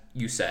 As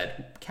you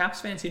said,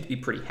 Caps fans seem to be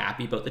pretty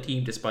happy about the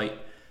team despite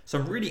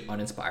some really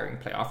uninspiring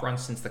playoff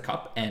runs since the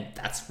Cup, and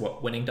that's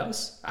what winning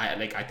does.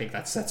 I think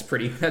that's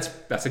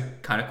a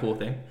kind of cool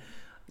thing.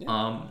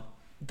 Yeah.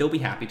 They'll be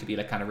happy to be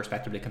like kind of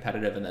respectably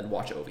competitive and then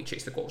watch Ovi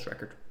chase the goals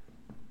record.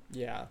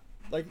 Yeah,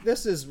 like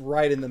this is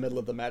right in the middle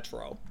of the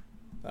Metro.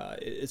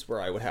 Is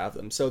where I would have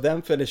them. So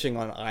them finishing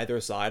on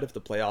either side of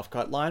the playoff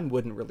cut line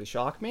wouldn't really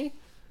shock me.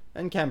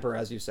 And Kemper,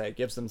 as you say,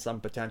 gives them some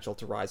potential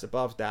to rise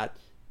above that.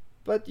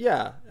 But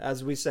yeah,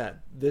 as we said,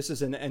 this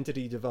is an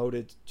entity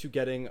devoted to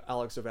getting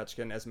Alex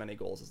Ovechkin as many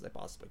goals as they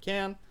possibly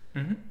can.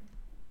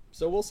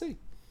 So we'll see.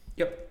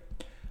 Yep.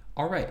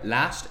 All right,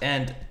 last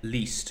and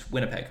least,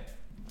 Winnipeg.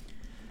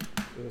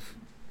 Oof.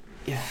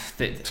 Yeah.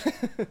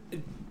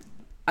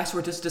 I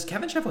swear, does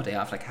Kevin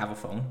Cheveldayoff like have a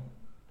phone?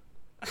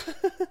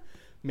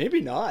 Maybe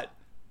not.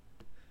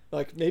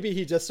 Like, maybe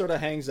he just sort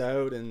of hangs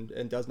out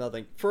and does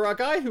nothing. For a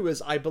guy who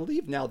is, I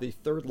believe, now the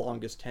 3rd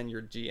longest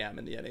tenured GM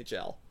in the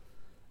NHL,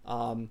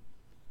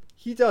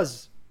 he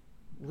does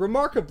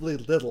remarkably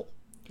little.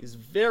 He's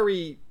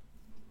very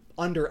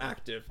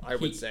underactive, I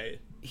would say.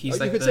 He's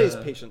you could say he's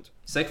patient.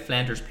 He's like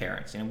Flanders'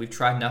 parents. You know, we've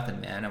tried nothing,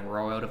 man, and we're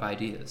all out of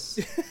ideas.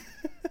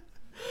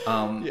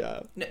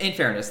 Yeah. In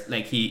fairness,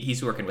 like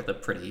he's working with a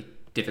pretty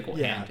difficult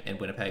hand in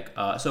Winnipeg.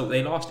 So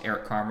they lost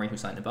Eric Comrie, who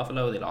signed in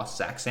Buffalo. They lost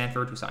Zach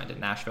Sanford, who signed in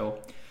Nashville.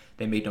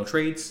 They made no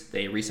trades.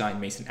 They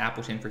re-signed Mason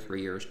Appleton for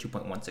 3 years,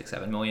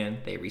 $2.167 million.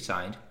 They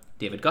re-signed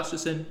David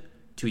Gustafsson,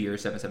 2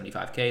 years,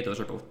 $775K.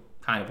 Those are both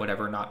kind of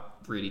whatever, not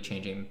really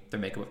changing the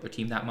makeup of their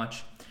team that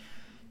much.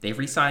 They've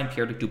re-signed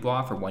Pierre-Luc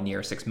Dubois for 1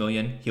 year, $6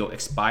 million. He'll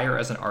expire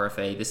as an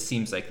RFA. This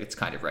seems like it's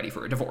kind of ready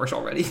for a divorce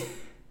already.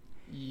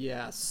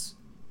 Yes.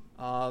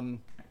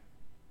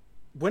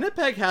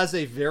 Winnipeg has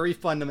a very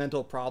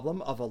fundamental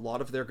problem of a lot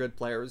of their good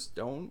players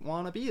don't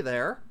want to be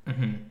there.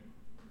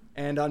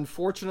 And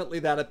unfortunately,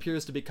 that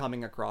appears to be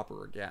coming a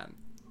cropper again.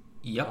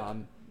 Yep.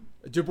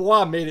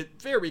 Dubois made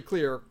it very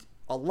clear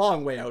a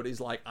long way out.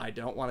 He's like, I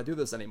don't want to do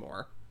this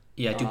anymore.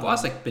 Yeah,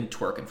 Dubois like been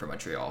twerking for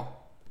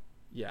Montreal.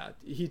 Yeah,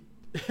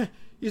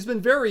 he's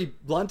been very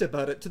blunt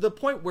about it to the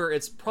point where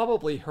it's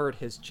probably hurt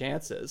his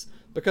chances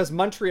because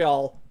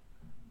Montreal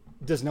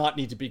does not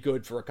need to be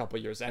good for a couple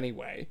years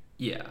anyway.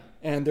 Yeah.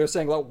 And they're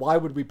saying, well, why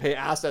would we pay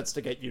assets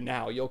to get you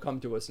now? You'll come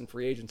to us in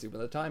free agency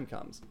when the time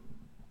comes.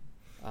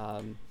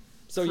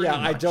 So pretty much.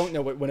 I don't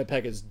know what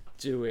Winnipeg is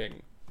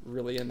doing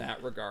really in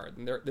that regard.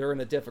 And they're in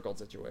a difficult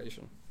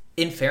situation.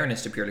 In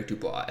fairness to Pierre-Luc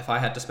Dubois, if I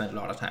had to spend a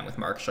lot of time with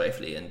Mark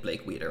Scheifele and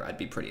Blake Wheeler, I'd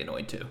be pretty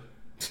annoyed too.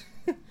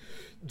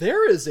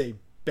 There is a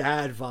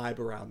bad vibe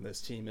around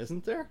this team,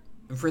 isn't there?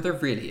 There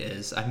really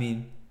is. I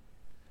mean,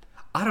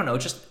 I don't know,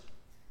 just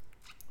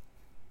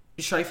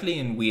Scheifele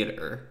and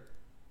Wheeler.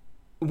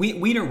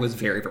 Wheeler was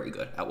very, very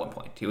good at one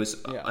point. He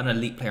was an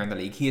elite player in the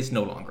league. He is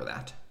no longer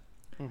that.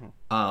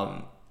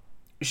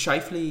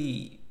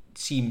 Scheifele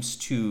seems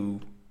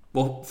to...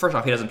 Well, first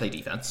off, he doesn't play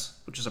defense,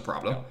 which is a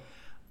problem.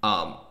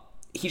 Yeah.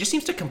 He just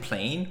seems to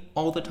complain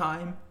all the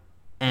time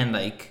and,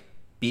 like,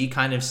 be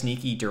kind of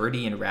sneaky,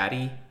 dirty, and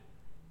ratty.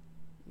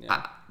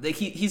 Yeah.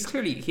 He's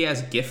clearly... He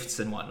has gifts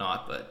and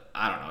whatnot, but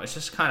I don't know. It's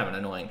just kind of an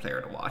annoying player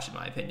to watch, in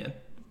my opinion.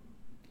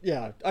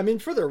 Yeah. I mean,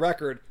 for the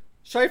record,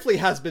 Scheifele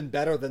has been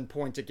better than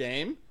point a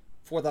game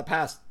for the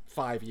past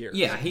 5 years.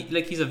 Yeah,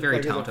 he's a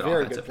very talented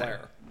offensive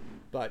player.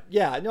 But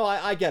yeah, no,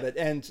 I get it.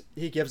 And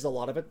he gives a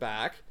lot of it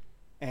back.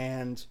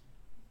 And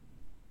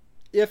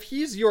if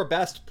he's your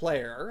best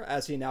player,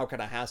 as he now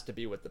kind of has to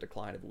be with the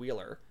decline of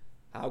Wheeler,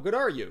 how good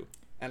are you?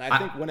 And I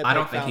think Winnipeg I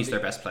don't think he's their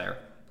best player.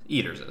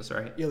 Eaters is,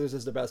 right? Eaters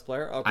is the best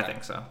player? Okay. I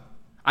think so.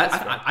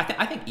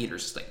 I think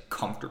Eaters is like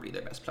comfortably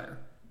their best player.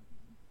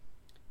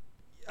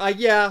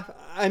 Yeah,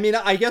 I mean,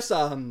 I guess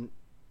to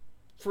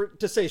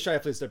say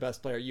Scheifele is their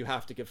best player, you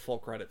have to give full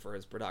credit for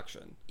his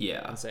production.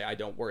 Yeah. And say, I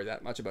don't worry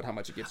that much about how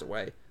much he gives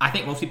away. I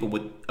think most people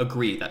would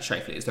agree that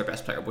Scheifele is their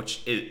best player,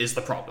 which is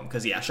the problem.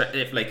 Because, yeah,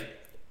 if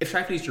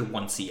Scheifele is your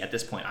 1C at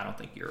this point, I don't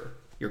think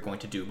you're you're going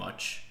to do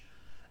much.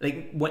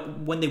 Like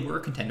when they were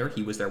a contender,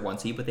 he was their 1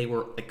 seed, but they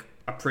were like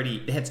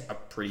they had a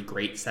pretty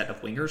great set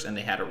of wingers, and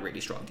they had a really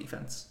strong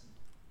defense.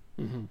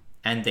 Mm-hmm.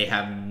 And they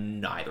have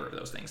neither of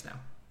those things now.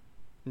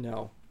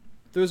 No.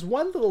 There's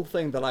one little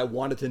thing that I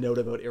wanted to note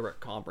about Eric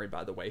Comrie,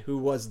 by the way, who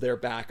was their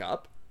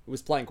backup, who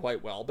was playing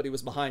quite well, but he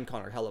was behind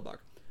Connor Hellebuck.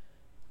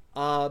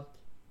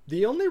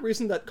 The only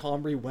reason that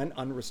Comrie went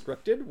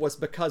unrestricted was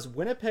because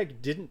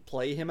Winnipeg didn't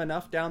play him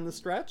enough down the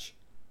stretch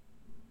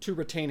to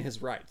retain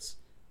his rights.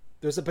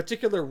 There's a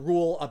particular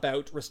rule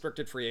about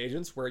restricted free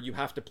agents where you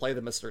have to play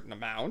them a certain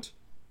amount,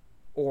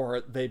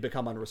 or they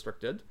become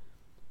unrestricted.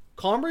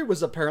 Comrie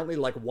was apparently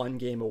like 1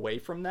 game away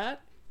from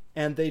that,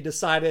 and they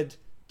decided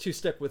to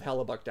stick with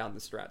Hellebuck down the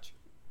stretch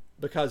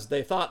because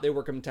they thought they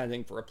were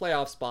contending for a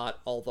playoff spot,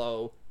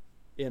 although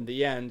in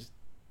the end,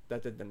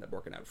 that didn't end up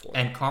working out for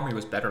them. And Comrie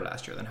was better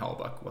last year than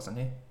Hellebuck, wasn't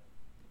he?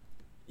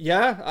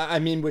 Yeah, I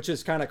mean, which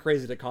is kind of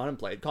crazy to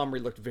contemplate.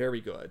 Comrie looked very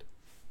good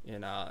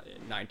in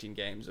 19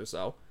 games or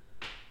so.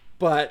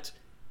 But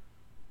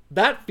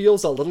that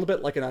feels a little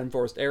bit like an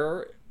unforced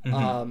error.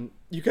 Mm-hmm.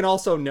 You can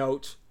also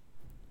note,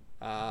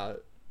 Paul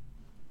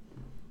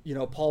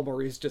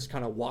Maurice just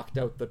kind of walked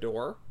out the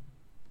door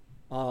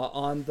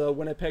on the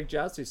Winnipeg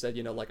Jets. He said,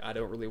 I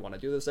don't really want to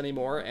do this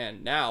anymore.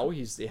 And now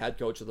he's the head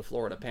coach of the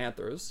Florida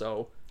Panthers.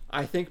 So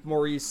I think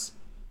Maurice,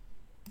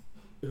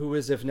 who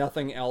is, if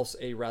nothing else,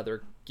 a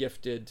rather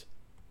gifted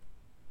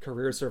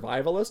career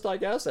survivalist, I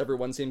guess.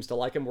 Everyone seems to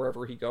like him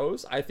wherever he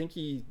goes. I think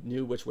he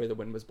knew which way the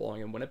wind was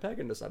blowing in Winnipeg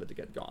and decided to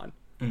get gone.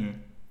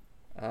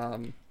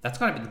 Mm-hmm. That's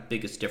got to be the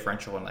biggest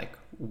differential in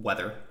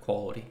weather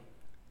quality.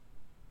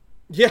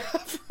 Yeah,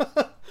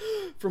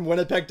 from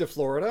Winnipeg to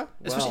Florida.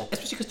 Especially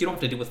because you don't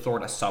have to deal with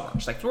Florida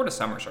summers. Florida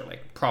summers are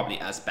probably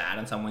as bad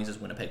in some ways as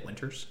Winnipeg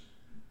winters.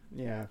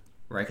 Yeah.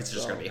 Right, because it's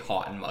just going to be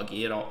hot and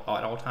muggy at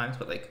all times.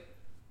 But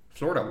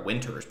Florida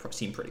winters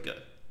seem pretty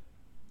good.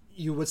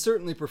 You would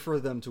certainly prefer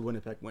them to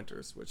Winnipeg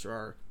winters, which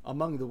are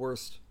among the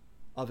worst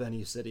of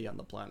any city on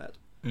the planet.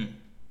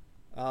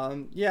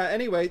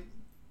 Anyway,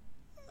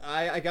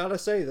 I gotta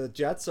say, the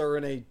Jets are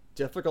in a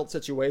difficult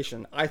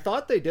situation. I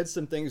thought they did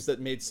some things that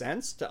made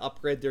sense to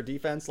upgrade their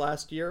defense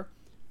last year.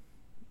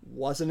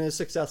 Wasn't as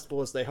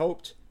successful as they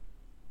hoped.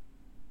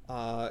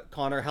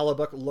 Connor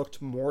Hellebuck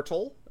looked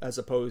mortal as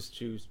opposed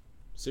to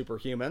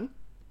superhuman,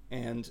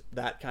 and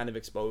that kind of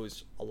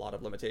exposed a lot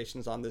of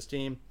limitations on this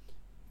team.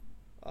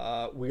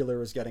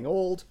 Wheeler is getting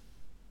old.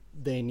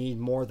 They need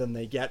more than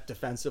they get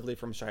defensively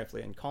from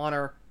Scheifele and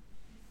Connor.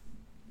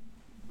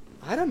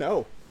 I don't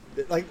know.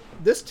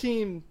 This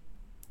team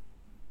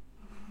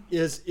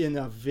is in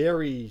a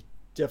very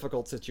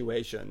difficult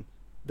situation.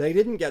 They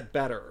didn't get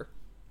better.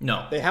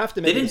 No. They have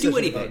to make They didn't do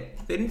anything.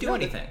 They didn't do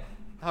anything.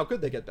 How could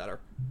they get better?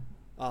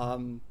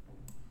 And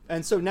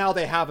so now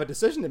they have a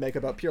decision to make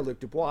about Pierre-Luc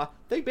Dubois.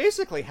 They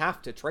basically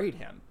have to trade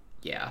him.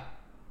 Yeah.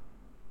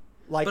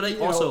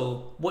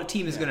 What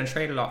team is going to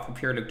trade a lot for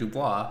Pierre-Luc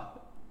Dubois,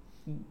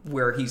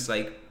 where he's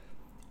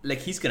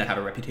he's going to have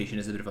a reputation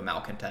as a bit of a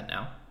malcontent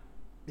now?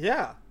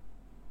 Yeah.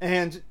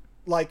 And,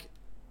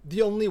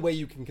 the only way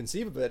you can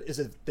conceive of it is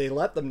if they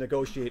let them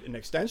negotiate an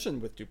extension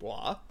with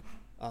Dubois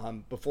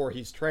before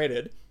he's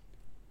traded.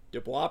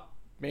 Dubois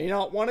may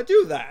not want to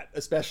do that,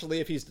 especially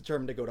if he's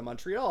determined to go to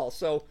Montreal.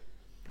 So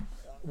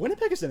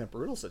Winnipeg is in a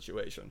brutal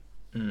situation.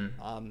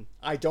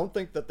 I don't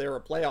think that they're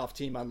a playoff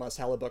team unless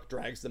Hellebuck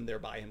drags them there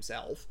by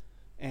himself.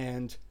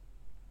 And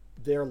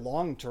their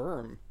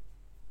long-term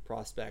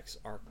prospects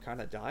are kind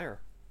of dire.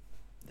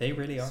 They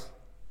really are.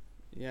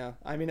 Yeah.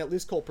 I mean, at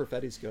least Cole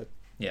Perfetti's good.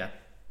 Yeah.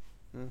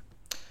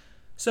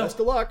 So best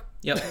of luck.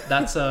 Yep.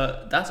 That's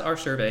our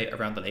survey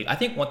around the league. I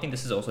think one thing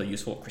this is also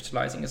useful at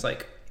crystallizing is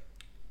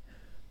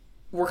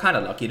we're kind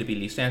of lucky to be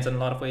Leafs fans in a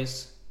lot of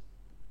ways.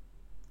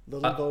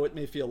 Little though it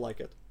may feel like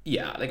it.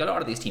 Yeah, a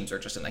lot of these teams are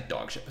just in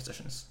dog shit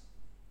positions.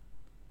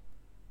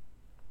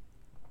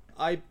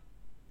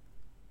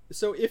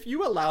 So if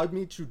you allowed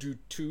me to do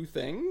 2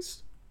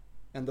 things,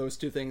 and those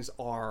 2 things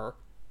are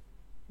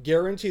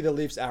guarantee the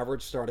Leafs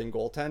average starting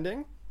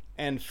goaltending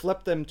and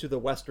flip them to the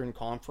Western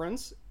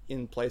Conference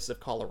in place of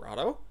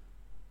Colorado,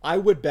 I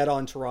would bet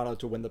on Toronto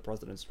to win the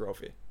President's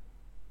Trophy.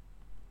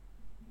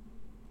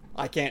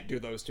 I can't do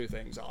those 2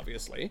 things,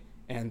 obviously,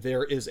 and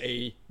there is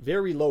a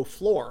very low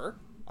floor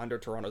under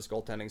Toronto's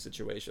goaltending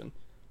situation.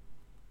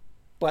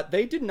 But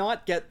they did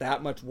not get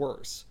that much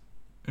worse.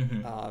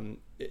 Mm-hmm.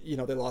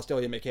 They lost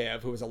Ilya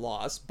Mikheyev, who was a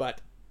loss,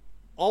 but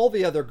all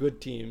the other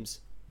good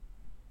teams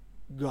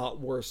got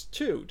worse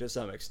too, to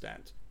some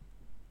extent.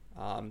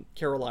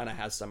 Carolina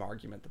has some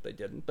argument that they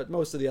didn't, but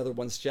most of the other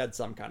ones shed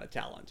some kind of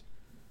talent.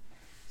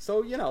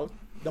 So,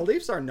 the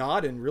Leafs are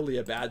not in really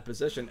a bad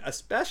position,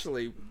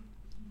 especially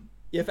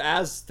if,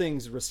 as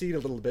things recede a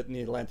little bit in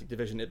the Atlantic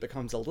Division, it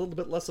becomes a little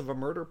bit less of a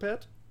murder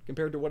pit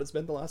compared to what it's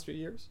been the last few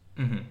years.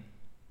 Mm-hmm.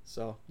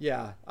 So,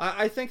 yeah,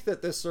 I think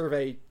that this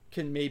survey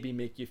can maybe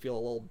make you feel a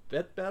little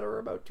bit better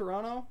about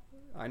Toronto.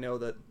 I know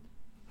that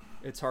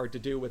it's hard to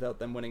do without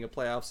them winning a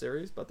playoff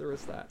series, but there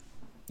is that.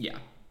 Yeah.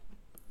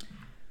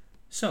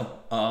 So,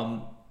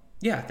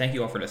 Yeah, thank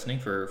you all for listening,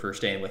 for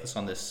staying with us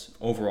on this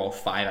overall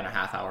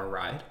 5.5 hour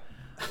ride.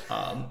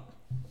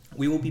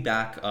 We will be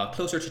back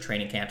closer to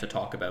training camp to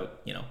talk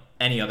about,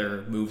 any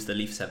other moves the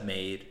Leafs have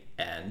made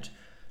and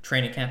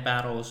training camp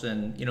battles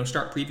and,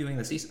 start previewing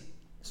the season.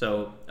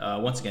 So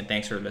once again,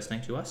 thanks for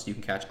listening to us. You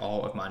can catch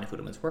all of mine and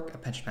Fudelman's work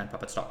at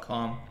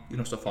pensionplanpuppets.com. You can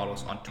also follow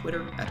us on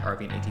Twitter at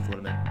RV and AT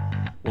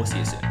Fudelman. We'll see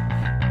you soon.